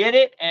when I get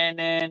it, and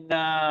then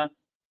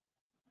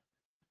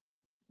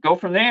go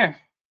from there.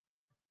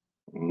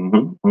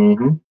 Mm-hmm.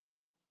 Mm-hmm.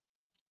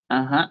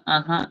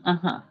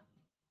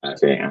 I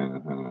say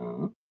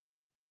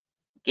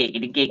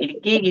Giggity,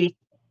 giggity, giggity.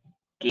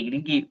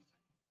 Giggity, giggity.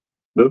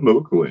 The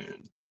Mocha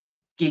win.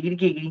 Giggity,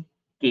 giggity.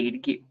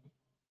 Giggity, giggity.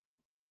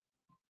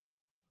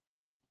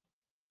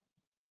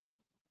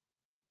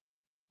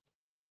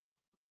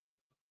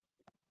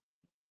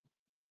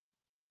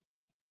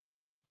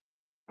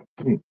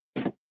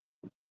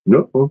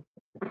 No.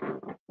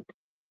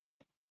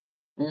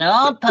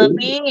 No,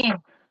 puppy.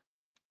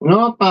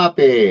 No,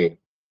 Poppy.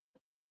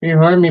 You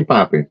heard me,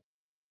 Poppy.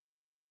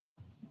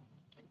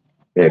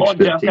 Oh,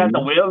 Jeff got the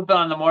X15. wheels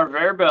on the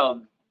Morvair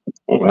build.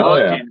 Oh,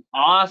 yeah. Looking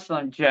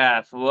awesome,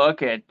 Jeff.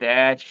 Look at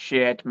that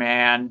shit,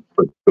 man.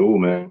 Cool,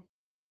 man.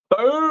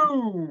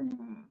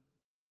 Boom.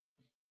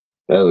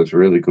 That looks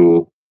really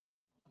cool.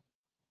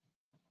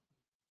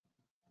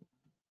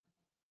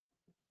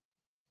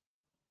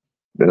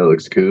 That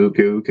looks cool.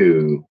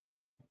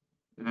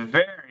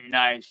 Very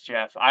nice,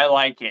 Jeff. I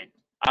like it.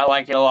 I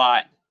like it a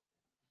lot.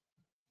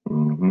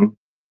 Mm-hmm.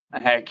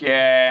 Heck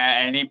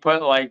yeah. And he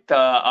put like the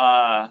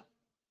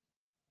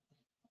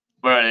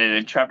what are they,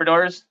 the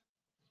Trapdoors?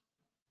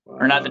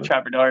 Or not the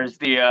Trapdoors,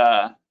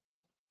 the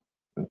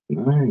That's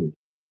nice.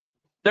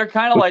 they're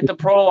kind of like the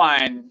Pro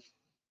line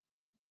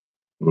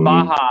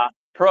Baja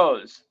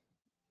Pros.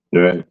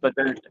 Right. But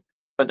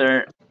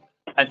they're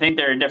I think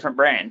they're a different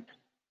brand.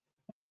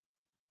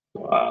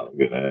 Wow,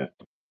 look at that.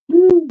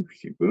 Woo,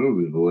 she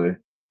moves, boy.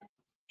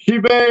 She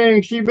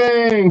bang.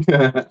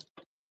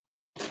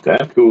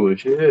 That's cool as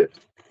shit.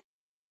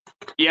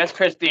 Yes,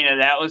 Christina,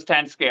 that was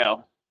 10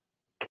 scale.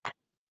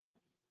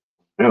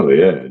 Hell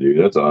yeah, dude.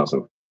 That's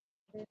awesome.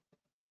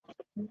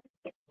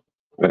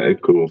 That's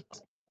cool.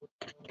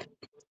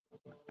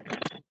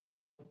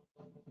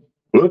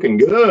 Looking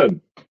good.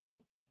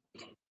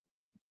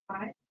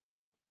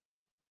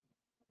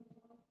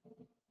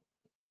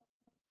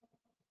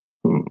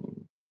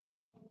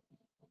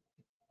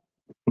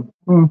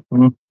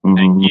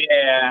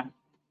 Yeah.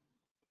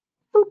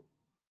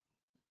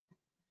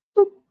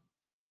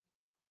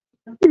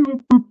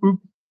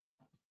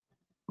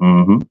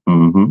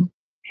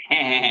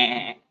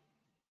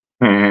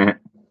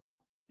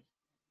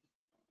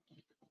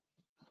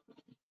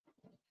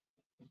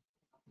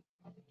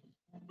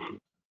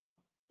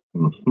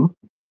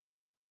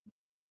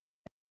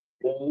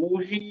 Oh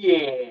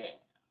yeah.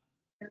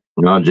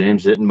 Now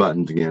James hitting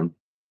buttons again.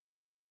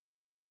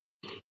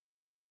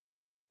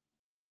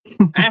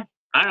 I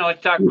don't know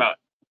what you're talking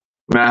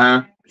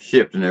about.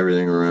 Shifting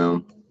everything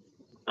around.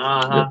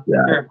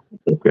 Sure.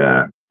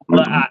 Okay.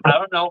 Well, I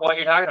don't know what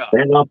you're talking about.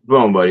 Stand off the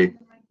phone, buddy.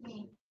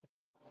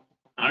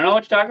 I don't know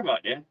what you're talking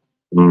about, dude.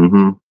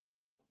 Mm-hmm.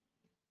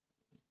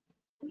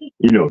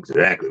 You know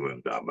exactly what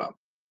I'm talking about.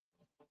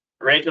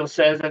 Rachel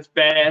says that's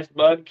badass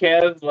bug,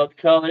 Kev. Love the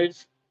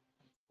colors.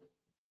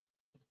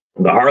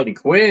 The Harley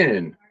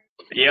Quinn.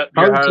 Yep,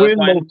 your Harley Quinn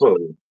Harlequin.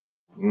 mofo.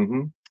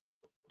 Mm-hmm.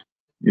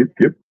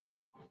 Yep.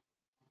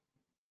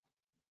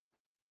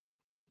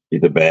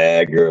 She's a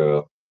bad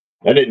girl.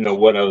 I didn't know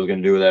what I was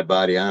gonna do with that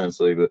body,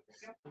 honestly, but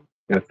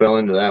I fell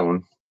into that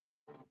one.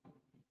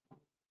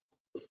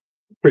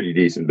 Pretty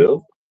decent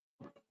build.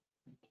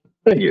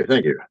 Thank you.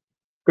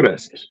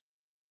 Gracias.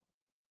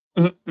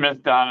 Miss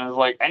Donna's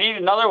like, I need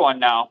another one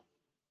now.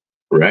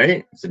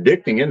 Right? It's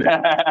addicting, isn't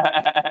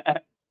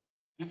it?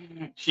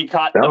 She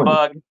caught the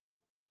bug.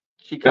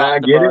 She I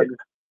caught the get bug. it.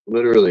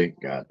 Literally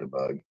got the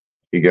bug.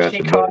 You got She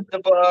the bug. caught the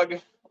bug.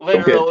 Don't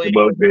Literally. catch the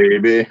bug,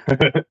 baby.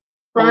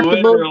 Rock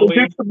the boat, Literally.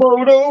 get the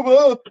boat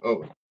over.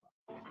 Oh,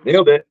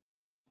 nailed it.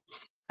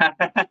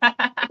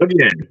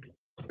 Again,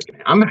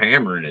 I'm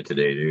hammering it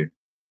today, dude.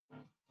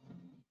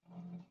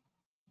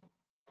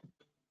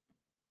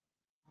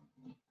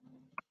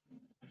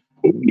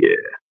 Oh, yeah.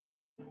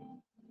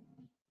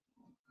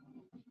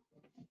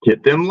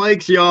 Hit them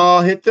likes,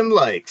 y'all. Hit them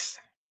likes.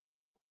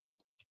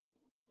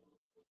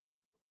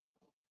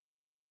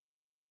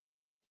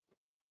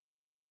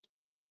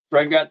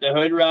 Fred got the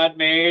hood rod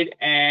made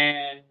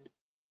and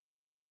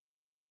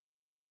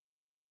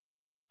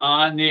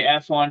on the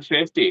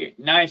F-150.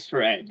 Nice,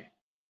 Fred.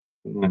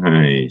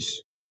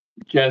 Nice.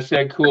 Jeff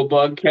said, cool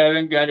bug,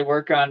 Kevin. Got to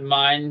work on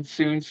mine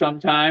soon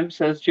sometime,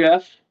 says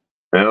Jeff.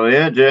 Hell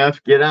yeah,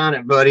 Jeff. Get on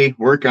it, buddy.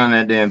 Work on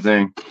that damn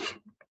thing.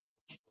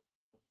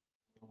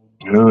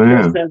 Oh,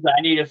 yeah. Jeff says,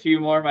 I need a few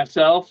more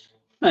myself.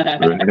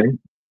 Right?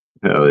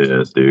 Hell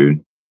yes,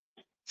 dude.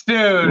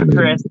 Soon,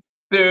 Chris.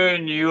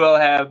 Soon you will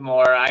have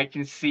more. I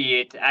can see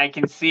it. I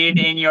can see it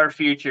in your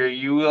future.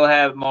 You will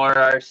have more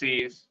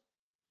RCs.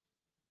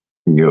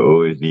 You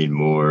always need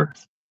more.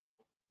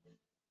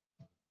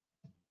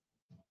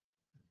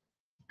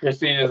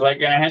 Christina's like,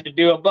 gonna have to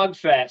do a bug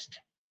fest.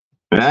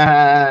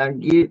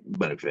 Get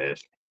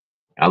Bugfest.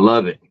 I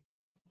love it.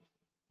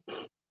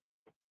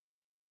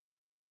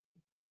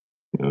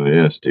 Oh,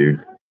 yes,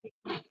 dude.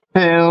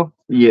 Hell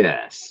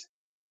yes.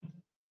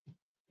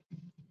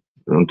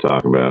 What I'm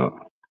talking about.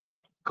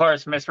 Of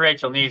course, Miss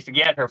Rachel needs to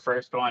get her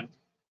first one.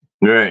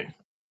 Right.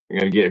 I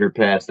gotta get her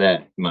past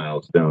that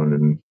milestone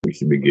and we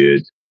should be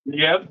good.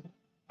 Yep.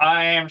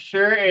 I am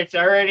sure it's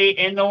already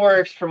in the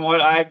works from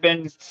what I've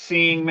been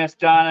seeing Miss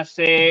Donna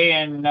say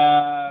and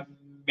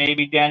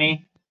maybe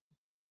Denny.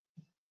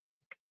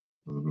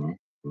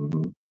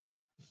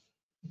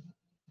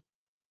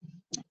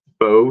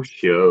 Faux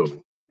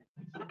show.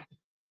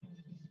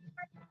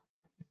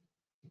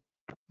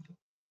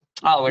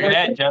 Oh, look at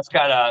that. Jeff's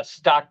got a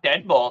stock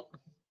deadbolt.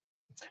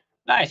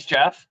 Nice,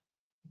 Jeff.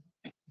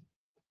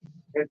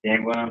 There's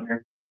gambling on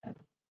here.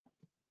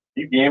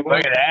 You gambling?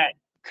 Look at that.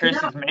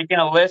 Chris is making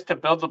a list to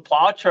build the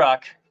plow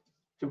truck.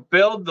 To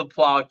build the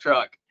plow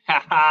truck.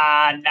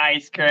 Haha,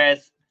 nice,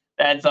 Chris.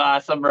 That's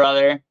awesome,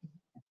 brother.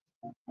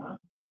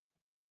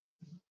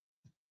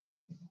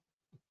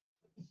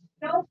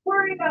 Don't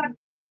worry about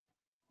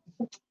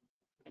it.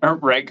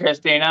 Right,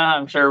 Christina?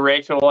 I'm sure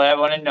Rachel will have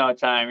one in no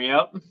time.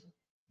 Yep.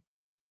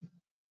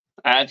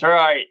 That's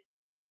right.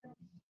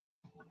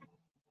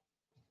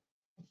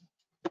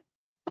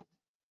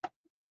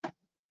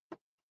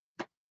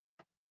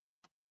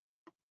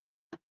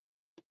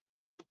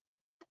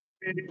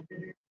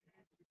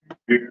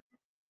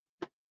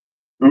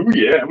 Ooh,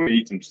 yeah, I'm gonna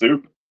eat some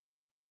soup.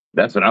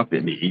 That's what I'm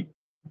fitting to eat.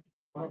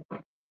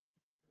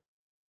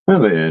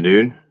 Hell yeah,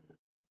 dude.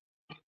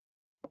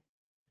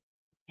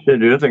 Shit,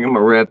 dude, I think I'm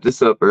gonna wrap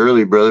this up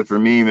early, brother, for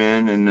me,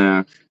 man,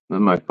 and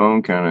let my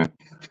phone kind of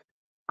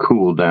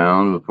cool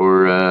down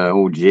before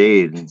old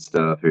Jade and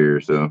stuff here,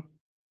 so.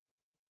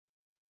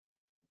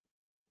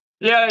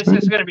 Yeah, it's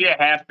just going to be a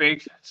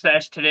half-baked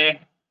sesh today.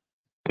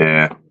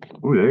 Yeah.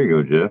 Oh, there you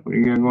go, Jeff. What do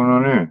you got going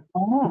on there?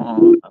 Oh,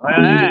 look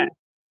at that.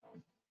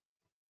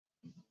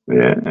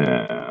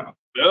 Yeah.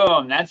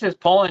 Boom, that's his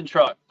pulling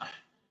truck.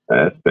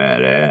 That's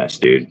badass,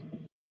 dude.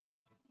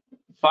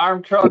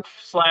 Farm truck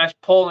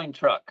 / pulling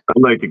truck.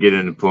 I'd like to get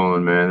into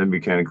pulling, man. That'd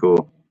be kind of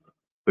cool.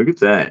 Look at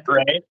that.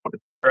 Right?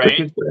 Look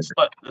at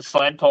that. The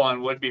sled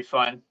pulling would be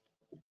fun.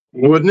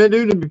 Wouldn't it,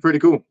 dude? It'd be pretty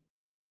cool.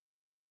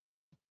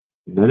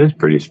 That is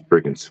pretty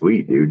freaking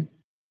sweet, dude.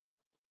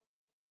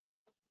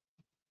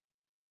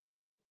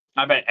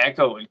 I bet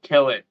Echo would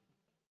kill it.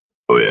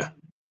 Oh, yeah.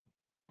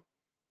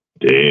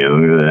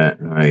 Damn, look at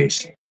that.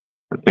 Nice.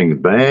 That thing's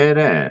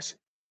badass.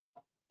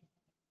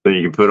 So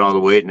you can put all the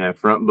weight in that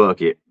front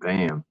bucket.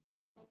 Bam.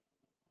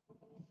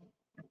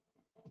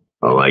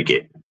 I like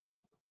it.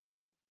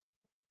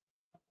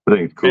 I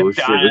think it's cool as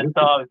Miss shit. Donna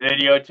saw a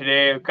video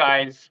today of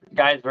guys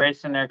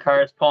racing their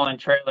cars pulling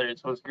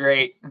trailers. It was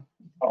great.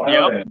 Oh,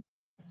 Yep. yeah.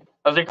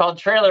 Those are called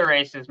trailer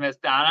races, Miss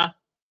Donna.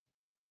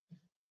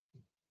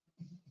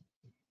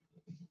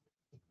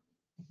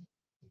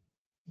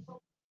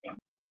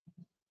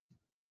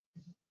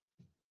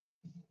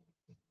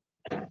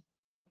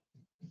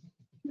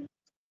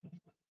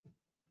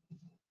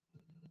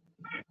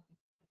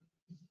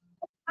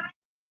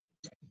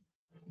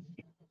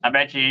 I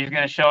bet you he's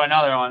going to show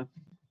another one.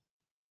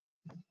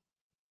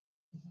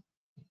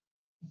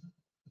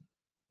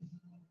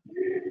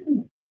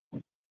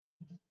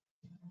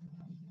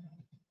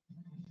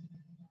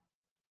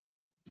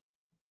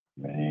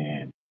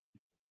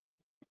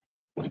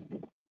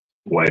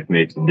 Wife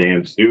made some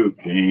damn soup,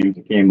 James.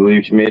 I can't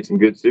believe she made some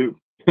good soup.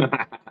 Oh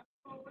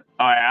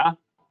yeah.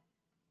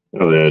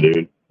 Oh yeah,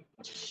 dude.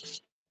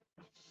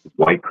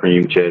 White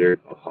cream cheddar.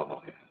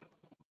 Oh,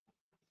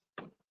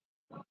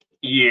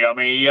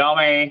 Yummy,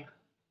 yummy.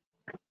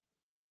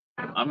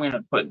 I'm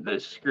gonna put the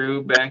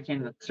screw back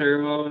in the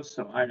servo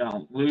so I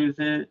don't lose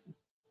it.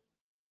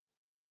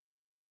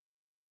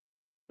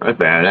 that's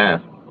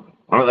badass.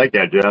 I like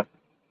that, Jeff.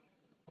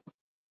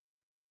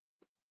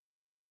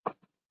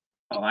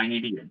 Oh, I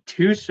need to get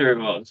 2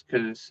 servos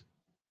because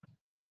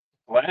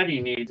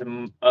Vladdy needs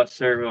a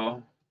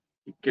servo.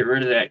 Get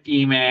rid of that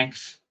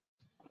Emax.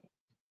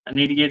 I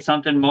need to get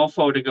something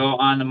Mofo to go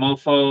on the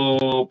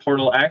Mofo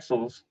portal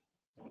axles.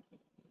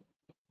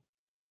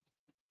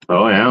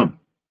 Oh yeah.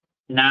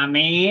 Nah,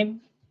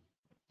 mean.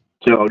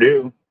 So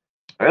do.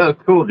 Yeah,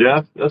 that's cool,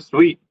 Jeff. That's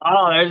sweet.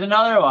 Oh, there's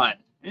another one.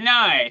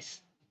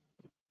 Nice.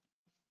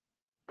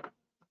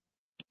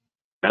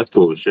 That's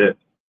cool as shit.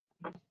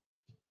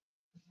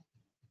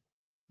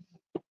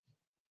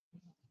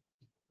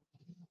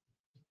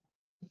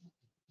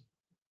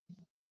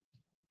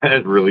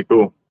 That's really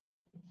cool.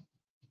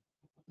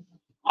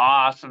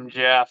 Awesome,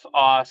 Jeff.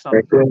 Awesome.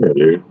 That's cool,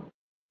 dude.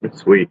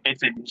 It's sweet.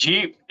 It's a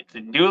Jeep. It's a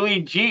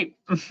dually Jeep.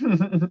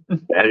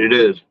 That it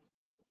is.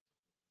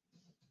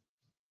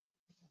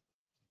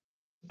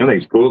 I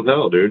think it's cool as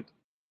hell, dude.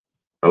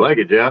 I like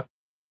it, Jeff.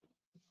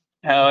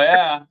 Hell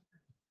yeah.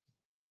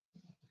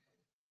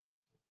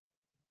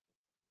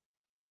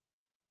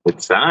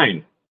 It's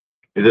signed.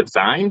 Is it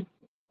signed?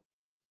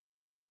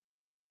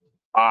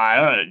 I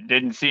don't,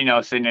 didn't see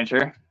no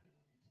signature.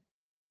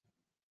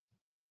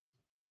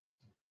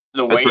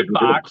 The That's weight pretty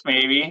box,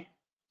 maybe.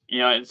 You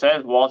know, it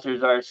says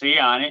Walters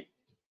RC on it.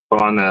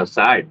 On the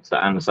side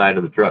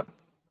of the truck.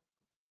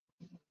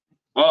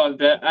 Well,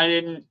 that I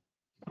didn't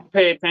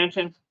pay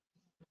attention.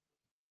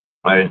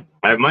 I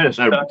might have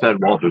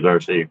said Walters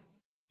RC.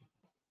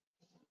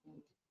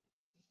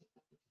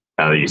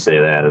 Now that you say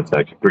that, it's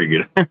actually pretty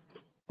good.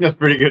 That's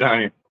pretty good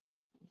on you.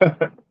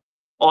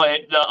 Well,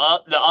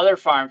 the other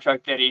farm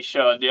truck that he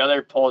showed, the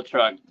other pull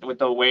truck with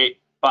the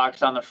weight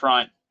box on the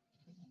front,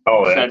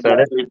 Oh, said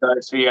that's it.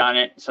 Walters RC on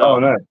it. So Oh,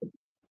 nice.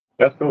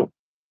 That's cool.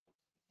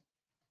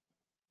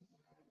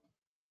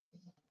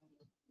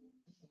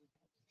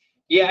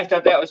 yeah, I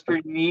thought that was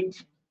pretty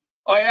neat.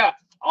 Oh yeah.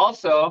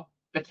 Also,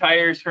 the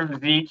tires from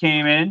Z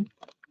came in.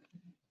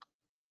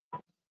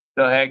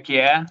 So heck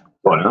yeah.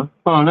 Oh, yeah?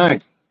 Oh,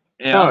 nice.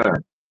 Yeah. Oh, yeah.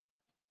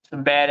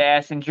 Some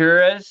badass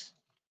Enduras.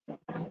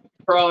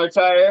 Crawler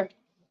tire.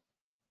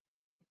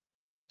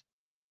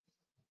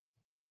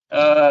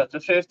 The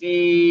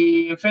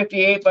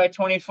 58 by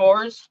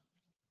 24s.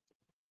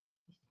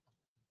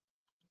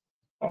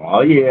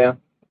 Oh, yeah.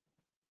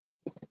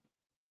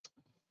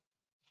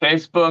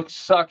 Facebook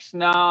sucks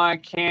now. I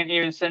can't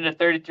even send a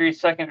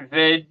 33-second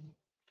vid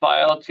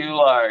file too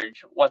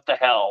large. What the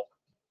hell?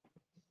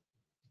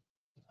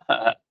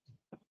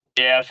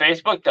 Yeah,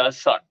 Facebook does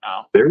suck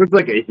now. There was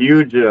like a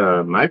huge,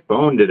 my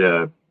phone did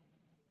a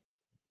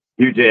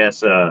huge ass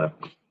update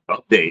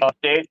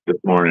Update? this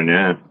morning,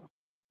 yeah.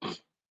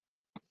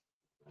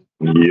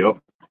 Yep.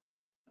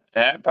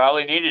 Yeah,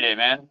 probably needed it,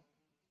 man.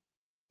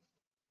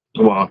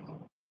 Well,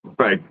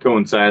 probably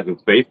coincides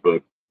with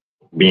Facebook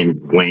being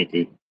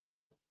wanky.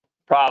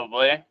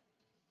 Probably.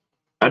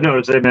 I've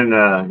noticed they've been,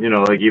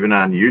 like even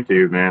on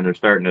YouTube, man, they're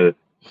starting to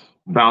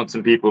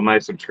bouncing people, my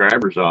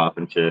subscribers off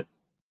and shit.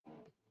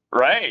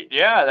 Right.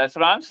 Yeah, that's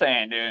what I'm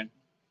saying, dude.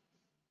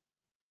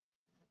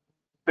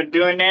 Been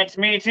doing that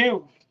to me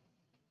too.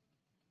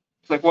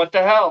 It's like, what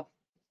the hell?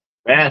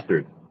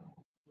 Bastard.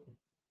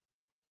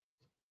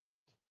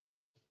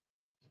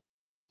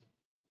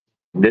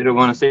 They don't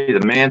want to see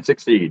the man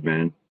succeed,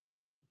 man.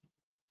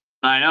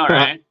 I know,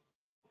 right?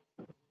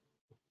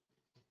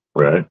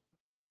 Right.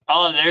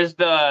 Oh, there's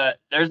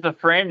the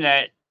frame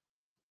that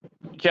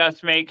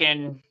Jeff's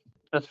making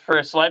for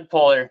a sled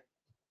puller.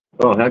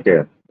 Oh, heck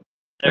yeah.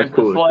 There's That's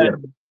cool the as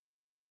sled. shit.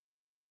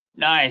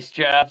 Nice,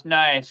 Jeff.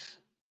 Nice.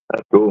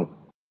 That's cool.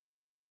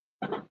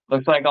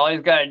 Looks like all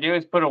he's got to do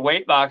is put a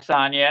weight box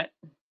on yet,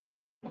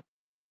 and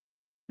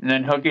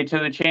then hook it to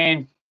the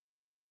chain.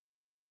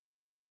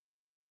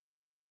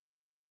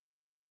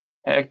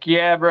 Heck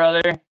yeah,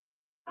 brother.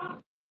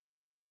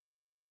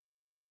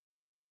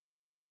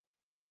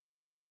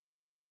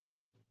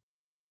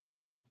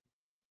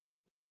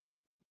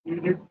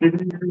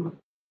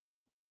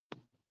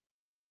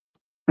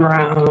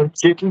 Brown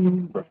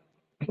chicken.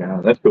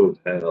 Yeah, that's cool as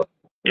hell.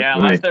 Yeah,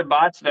 unless they're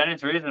bots, then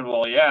it's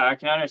reasonable. Yeah, I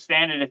can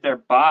understand it if they're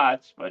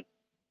bots, but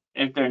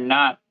if they're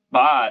not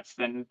bots,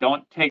 then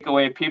don't take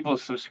away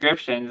people's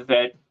subscriptions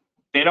that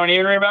they don't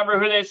even remember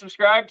who they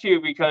subscribe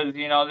to because,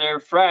 you know, they're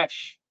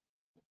fresh.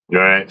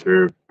 Right,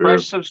 true.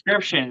 Fresh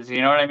subscriptions,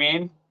 you know what I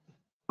mean?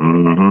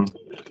 Mm-hmm.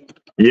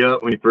 Yeah,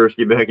 when you first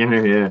get back in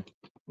there, yeah.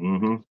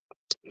 Mm-hmm.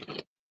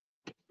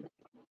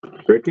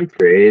 Freaking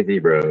crazy,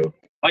 bro.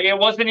 Like, it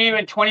wasn't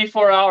even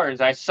 24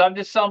 hours. I subbed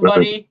to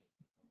somebody,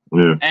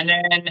 Yeah. and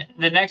then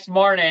the next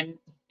morning,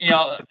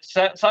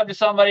 sub to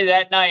somebody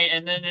that night,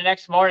 and then the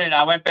next morning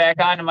I went back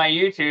onto my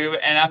YouTube,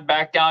 and I'm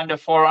back down to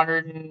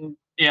 400 and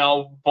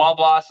blah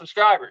blah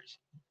subscribers.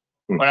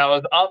 When I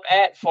was up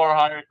at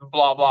 400 and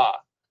blah blah.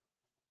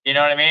 You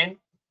know what I mean?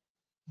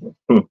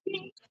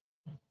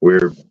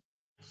 Weird.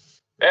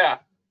 Yeah.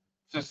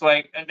 Just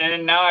like, and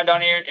then now I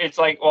don't even. It's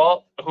like,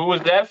 well, who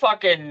was that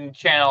fucking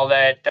channel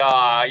that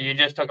you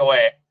just took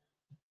away?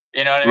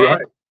 You know what I mean?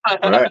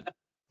 Right.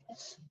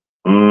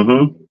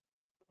 Mm-hmm.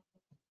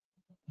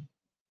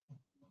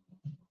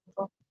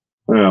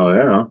 Well,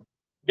 yeah.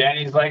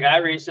 Danny's like, I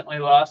recently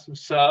lost some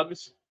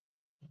subs.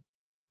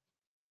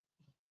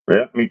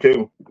 Yeah, me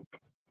too.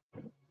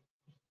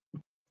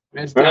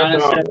 Miss Donna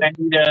said I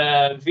need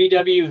a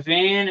VW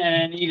van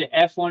and I need an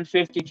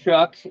F-150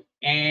 truck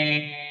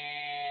and.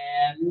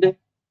 And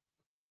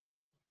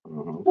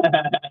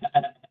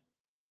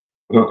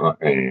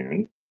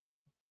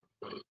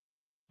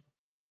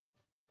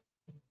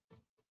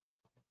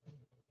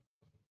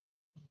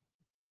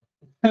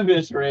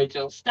Miss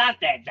Rachel, stop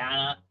that,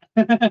 Donna.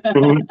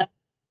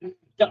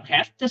 Don't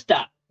have to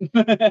stop.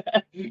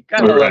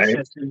 Gotta love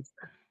sisters.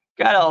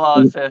 Gotta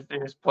love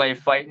sisters play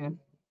fighting.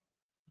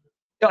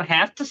 Don't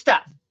have to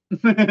stop.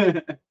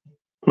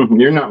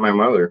 You're not my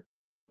mother.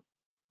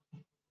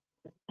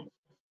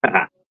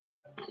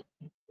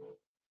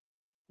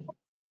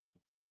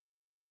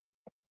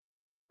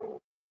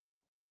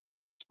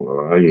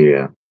 Oh,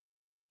 yeah.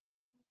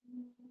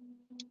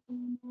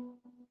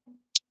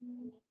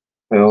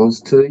 Hells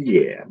to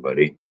yeah,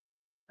 buddy.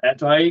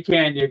 That's all you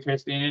can do,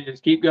 Christina.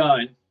 Just keep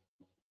going.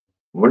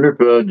 Wonder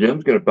if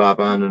Jim's going to pop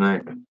on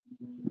tonight.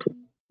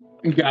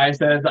 Guy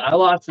says, I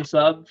lost a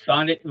sub,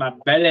 found it in my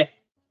belly.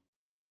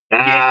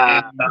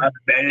 Ah, in my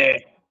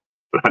belly.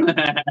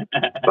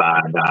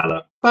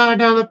 $5.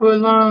 $5 for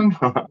long.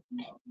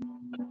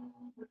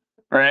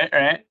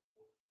 Right.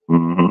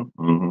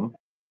 Mm-hmm.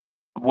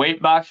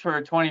 Weight box for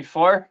a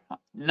 24.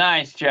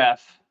 Nice,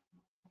 Jeff.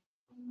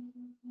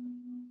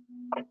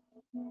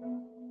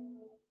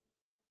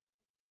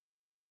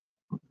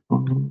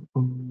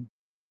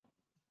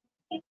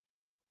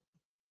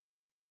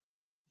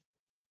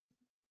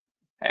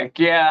 Heck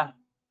yeah.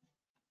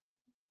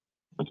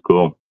 That's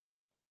cool.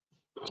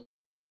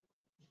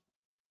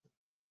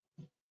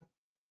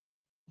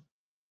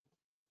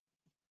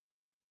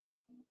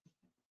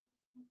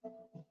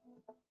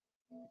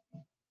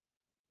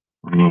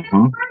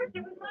 Mm-hmm.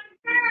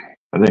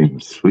 I think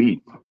it's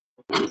sweet.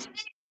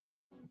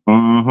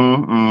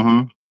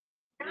 Mm-hmm.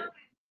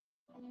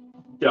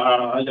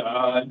 Da.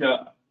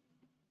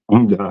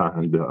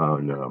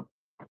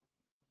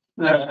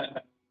 No.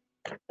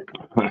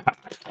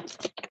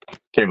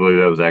 Can't believe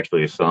that was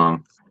actually a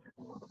song.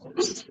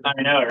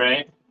 I know,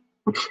 right?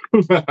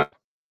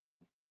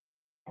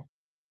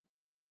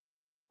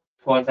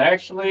 Was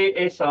actually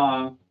a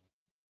song.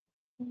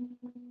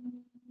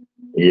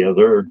 Yes,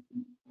 sir.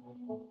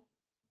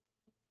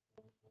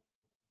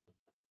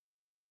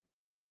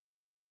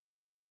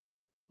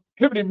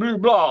 Hibbity blue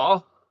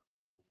blah.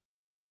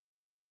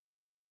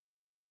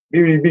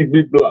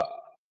 Blah.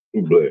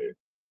 Blah.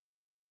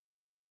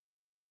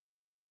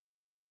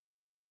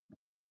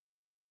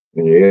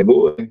 Yeah,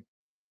 boy.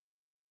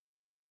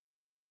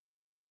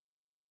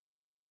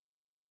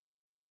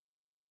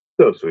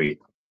 So sweet.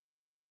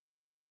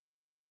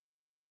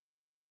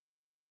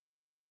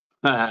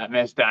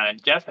 Miss Donna.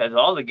 Jeff has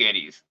all the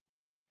goodies.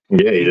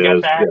 Yeah, he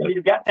does.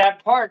 He's got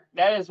that part.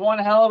 That is one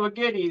hell of a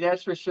goodie,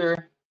 that's for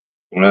sure.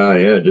 Oh,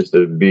 yeah, just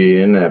to be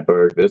in that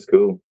park. That's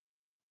cool.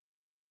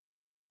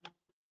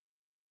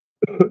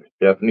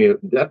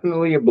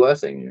 Definitely a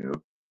blessing,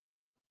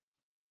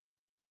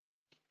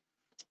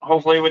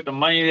 Hopefully, with the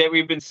money that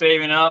we've been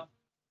saving up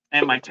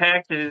and my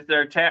taxes,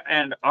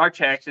 and our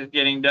taxes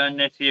getting done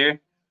this year,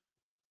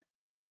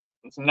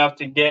 it's enough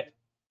to get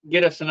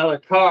us another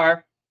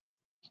car.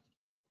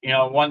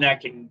 One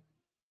that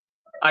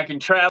I can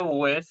travel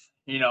with.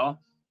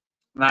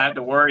 Not have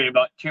to worry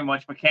about too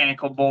much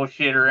mechanical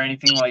bullshit or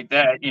anything like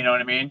that. You know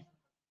what I mean?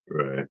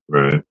 Right.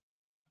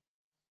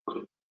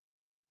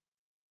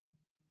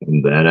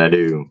 That I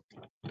do.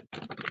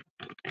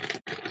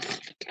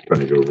 Trying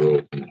to go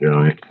roll some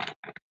joint.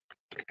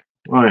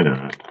 Why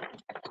not?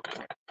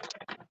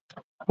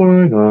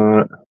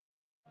 Mm-hmm.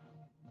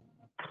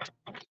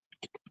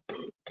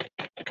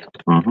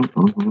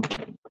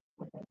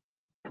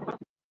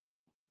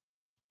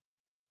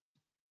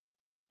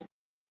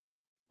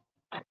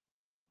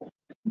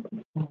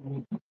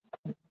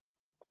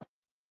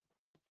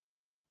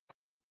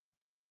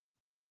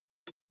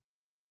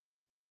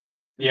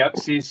 Yep.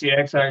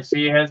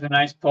 CCXRC has a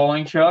nice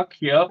polling truck.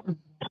 Yep.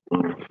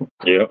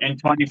 Yep. In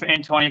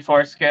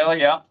 24 scale.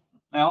 Yep.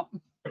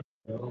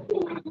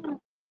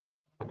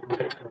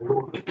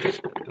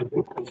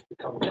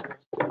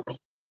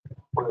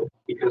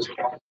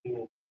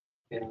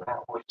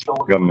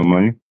 Got my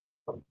money.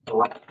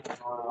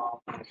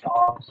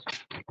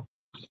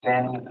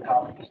 Standing at the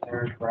top of the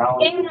stairs,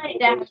 growling.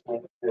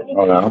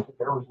 Oh, no.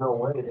 There was no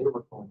way they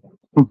were going.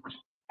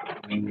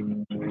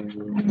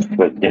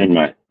 But game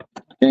night.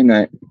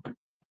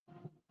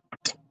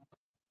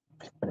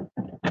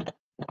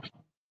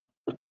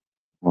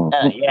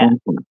 yeah.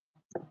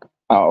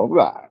 All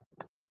right.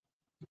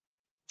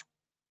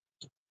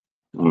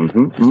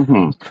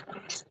 Mm-hmm.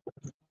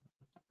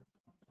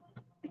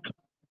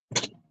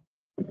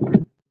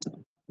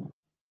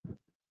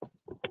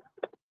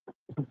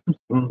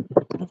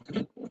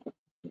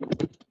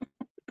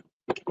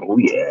 Oh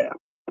yeah,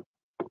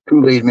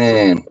 Kool-Aid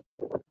Man.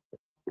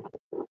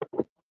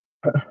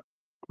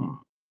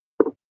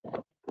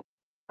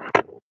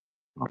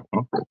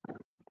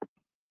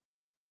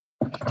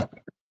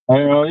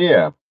 Oh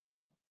yeah.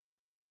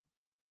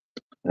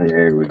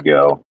 There we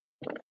go.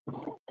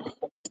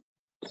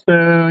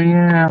 So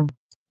yeah.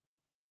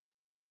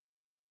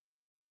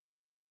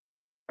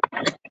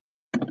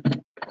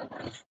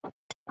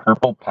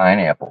 Purple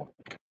pineapple.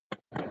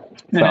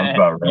 Sounds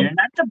about You're right.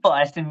 not the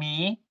boss of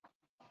me.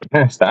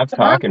 Stop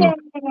talking.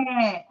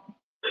 Okay.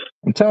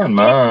 I'm telling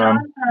Mom.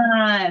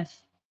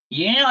 boss.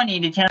 You don't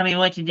need to tell me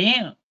what to do.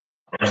 You're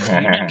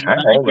not the I'm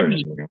boss older of than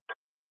me. you.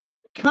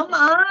 Come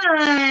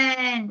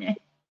on.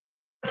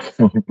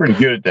 You're pretty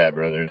good at that,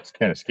 brother. It's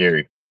kind of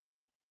scary.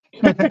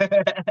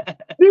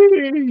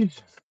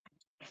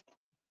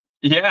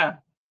 Yeah,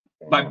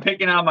 by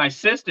picking on my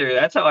sister.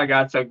 That's how I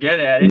got so good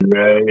at it.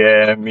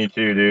 Yeah, me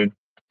too, dude.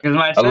 Because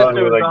my I love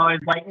sister it. was Like, always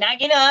like,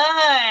 Knock it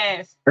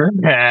off. Stop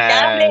dude.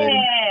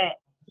 it.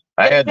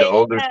 I Quit had the picking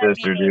older on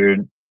sister, me.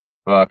 dude.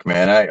 Fuck,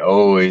 man.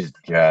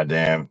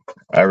 Goddamn.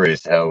 I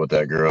raised hell with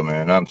that girl,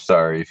 man. I'm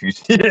sorry if you.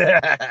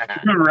 I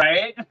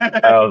right?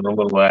 was a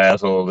little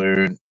asshole,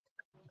 dude.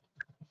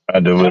 I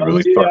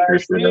deliberately fucked her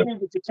shit up.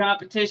 Did the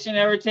competition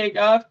ever take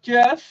off,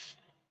 Jeff?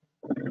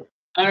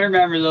 I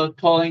remember those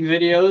polling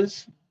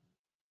videos.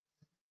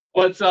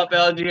 What's up,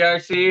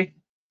 LGRC?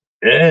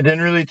 Yeah, it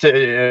didn't really take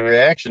a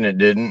reaction. It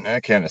didn't.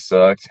 That kind of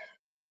sucked.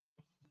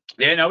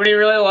 Yeah, nobody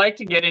really liked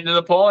to get into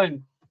the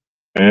polling.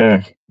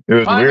 Yeah, it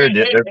was I mean,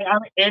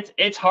 weird.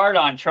 it's hard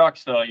on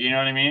trucks, though. You know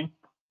what I mean?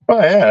 Oh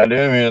yeah, dude.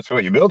 I mean, that's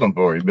what you build them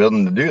for. You build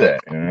them to do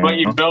that. You know? But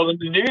you build them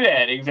to do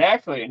that,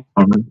 exactly.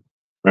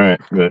 Right,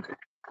 but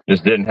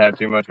just didn't have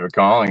too much of a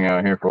calling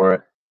out here for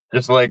it.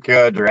 Just like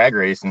drag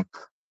racing,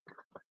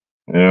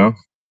 you know.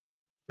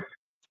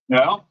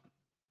 No.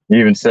 You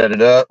even set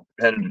it up,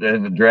 had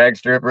the drag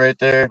strip right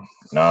there.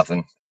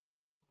 Nothing.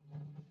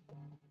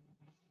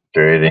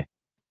 Crazy.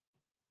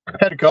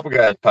 Had a couple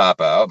guys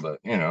pop out, but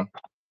you know.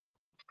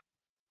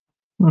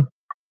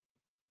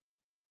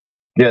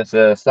 Yes,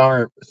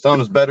 some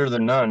is better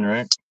than none,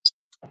 right?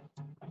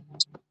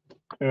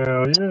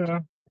 Hell yeah.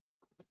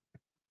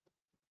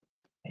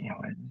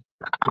 Anyway,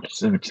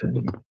 so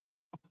exciting.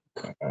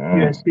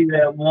 You guys see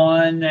that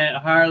one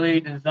that Harley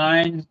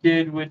Designs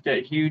did with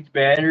that huge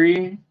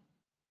battery?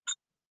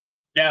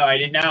 No, I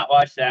did not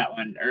watch that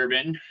one,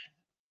 Urban.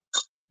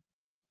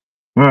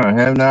 No, I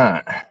have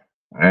not.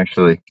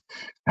 Actually,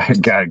 I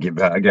gotta get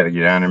back. I gotta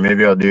get on there.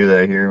 Maybe I'll do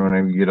that here when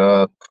I get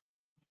up.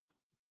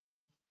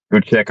 Go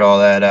check all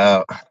that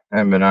out. I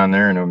haven't been on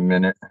there in a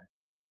minute.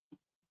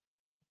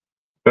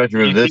 Especially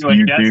with You this see what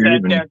Jeff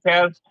said YouTube. there,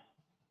 Kev?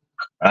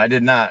 I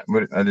did not.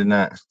 I did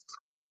not.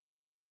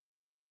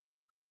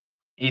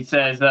 He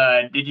says,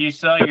 did you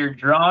sell your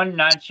drone?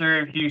 Not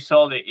sure if you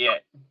sold it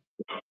yet.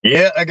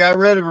 Yeah, I got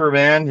rid of her,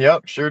 man.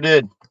 Yep, sure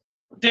did.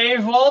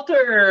 Dave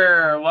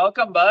Walter,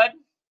 welcome, bud.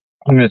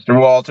 Mr.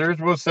 Walters,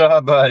 what's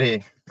up,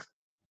 buddy?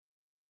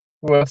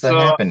 What's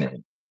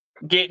happening?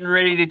 Getting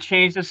ready to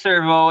change the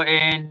servo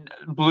in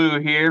blue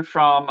here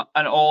from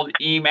an old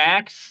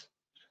Emax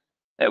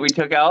that we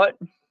took out.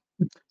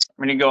 I'm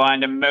going to go on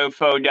to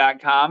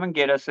mofo.com and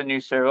get us a new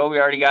servo. We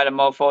already got a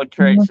Mofo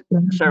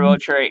servo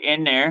tray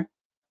in there.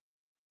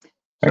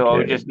 So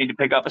we just need to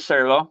pick up a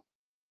servo.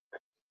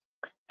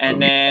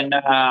 And then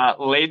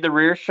laid the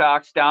rear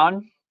shocks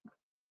down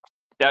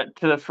to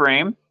the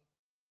frame.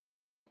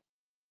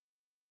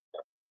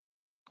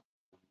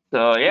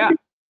 So, yeah.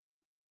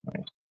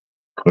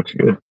 Looks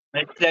good.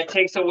 That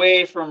takes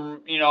away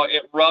from,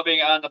 it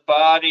rubbing on the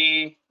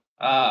body.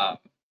 Yeah.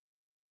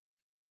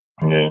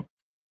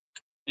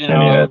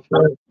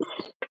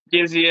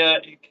 Gives you,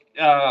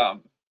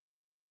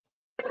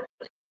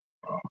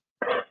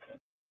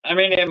 I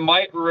mean, it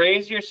might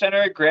raise your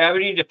center of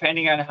gravity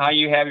depending on how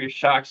you have your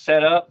shock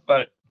set up,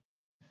 but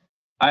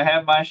I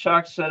have my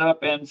shock set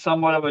up in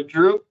somewhat of a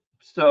droop,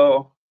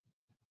 so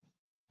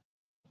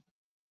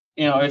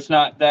it's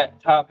not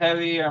that top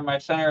heavy, or my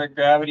center of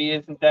gravity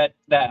isn't that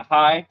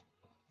high.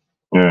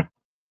 Yeah.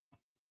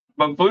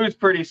 But Blue's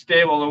pretty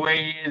stable the way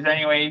he is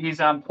anyway.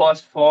 He's on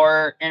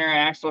 +4 inner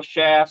axle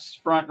shafts,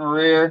 front and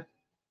rear.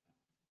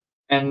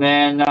 And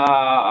then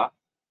I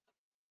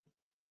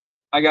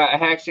got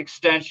hex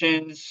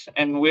extensions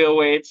and wheel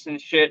weights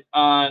and shit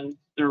on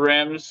the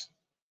rims.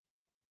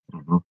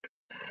 Mm-hmm.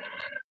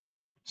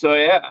 So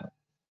yeah,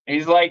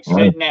 he's like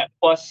sitting at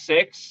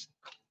 +6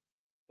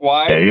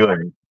 wide. Yeah, you look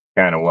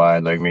kind of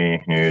wide like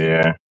me.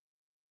 Yeah.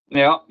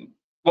 Yeah.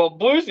 Well,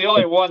 Blue's the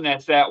only one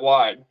that's that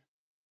wide.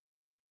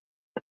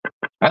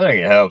 I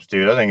think it helps,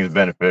 dude. I think it's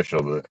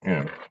beneficial, but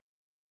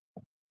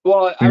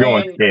Well, I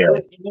mean, scale.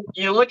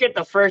 you look at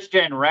the first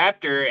gen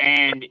Raptor,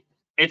 and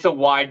it's a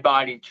wide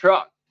body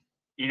truck.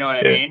 You know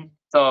what I mean?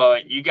 So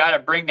you got to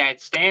bring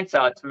that stance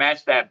out to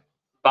match that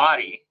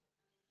body.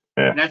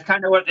 Yeah. And that's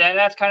kind of what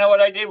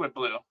I did with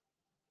Blue.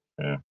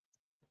 Yeah.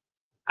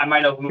 I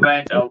might have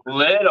went a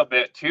little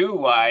bit too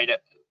wide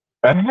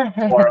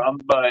for him,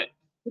 but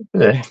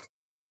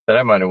That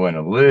I might have went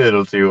a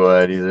little too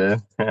wide, he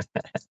said.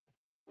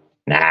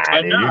 Nah,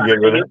 but dude, no, you're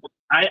good with it.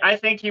 I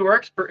think he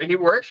works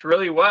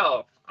really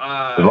well.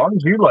 As long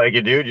as you like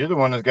it, dude, you're the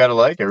one that's got to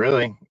like it,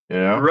 really. You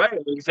know? Right,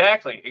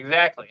 exactly.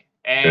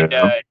 And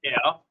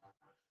Yeah.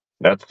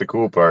 That's the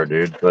cool part,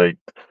 dude. Like,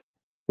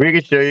 we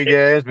could show you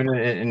guys, but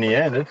in the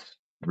end, it's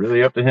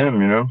really up to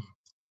him, you know?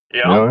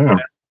 yeah,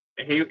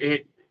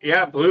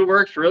 yeah, Blue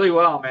works really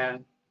well,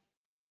 man.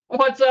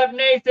 What's up,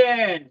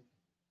 Nathan?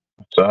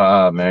 What's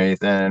up,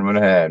 Nathan? What's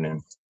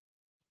happening?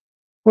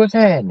 What's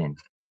happening?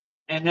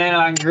 And then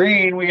on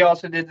Green, we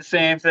also did the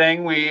same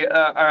thing. We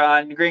are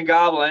on Green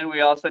Goblin.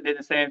 We also did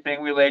the same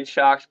thing. We laid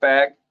shocks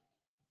back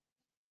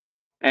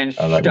and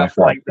I like my stuff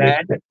like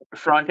shocks. that.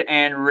 Front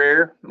and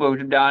rear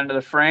moved them down to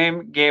the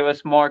frame. Gave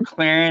us more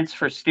clearance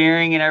for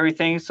steering and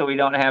everything, so we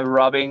don't have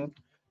rubbing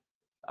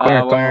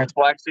when we're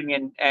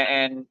flexing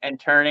and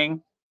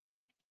turning.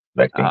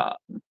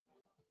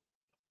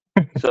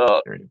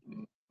 So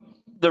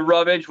the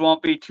rubbage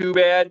won't be too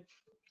bad.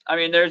 I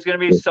mean, there's going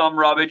to be some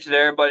rubbage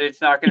there, but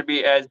it's not going to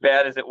be as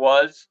bad as it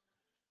was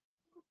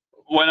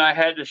when I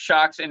had the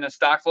shocks in the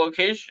stock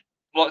location.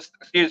 Well,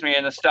 excuse me,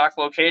 in the stock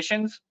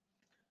locations.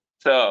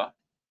 So,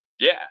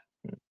 yeah.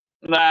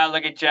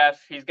 Look at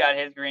Jeff. He's got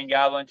his Green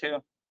Goblin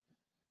too.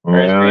 Oh,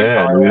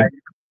 yeah, dude.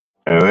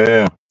 Oh,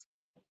 yeah.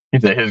 He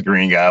said his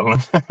Green Goblin.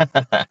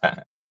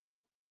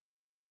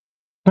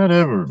 Not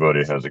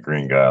everybody has a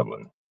Green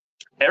Goblin.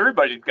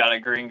 Everybody's got a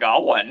Green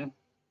Goblin.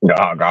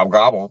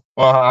 Gobble.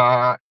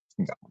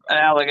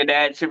 Look at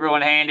that. Super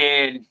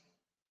one-handed.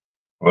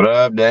 What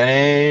up,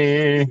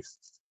 Danny?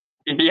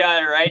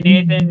 Yeah, right,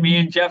 Nathan? Me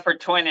and Jeff are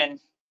twinning.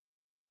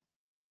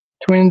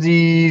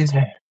 Twinsies.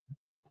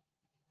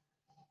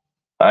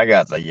 I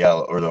got the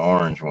yellow or the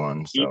orange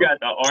one. So. You got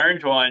the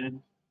orange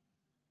one.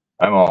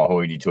 I'm all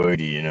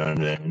hoity-toity, you know what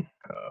I'm saying?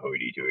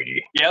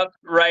 Hoity-toity. Yep,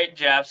 right,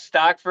 Jeff.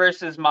 Stock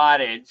versus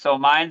modded. So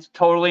mine's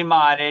totally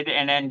modded,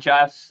 and then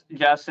Jeff's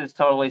is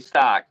totally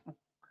stock.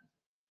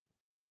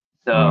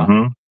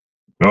 So.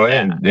 Oh,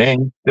 yeah.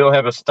 Dang, you still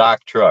have a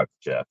stock truck,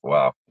 Jeff.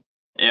 Wow.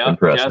 Yeah,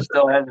 impressive. Jeff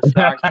still has a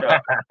stock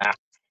truck.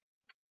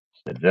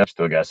 Jeff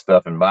still got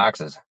stuff in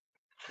boxes.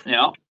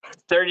 Yeah.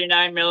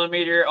 39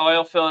 millimeter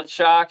oil filled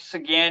shocks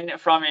again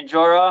from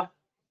Injora.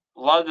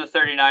 Love the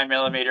 39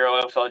 millimeter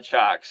oil filled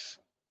shocks.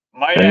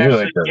 Might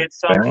actually get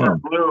some for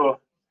Blue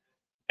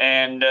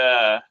and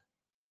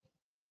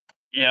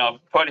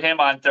put him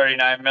on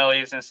 39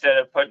 millis instead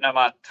of putting him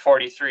on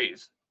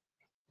 43s.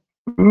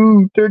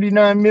 Ooh,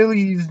 39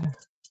 millis.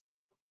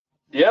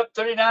 Yep,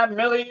 39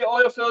 milli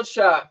oil filled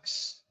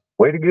shocks.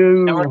 Way to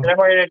go. And we're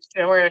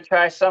gonna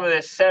try some of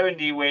this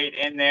 70 weight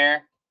in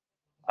there.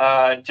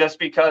 Just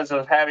because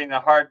of having the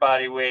hard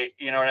body weight,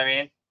 you know what I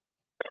mean?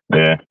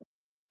 Yeah.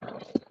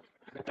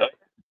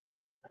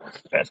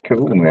 That's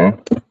cool,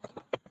 man.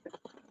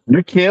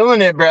 You're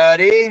killing it,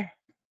 buddy.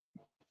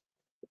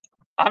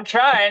 I'm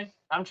trying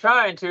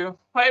to.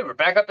 Hey, we're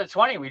back up to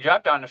 20. We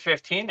dropped down to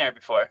 15 there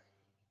before.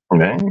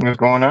 Dang, what's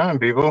going on,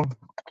 people?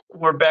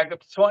 We're back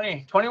up to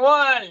 20.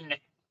 21.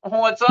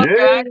 What's up,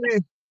 guys?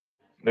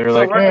 They're so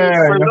like,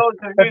 for those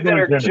of you that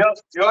are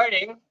just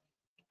joining,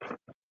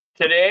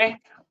 today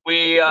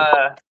we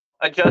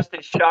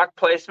adjusted shock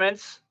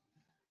placements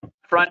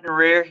front and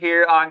rear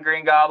here on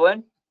Green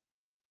Goblin.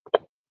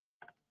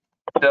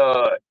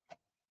 So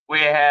we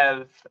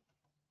have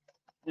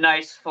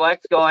nice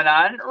flex going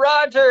on.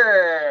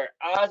 Roger!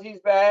 Ozzy's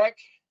back.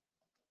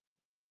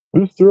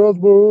 Mr.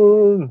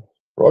 Osborne!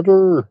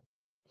 Roger!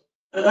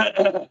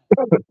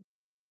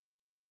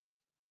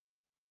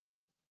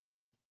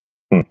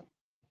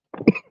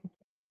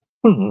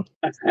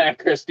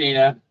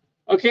 Christina.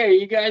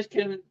 Okay,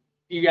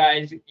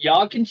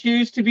 y'all can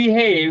choose to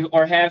behave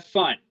or have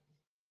fun.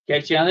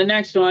 Catch you on the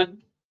next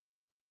one.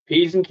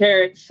 Peas and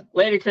carrots.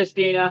 Later,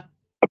 Christina.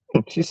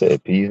 She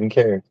said peas and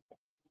carrots.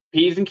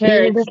 Peas and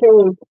carrots.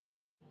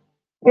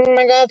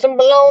 I got some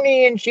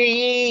bologna and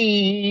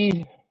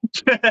cheese.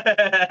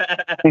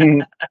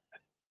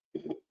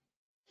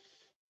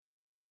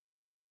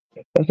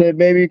 I said,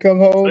 baby, come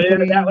home. So,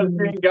 yeah, that was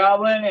Green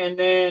Goblin. And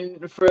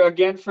then for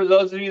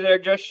those of you that are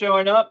just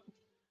showing up,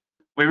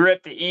 we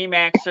ripped the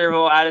Emax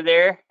servo out of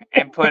there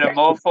and put a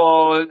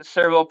Mofo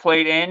servo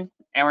plate in,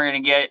 and we're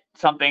gonna get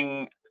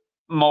something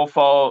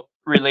Mofo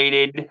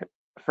related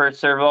for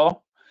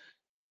servo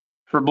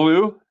for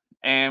Blue,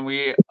 and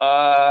we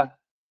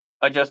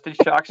adjusted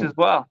shocks as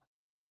well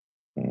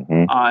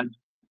on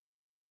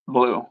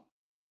Blue.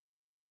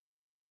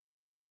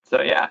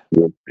 So yeah,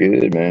 looks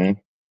good,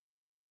 man.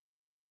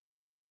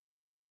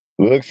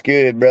 Looks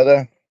good,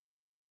 brother.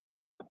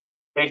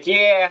 Heck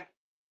yeah.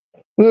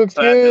 Looks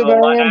good,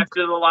 man.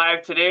 After the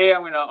live today,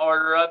 I'm gonna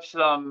order up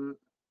some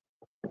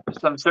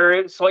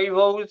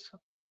Slavos.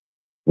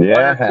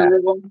 Yeah.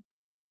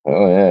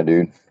 Oh yeah,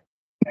 dude.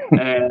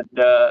 And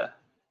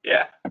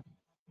yeah.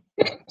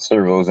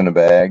 Servos in a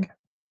bag.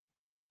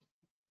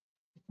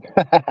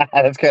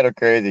 That's kind of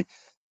crazy.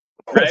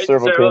 Right?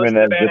 Servo came Servos in in the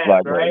that bag,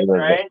 Ziploc right?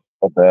 Right?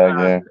 a bag,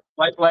 yeah.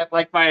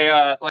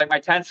 Like my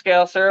 10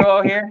 scale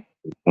servo here.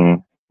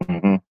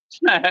 Mm-hmm.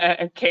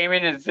 It came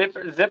in a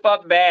zip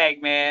up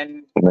bag,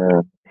 man.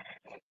 Yeah.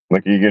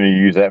 Like you're gonna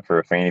use that for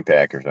a fanny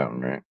pack or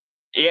something, right?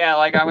 Yeah,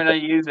 like I'm gonna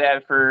use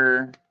that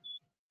for.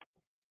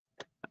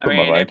 I Put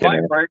my mean, mic it in might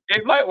there. work.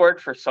 It might work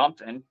for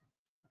something.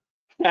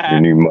 Your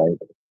new mic.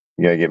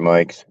 You gotta get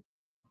mics.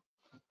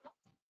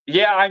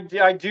 Yeah, I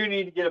do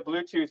need to get a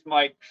Bluetooth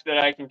mic that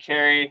I can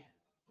carry,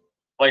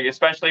 like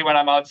especially when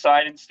I'm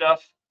outside and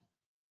stuff,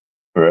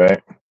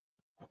 Right.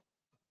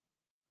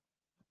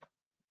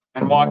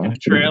 and walking the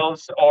Mhm.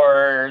 trails,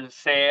 or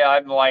say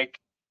I'm like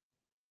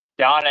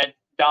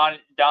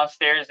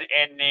downstairs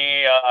in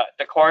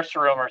the course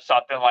room or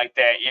something like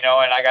that, you know,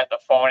 and I got the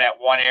phone at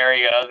one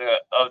area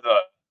of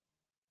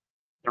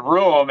the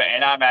room,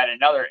 and I'm at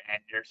another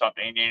end or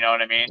something, you know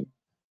what I mean?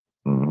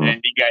 Mhm.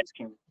 And you guys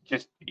can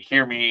just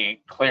hear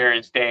me clear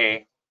as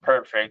day,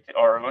 perfect,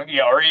 or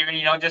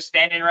even just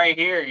standing right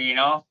here, you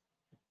know.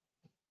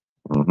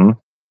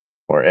 Mhm.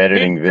 Or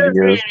editing Peter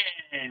videos.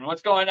 Payton,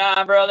 what's going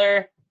on,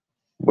 brother?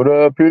 What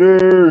up,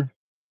 Peter?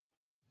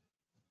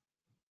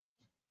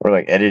 Or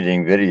like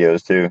editing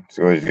videos too. It's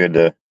always good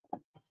to,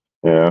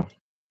 yeah.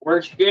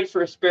 Works good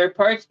for a spare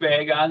parts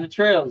bag on the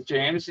trails,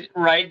 James.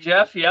 Right,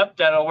 Jeff? Yep,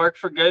 that'll work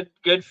for good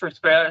for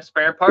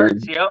spare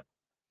parts. Yep.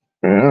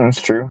 Yeah, that's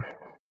true.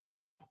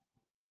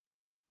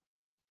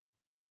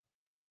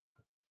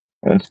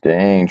 That's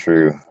dang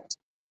true.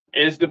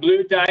 Is the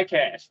blue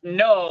diecast?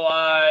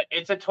 No,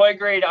 it's a toy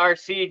grade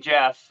RC,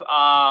 Jeff.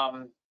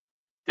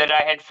 That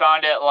I had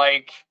found at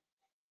like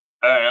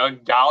I don't know,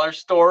 dollar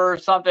store or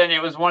something.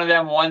 It was one of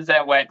them ones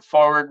that went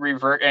forward,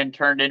 revert, and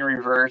turned in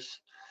reverse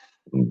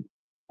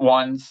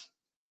ones,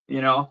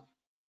 you know.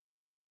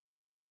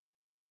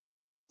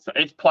 So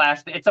it's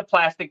plastic. It's a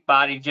plastic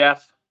body,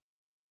 Jeff.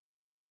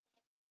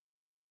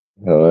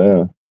 Oh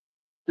yeah.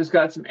 Just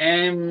got some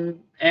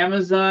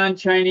Amazon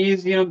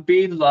Chinese,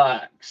 bead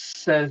locks,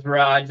 says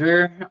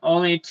Roger.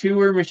 Only 2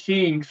 were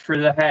machined for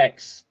the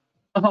hex.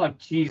 Oh,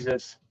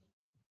 Jesus.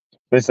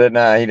 They said,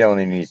 nah, he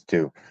only needs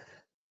 2.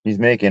 He's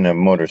making a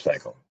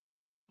motorcycle.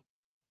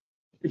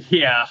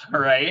 Yeah,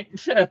 right.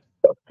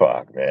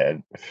 Fuck,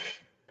 man.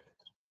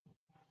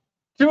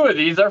 2 of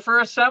these are for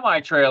a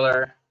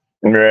semi-trailer.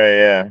 Right,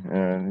 yeah.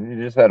 You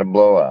just had a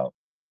blowout.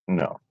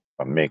 No,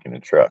 I'm making a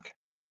truck.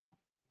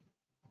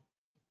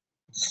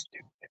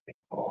 Stupid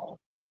people.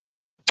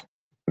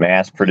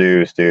 Mass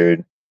produced,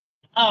 dude.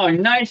 Oh,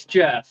 nice,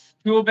 Jeff.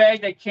 Tool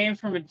bag that came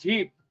from a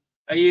Jeep.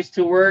 I used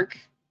to work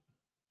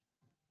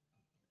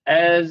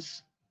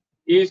as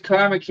used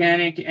car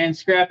mechanic and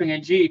scrapping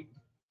a Jeep.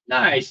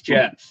 Nice,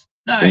 Jeff.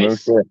 No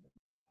Nice. shit.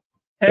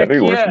 That'd Heck be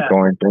worth some yeah.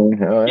 coin thing.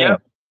 Hell yeah.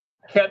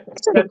 Yep.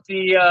 Kept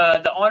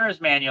the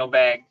owner's manual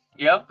bag.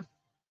 Yep.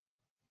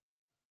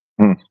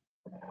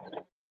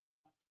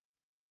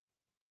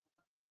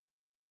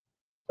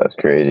 That's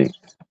crazy.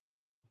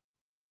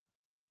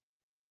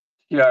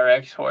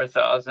 TRX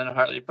 4000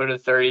 Harley put a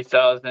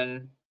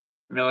 30,000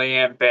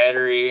 milliamp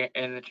battery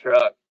in the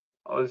truck.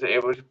 I was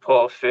able to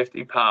pull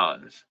 50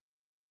 pounds.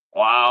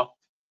 Wow.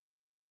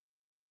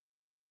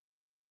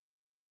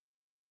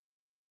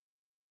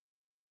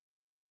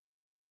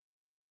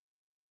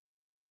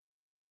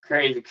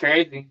 Crazy,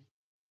 crazy.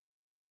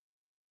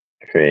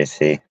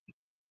 Crazy.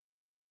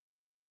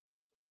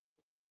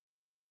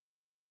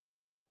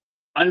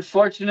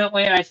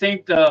 Unfortunately, I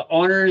think the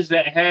owners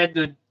that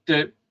had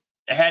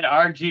had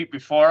our Jeep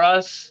before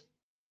us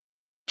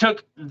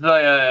took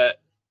the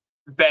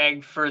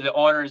bag for the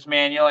owner's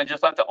manual and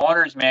just left the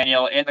owner's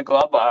manual in the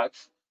glove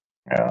box.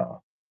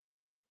 Oh,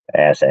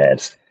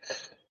 asshats.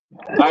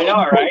 I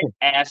know, right?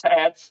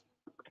 Asshats.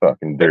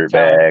 Fucking Big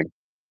time. dirtbag.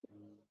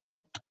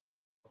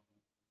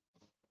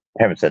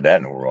 Haven't said that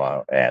in a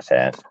while.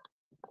 Asshat.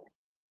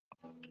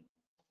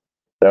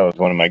 That was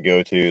one of my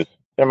go-tos.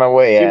 Get my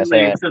way, Usually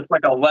asshat. it's just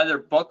like a leather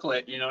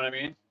booklet, you know what I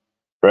mean?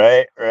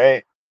 Right,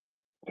 right.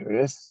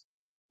 This.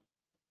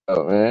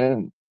 Oh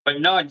man.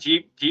 But no,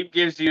 Jeep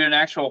gives you an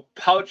actual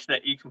pouch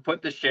that you can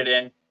put the shit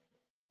in,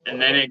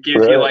 and then it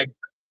gives you Right. like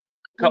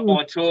a couple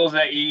of tools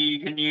that you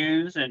can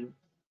use, and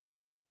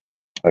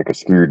Like a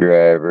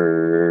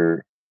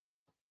screwdriver.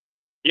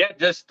 yeah,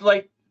 just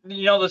like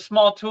the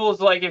small tools,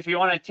 like if you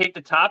want to take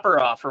the topper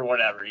off or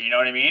whatever, you know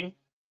what I mean?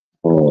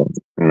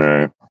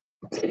 Right.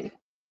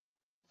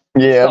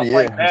 Yeah, Stuff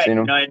like yeah. I've that.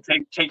 seen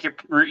them. Take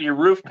your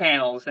roof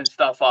panels and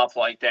stuff off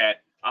like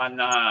that on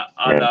the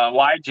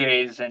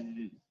YJs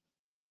and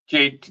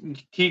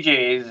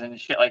TJs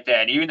and shit like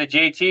that. Even the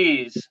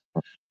JTs,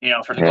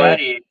 for the Right.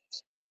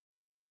 Gladiators.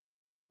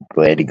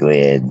 Glad.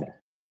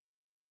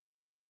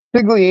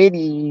 The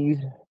Gladies.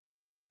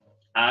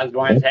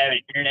 Osborne's having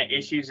internet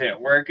issues at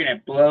work and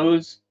it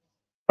blows.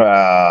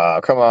 Ah,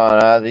 come on,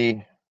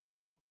 Ozzy.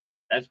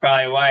 That's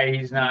probably why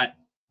he's not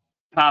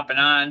popping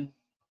on.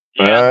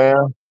 Oh, Yeah.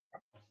 yeah.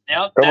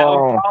 Yep. Come That would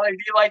on. probably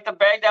be like the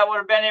bag that would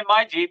have been in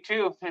my Jeep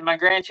too, in my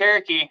Grand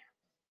Cherokee.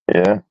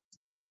 Yeah.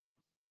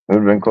 Would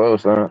have been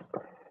close, huh?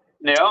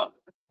 Yeah.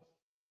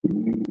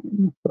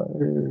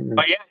 Fire.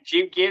 But yeah,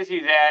 Jeep gives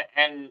you that,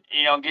 and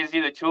gives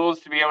you the tools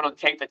to be able to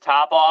take the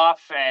top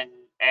off and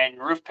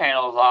roof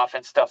panels off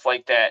and stuff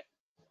like that.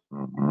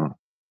 Mm-hmm.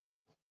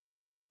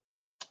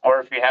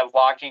 Or if you have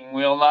locking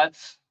wheel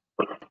nuts,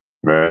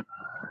 Right.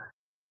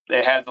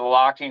 they have the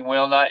locking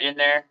wheel nut in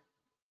there,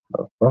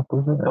 The fuck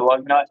was the that?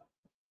 lug nut.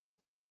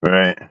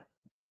 Right.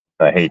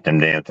 I hate them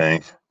damn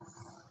things.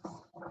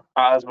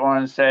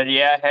 Osborne said,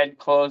 "Yeah, I had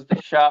closed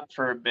the shop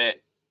for a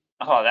bit."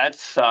 Oh, that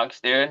sucks,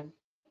 dude.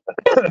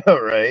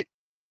 Right.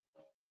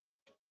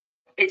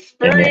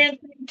 Experiencing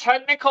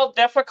technical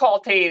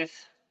difficulties.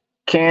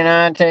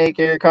 Cannot take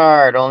your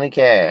card, only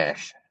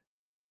cash.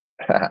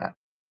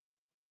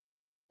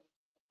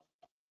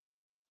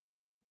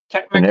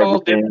 Technical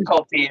everything.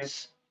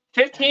 difficulties.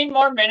 15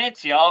 more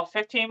minutes, y'all.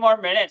 15 more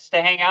minutes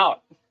to hang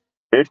out.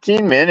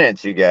 15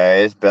 minutes, you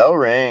guys. Bell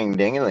ring.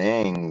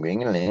 Ding-a-ling.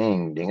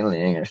 Ding-a-ling.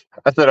 Ding-a-ling.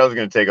 I thought I was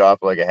going to take off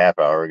like a half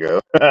hour ago.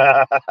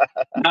 I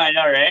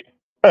know, right?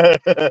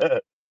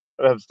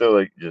 But I'm still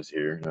like just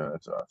here. No,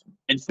 that's awesome.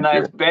 It's a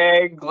nice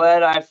bag.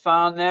 Glad I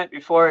found that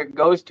before it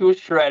goes to a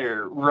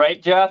shredder.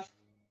 Right, Jeff?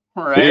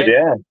 Right? Dude,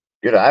 yeah.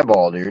 Good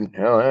eyeball, dude.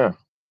 Hell yeah.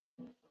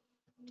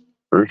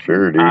 For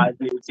sure, dude.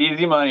 Dude, it's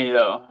easy money,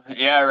 though.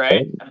 Yeah,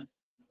 right?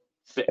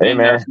 Sitting Hey, in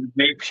man. the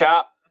vape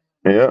shop.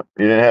 Yeah.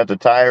 You didn't have to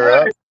tie her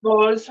up. I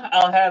suppose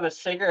I'll have a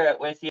cigarette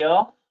with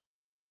you.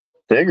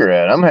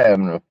 Cigarette. I'm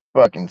having a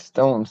fucking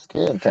stone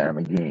skin time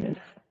again.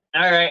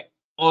 All right.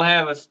 We'll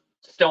have a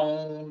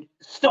Stone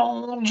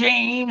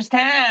James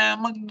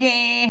time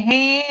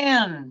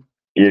again.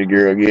 Get a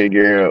girl. Get a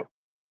girl.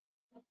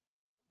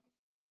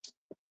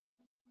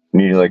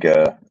 Need like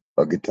a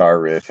guitar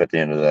riff at the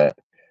end of that.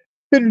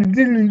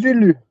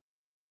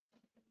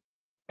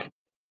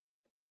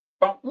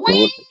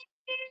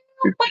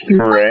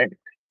 Right.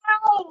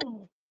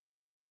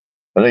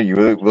 I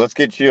think let's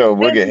get you a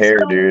wig of hair,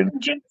 dude.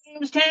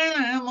 James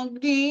time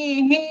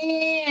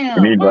again.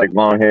 You need like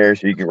long hair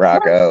so you can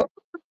rock out.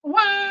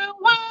 Wow,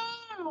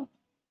 wow.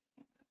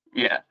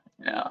 Yeah,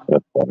 yeah.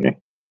 That's funny.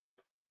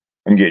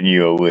 I'm getting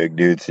you a wig,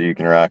 dude, so you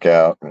can rock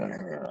out.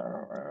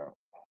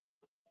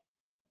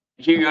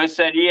 Hugo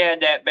said he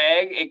had that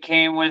bag. It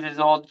came with his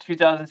old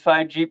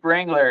 2005 Jeep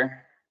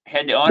Wrangler.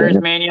 Had the owner's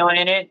manual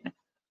in it.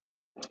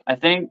 I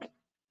think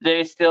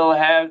they still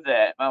have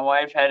that. My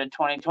wife had a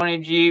 2020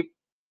 Jeep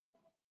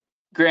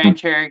Grand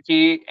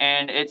Cherokee,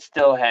 and it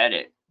still had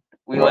it.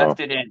 We left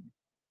it in.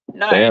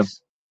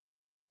 Nice.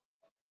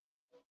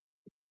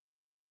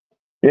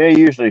 Yeah, you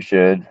usually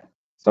should.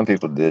 Some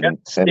people didn't.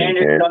 Yep.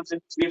 Standard comes in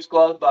Jeep's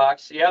glove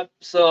box. Yep.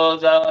 So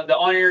the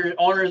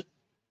owners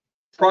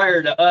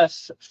prior to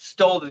us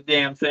stole the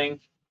damn thing.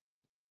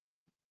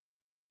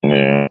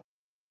 Yeah.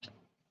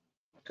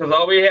 Because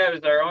all we have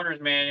is our owner's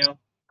manual.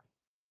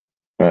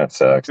 That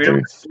sucks, We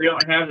dude.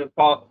 don't have the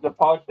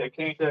pouch that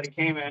it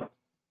came in.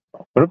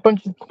 What a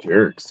bunch of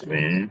jerks,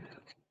 man.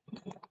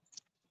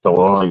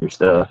 Stole all your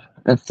stuff.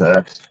 That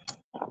sucks.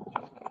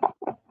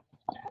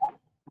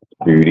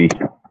 Duty.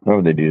 Why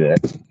would they do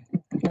that?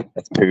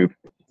 That's poop.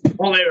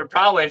 Well, they were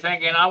probably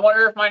thinking, I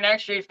wonder if my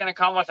next Jeep's going to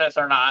come with this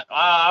or not.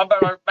 I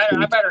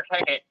better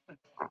take it.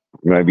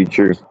 You might be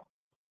true.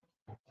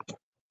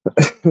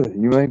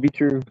 You might be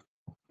true.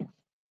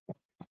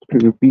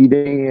 Poopy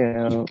day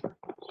out.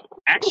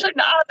 Actually,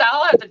 no,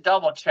 I'll have to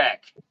double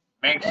check.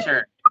 Make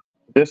sure.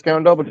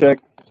 Discount double check.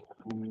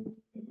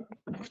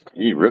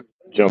 He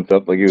jumped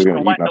up like he was going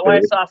to eat my The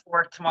wife's off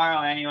work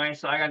tomorrow anyway,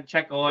 so I got to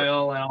check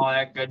oil and all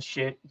that good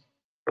shit.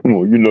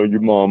 Well, you know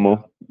your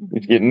mama.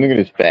 Look at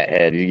his fat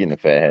head. He's getting a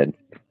fat head.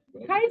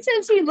 Kai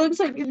says he looks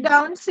like a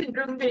Down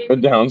syndrome baby. A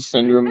Down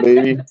syndrome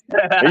baby.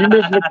 Are you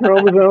missing a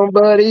chromosome,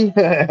 buddy?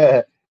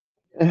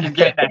 He's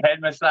getting a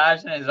head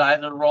massage and his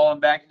eyes are rolling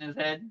back in his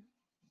head.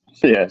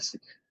 Yes.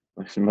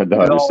 My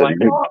daughter said.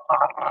 Like,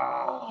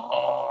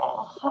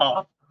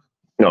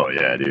 Oh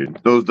yeah, dude.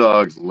 Those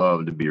dogs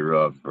love to be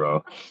rubbed,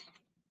 bro.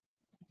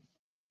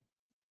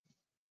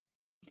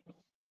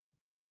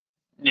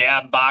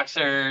 Yeah,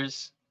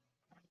 boxers,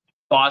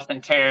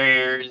 Boston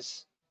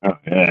Terriers. Oh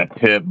yeah,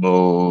 pit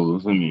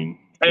bulls. I mean,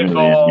 Pit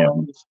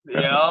bulls.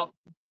 Yeah.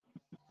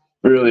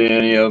 Really,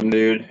 any of them,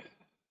 dude.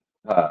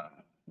 Now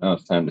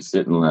it's time to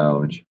sit and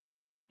lounge.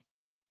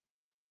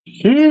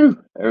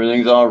 Phew!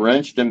 Everything's all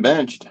wrenched and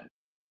benched.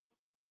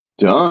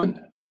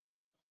 Done.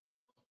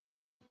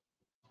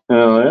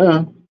 Oh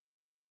yeah.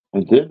 I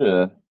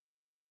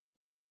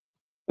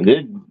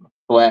did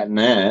flatten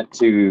that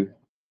to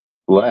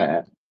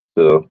flat.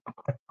 So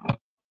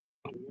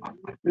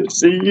you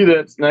see,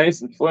 that's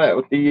nice and flat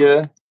with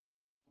the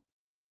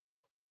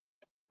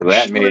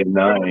that made it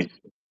nice.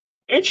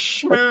 It's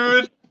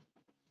smooth.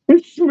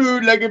 It's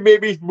smooth like a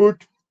baby's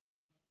boot.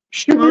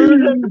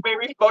 Smooth like a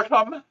baby's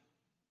bottom.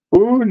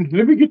 Oh,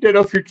 let me get that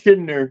off your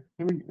chin there.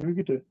 Let me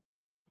get that.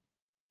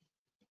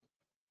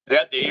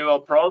 Yeah, the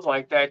Evo Pro's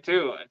like that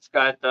too. It's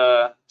got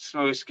the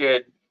smooth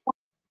skid.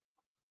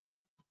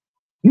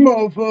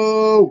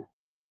 Mofo!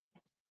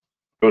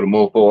 Go to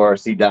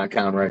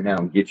MofoRC.com right now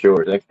and get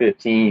yours.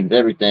 X15s,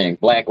 everything,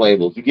 black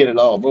labels. You get it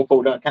all.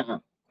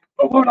 Mofo.com.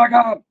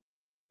 Mofo.com.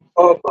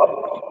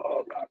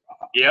 Oh,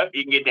 Yep,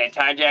 you can get that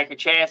tie jacket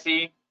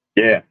chassis,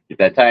 yeah. Get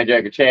that tie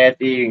jacket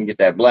chassis. You can get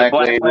that the black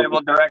black label.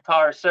 label direct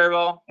power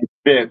servo.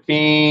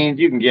 15s.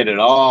 You can get it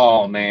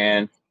all,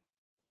 man.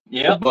 The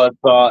Yep.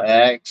 Buzzsaw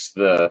X,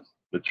 the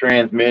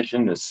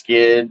transmission, the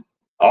skid,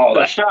 all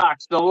The that.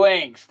 shocks, the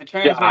links, the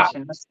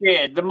transmission, the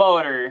skid, the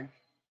motor.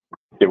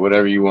 Get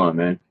whatever you want,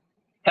 man.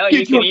 Hell, you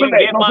Get can your even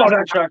fillet, get Mofo.com.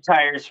 monster truck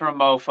tires from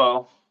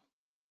Mofo.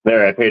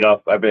 There, I paid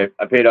off. I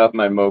paid off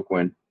my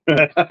Moquin.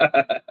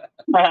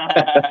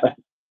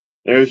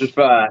 There's your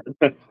spot.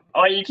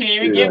 Oh, you can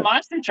even Yeah. get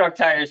monster truck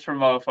tires from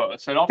Mofo.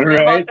 So don't forget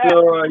Right. about that.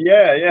 So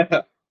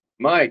yeah.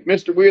 Mike,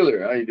 Mr.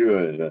 Wheeler, how you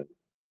doing?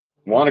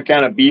 Want to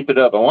kind of beef it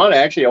up. I want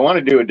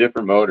to do a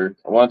different motor.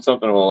 I want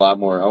something with a lot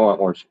more. I want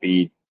more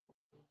speed.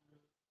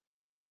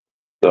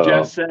 So,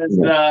 Jeff says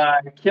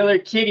Killer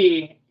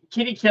Kitty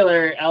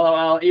Killer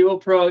LOL Evil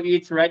Pro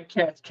eats red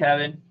cats.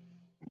 Kevin.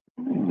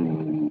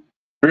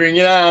 bring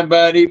it on,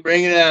 buddy.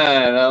 Bring it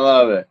on. I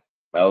love it.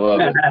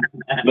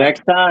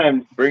 Next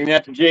time, bring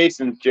that to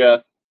Jason's,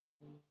 Jeff.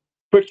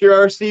 Put your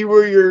RC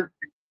where your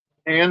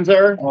hands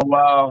are. Oh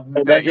wow! How'd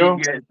Bet that go?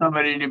 you get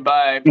somebody to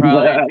buy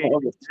probably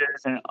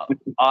as an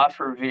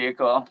offer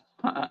vehicle.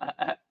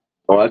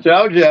 Watch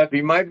out, Jeff.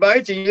 He might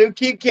bite you. Little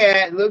kitty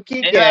cat. Little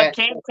kitty cat.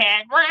 Kit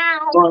Kat.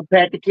 Wow. Want to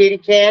pet the kitty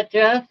cat,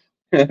 Jeff?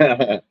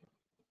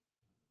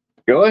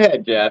 Go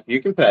ahead, Jeff.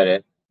 You can pet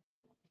it.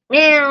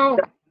 Meow.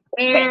 Pet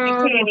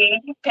the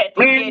kitty. Pet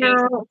the kitty.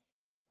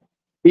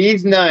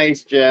 He's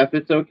nice, Jeff.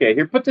 It's okay.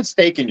 Here, put the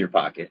steak in your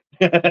pocket.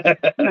 He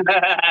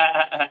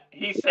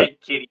said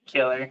kitty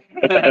killer.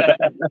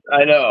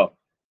 I know.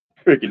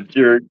 Freaking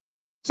jerk.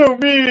 So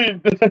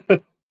mean.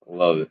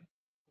 Love it.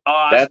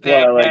 Austin, That's why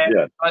I like man.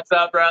 Jeff. What's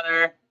up,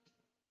 brother?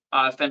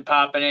 Austin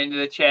popping into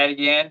the chat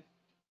again.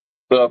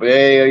 What's up?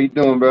 Hey, how you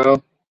doing,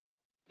 bro?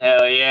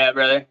 Hell yeah,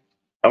 brother.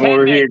 I'm 10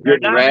 over here minutes, or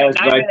getting 9 razzed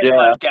by minutes Jeff.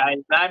 left, guys.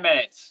 9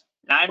 minutes.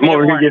 9 I'm minute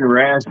over here warning. getting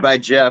razzed by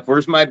Jeff.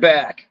 Where's my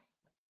back?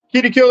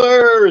 Kitty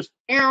killers.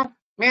 Meow,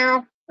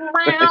 meow,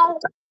 Meow.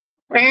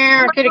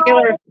 meow, kitty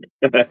killers.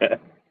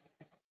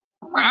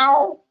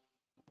 Meow.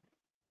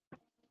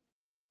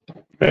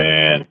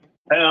 Man.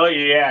 Hell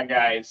yeah,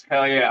 guys.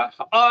 Hell yeah.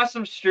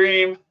 Awesome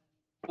stream.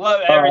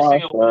 Love every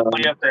single one of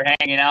you for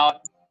hanging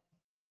out.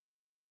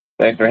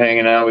 Thanks for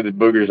hanging out with the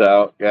boogers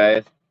out,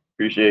 guys.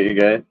 Appreciate you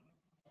guys.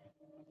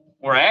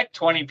 We're at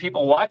 20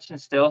 people watching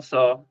still,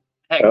 so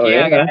heck Oh,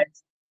 yeah, yeah.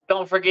 guys.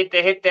 Don't forget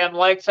to hit them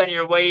likes on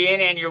your way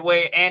in and your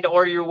way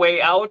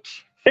out.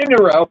 In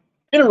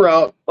a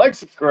route. Like,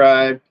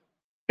 subscribe.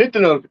 Hit the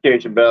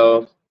notification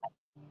bells.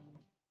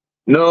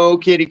 No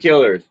kitty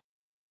killers.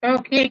 No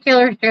kitty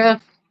killers,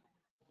 Jeff.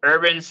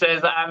 Urban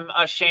says, I'm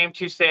ashamed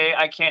to say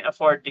I can't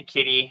afford the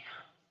kitty.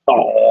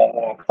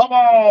 Oh, come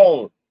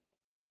on.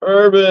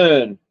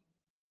 Urban.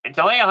 It's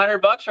only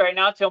 $100 right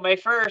now till May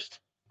 1st.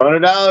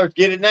 $100.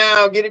 Get it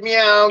now. Get it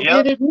meow.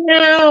 Yep. Get it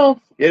meow.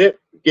 Get it.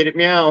 Get it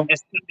meow.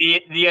 It's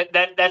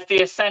that's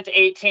the Ascent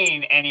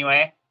 18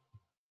 anyway.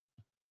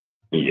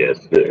 Yes,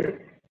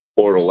 sir.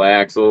 Portal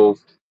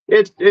axles.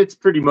 It's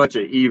pretty much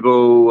an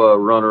Evo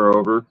runner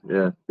over.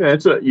 Yeah,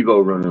 it's an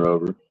Evo runner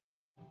over.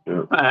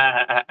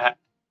 Yeah.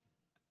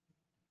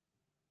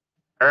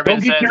 Urban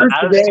Don't get says, yours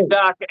out of today.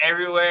 stock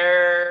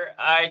everywhere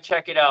I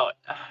check it out.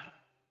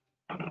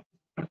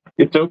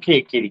 It's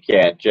okay, kitty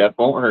cat. Jeff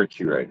won't hurt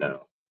you right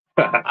now.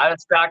 Out of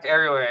stock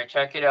everywhere.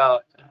 Check it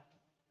out.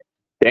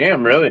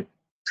 Damn, really?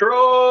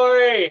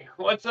 Troy,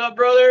 what's up,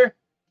 brother?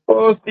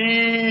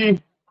 Posty.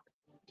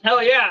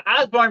 Hell yeah,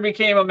 Osborne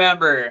became a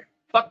member.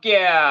 Fuck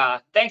yeah.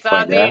 Thanks,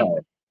 My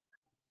Ozzy.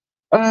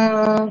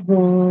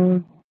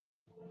 God.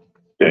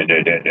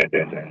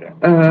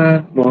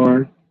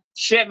 More.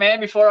 Shit, man,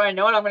 before I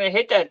know it, I'm going to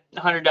hit that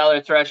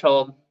 $100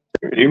 threshold.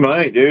 You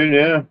might, dude.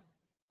 Yeah.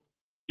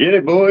 Get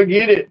it, boy.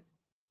 Get it.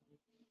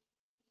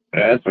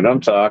 That's what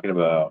I'm talking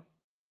about.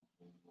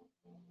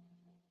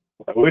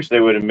 I wish they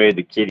would have made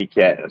the kitty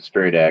cat a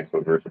straight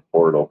axle versus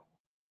portal.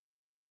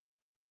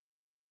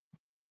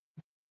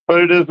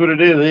 But it is what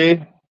it is,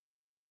 eh?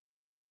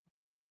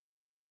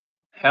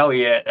 Hell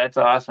yeah, that's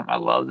awesome. I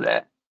love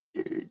that.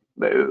 Dude,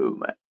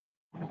 boom.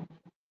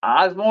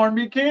 Osborne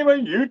became a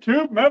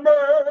YouTube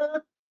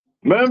member.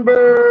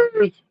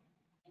 Members,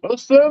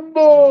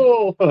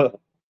 assemble!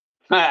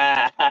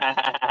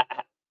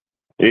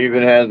 He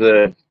even has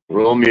a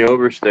roll me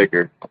over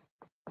sticker.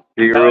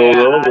 You can Oh, roll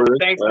yeah. over.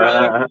 Thanks,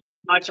 brother.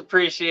 Much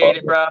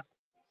appreciated, bro.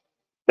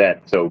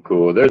 That's so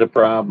cool. There's a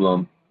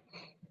problem.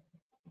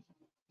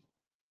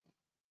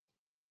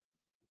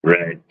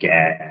 Red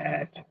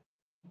cat.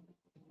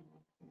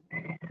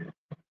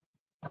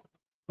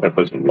 I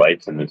put some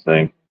lights in this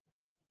thing.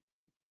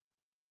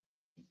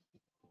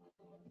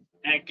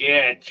 Heck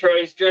yeah,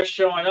 Troy's just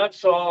showing up,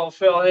 so I'll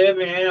fill him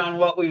in on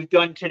what we've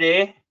done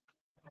today.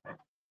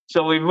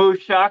 So we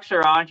moved shocks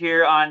around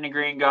here on the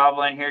Green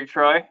Goblin here,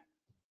 Troy.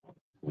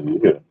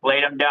 Yeah.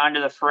 Laid them down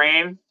to the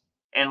frame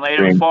and laid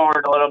Frame. them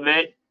forward a little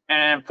bit.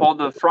 and pulled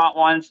the front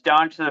ones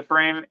down to the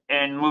frame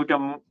and moved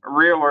them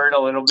rearward a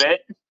little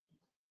bit.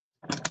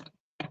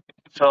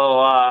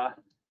 So,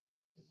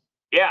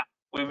 yeah,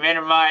 we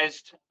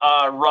minimized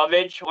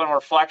rubbage when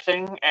we're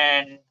flexing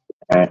and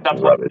stuff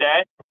like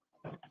that.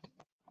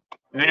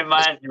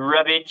 Minimize the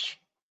rubbage.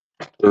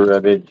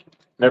 Rubbage.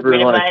 Never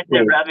want Minimize the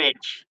to.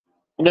 rubbage.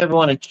 Never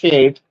want to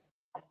chafe.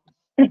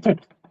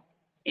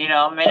 You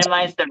know,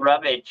 minimize the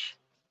rubbage.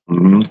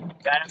 Mm-hmm.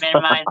 Gotta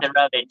minimize the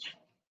rubbage.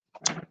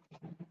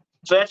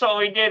 So that's what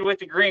we did with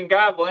the Green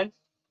Goblin.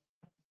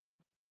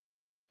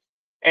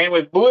 And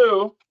with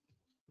Blue,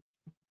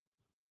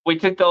 we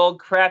took the old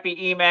crappy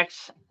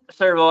Emax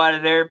servo out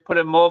of there, put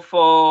a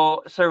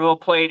Mofo servo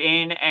plate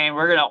in, and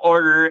we're gonna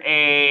order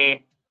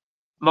a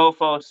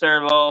Mofo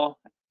servo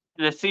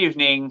this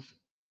evening.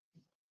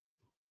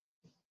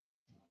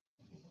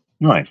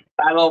 Nice.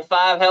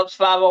 505 helps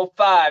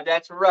 505.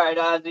 That's right,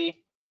 Ozzy.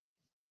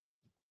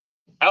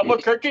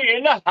 Albuquerque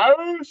in the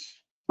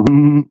house.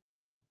 Mm-hmm.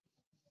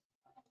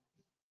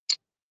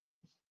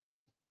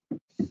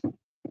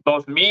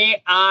 Both me,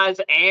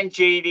 Oz, and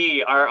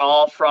JD are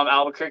all from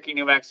Albuquerque,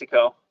 New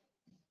Mexico.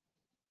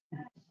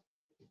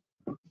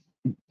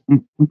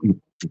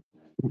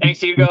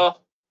 Thanks, Hugo.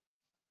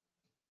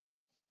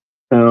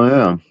 Oh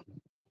yeah.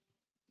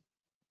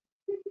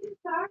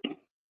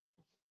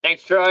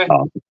 Thanks, Troy.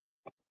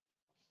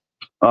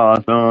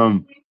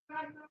 Awesome.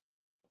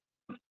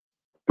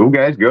 Go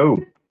guys, go.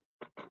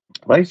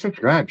 Like,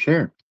 subscribe,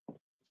 share.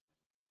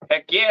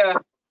 Heck yeah.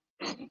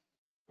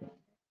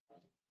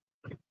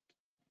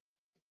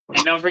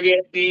 And don't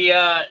forget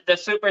the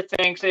super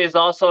thanks is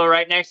also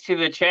right next to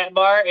the chat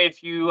bar.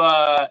 If you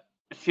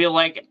feel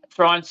like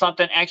throwing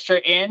something extra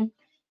in,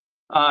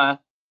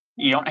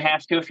 you don't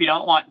have to if you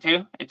don't want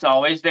to. It's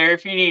always there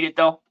if you need it,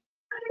 though.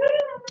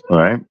 All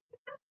right.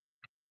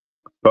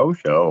 Faux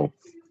show.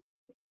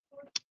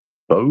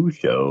 Faux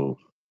show.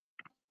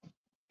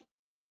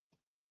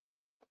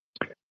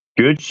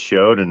 Good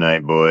show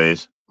tonight,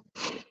 boys.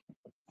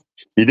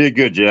 You did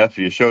good, Jeff.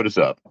 You showed us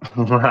up.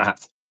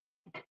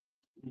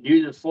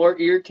 Do the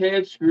 4-ear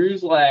tab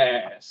screws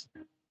last.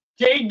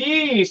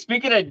 JD,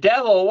 speaking of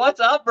devil, what's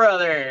up,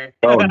 brother?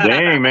 Oh,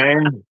 dang,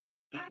 man.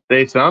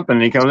 Say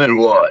something. He comes in,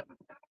 what?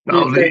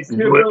 I'll eat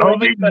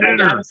But I dinner.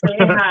 gotta say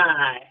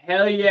hi.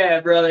 Hell yeah,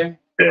 brother.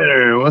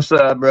 Dinner. What's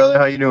up, brother?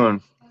 How you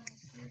doing?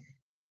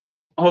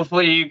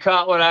 Hopefully you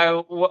caught what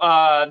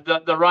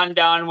the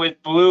rundown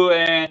with Blue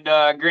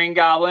and Green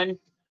Goblin.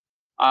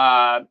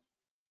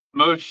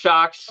 Moved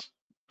shocks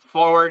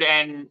forward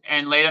and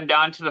laid them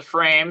down to the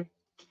frame,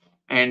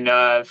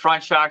 and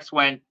front shocks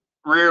went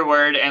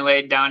rearward and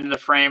laid down to the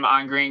frame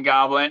on Green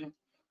Goblin.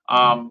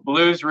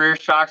 Blue's rear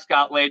shocks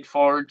got laid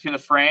forward to the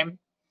frame.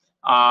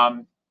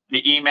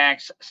 The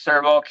Emax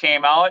servo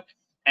came out,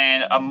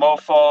 and a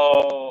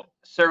Mofo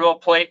servo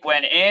plate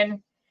went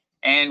in,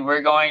 and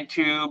we're going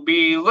to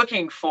be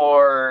looking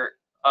for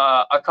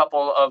a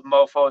couple of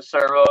Mofo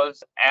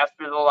servos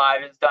after the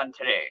live is done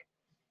today,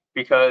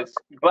 because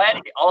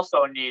Gladdy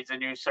also needs a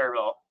new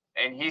servo,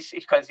 and he's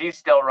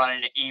still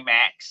running an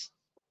Emax.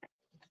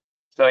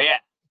 So yeah,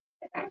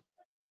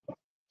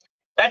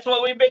 that's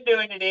what we've been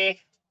doing today.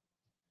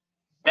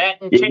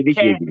 That and chit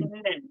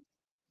chatting and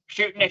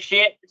shooting the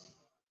shit.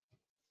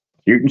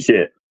 Shooting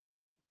shit.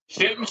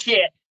 Shooting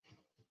shit.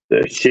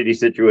 The shitty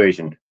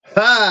situation.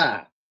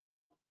 Ha!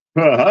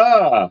 Ha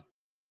ha!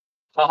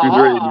 Who's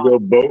ready to go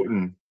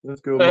boating?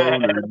 Let's go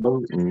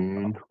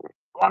boating.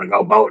 Wanna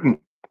go boating?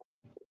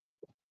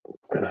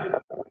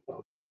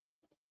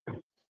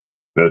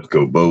 Let's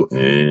go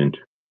boating.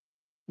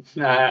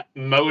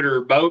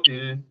 Motor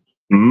boating.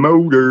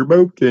 Motor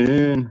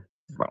boating.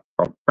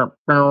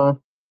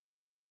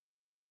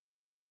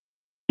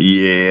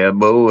 Yeah,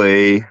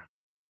 boy.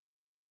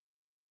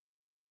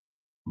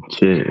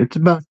 Shit, it's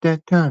about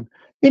that time.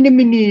 In a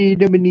minute,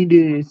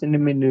 this, in a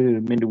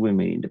minute,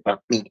 women, the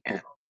fucking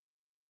out.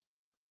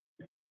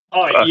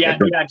 Oh yeah,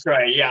 that's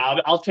right. Yeah,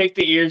 I'll take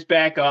the ears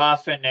back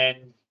off and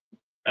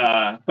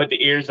then put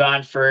the ears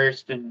on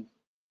first and.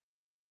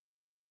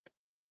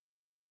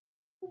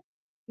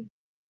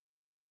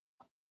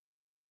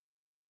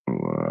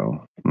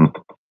 Wow.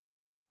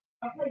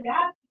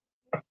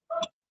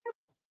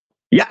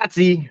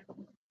 Yahtzee.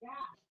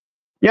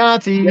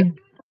 Yahtzee.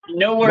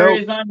 No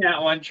worries on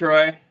that one,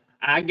 Troy.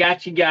 I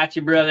got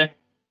you, brother.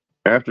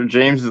 After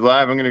James is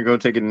live, I'm gonna go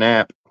take a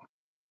nap.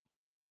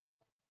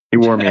 He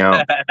wore me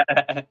out.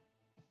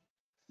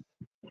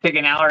 Take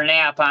an hour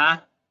nap, huh?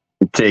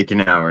 Take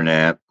an hour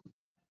nap.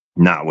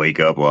 Not wake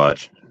up,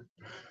 watch.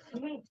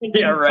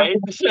 Yeah, right.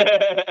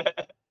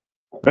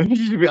 I'll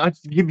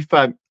just give you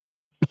 5.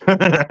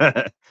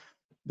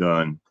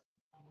 Done.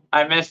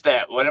 I missed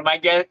that. What am I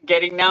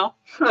getting now?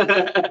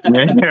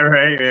 Yeah,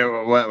 right.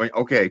 Yeah, wait,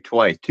 okay,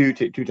 twice. Two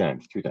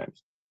times.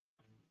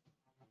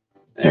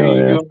 There Oh,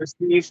 you yeah. go,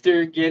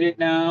 Easter. Get it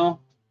now.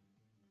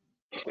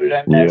 What did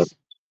I miss? Yep.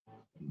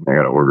 I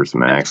gotta order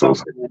some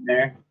axles. In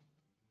there.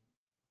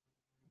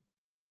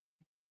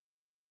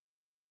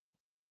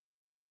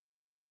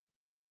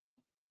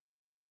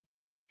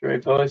 Troy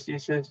Posty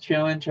says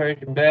chilling,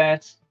 charging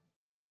bats.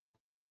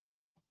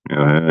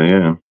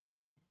 Yeah.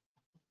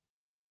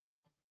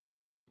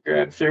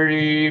 Grab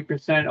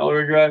 30%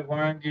 overdrive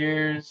warm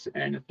gears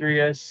and a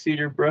 3S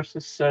cedar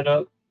brushless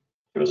setup.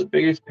 Throw the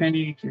biggest penny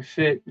you can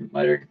fit and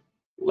let her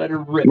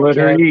rip. Let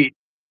her Kev. eat.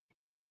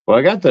 Well,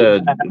 I got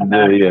the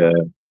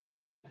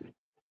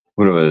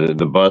what was it,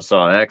 the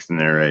Buzzsaw X in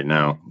there right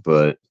now,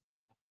 but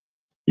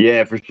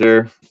yeah, for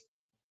sure.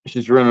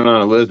 She's running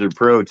on a Lizard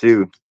Pro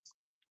too.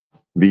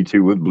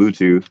 V2 with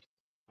Bluetooth.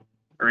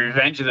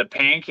 Revenge of the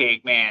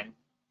Pancake Man.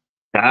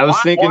 I was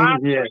Wah, thinking, wah,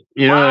 yeah,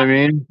 you know what I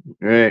mean?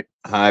 Right.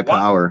 High wah,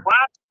 power. wah.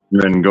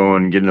 And then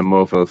going and getting a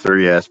Mofo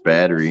 3S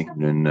battery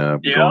and then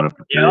going up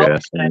to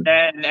 3S. And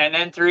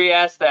then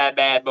 3S that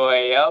bad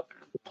boy. Yep.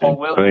 Pull I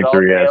wheels think all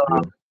day 3S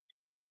long.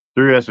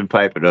 3S would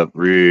pipe it up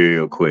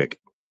real quick.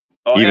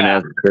 Oh, Even yeah.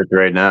 as it sits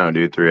right now,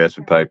 dude, 3S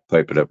would pipe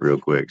it up real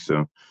quick.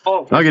 So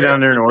Oh, for I'll get sure. down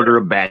there and order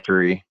a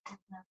battery.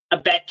 A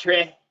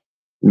battery.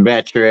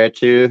 Battery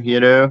at you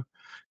know.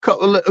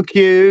 Couple little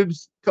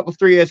cubes, couple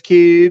 3S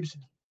cubes.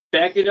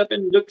 Back it up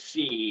and look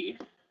see.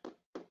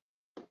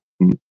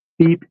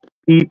 Beep,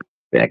 beep.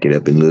 Back it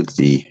up and look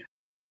see.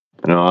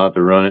 And I'll have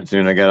to run it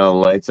soon. I got all the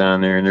lights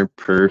on there and they're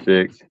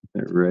perfect.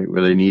 They're right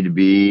where they need to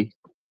be.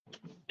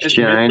 Is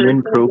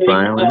Shining, Mr. getting,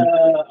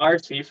 profiling.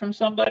 RC from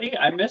somebody?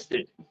 I missed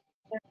it.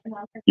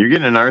 You're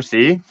getting an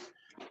RC?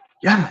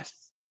 Yes.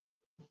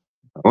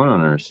 I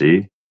want an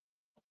RC.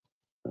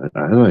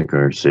 I like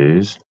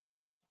RCs.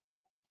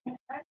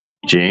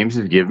 James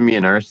is giving me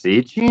an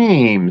RC.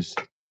 James.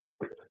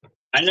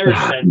 I never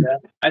said that.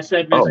 I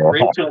said Miss Oh.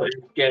 Rachel is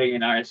getting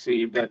an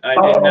RC, but I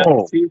did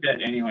not see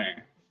that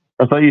anywhere.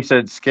 I thought you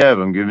said,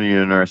 Skev, I'm giving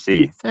you an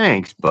RC.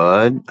 Thanks,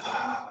 bud.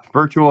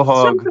 Virtual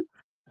hug.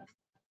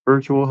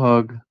 Virtual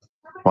hug.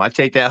 Well, I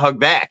take that hug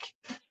back.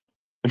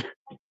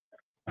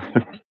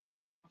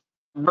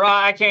 Bro,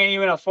 I can't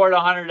even afford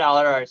 $100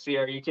 RC.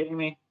 Are you kidding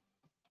me?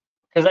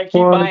 Because I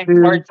keep What, buying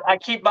dude? parts. I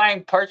keep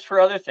buying parts for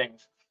other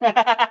things.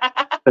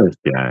 This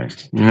guy.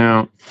 You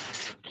know,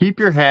 keep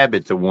your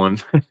habit to one.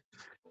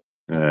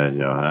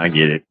 No, I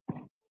get it.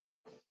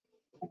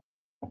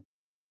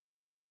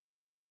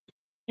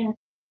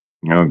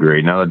 Oh,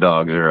 great. Now the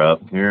dogs are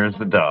up. Here's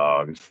the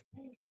dogs.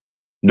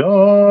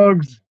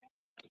 Dogs.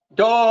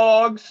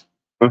 Dogs.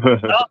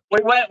 Oh,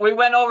 we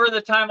went over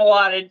the time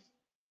allotted.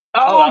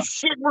 Oh, well.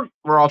 shit.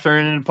 We're all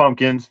turning into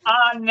pumpkins.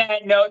 On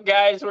that note,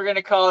 guys, we're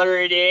gonna call it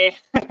a day.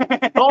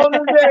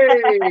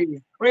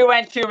 Holiday. We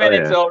went 2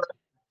 minutes yeah. over.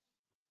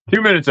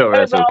 2 minutes over.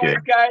 As That's okay.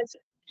 always, guys,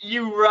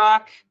 you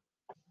rock.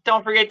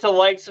 Don't forget to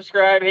like,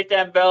 subscribe, hit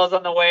them bells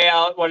on the way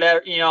out. Whatever,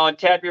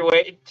 tip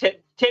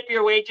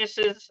your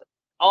waitresses,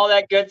 all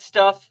that good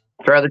stuff.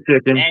 Try the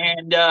chicken.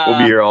 And we'll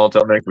be here all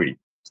till next week.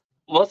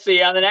 We'll see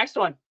you on the next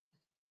one.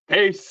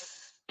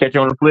 Peace. Catch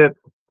you on the flip.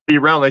 Be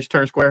around. Let's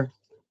turn square.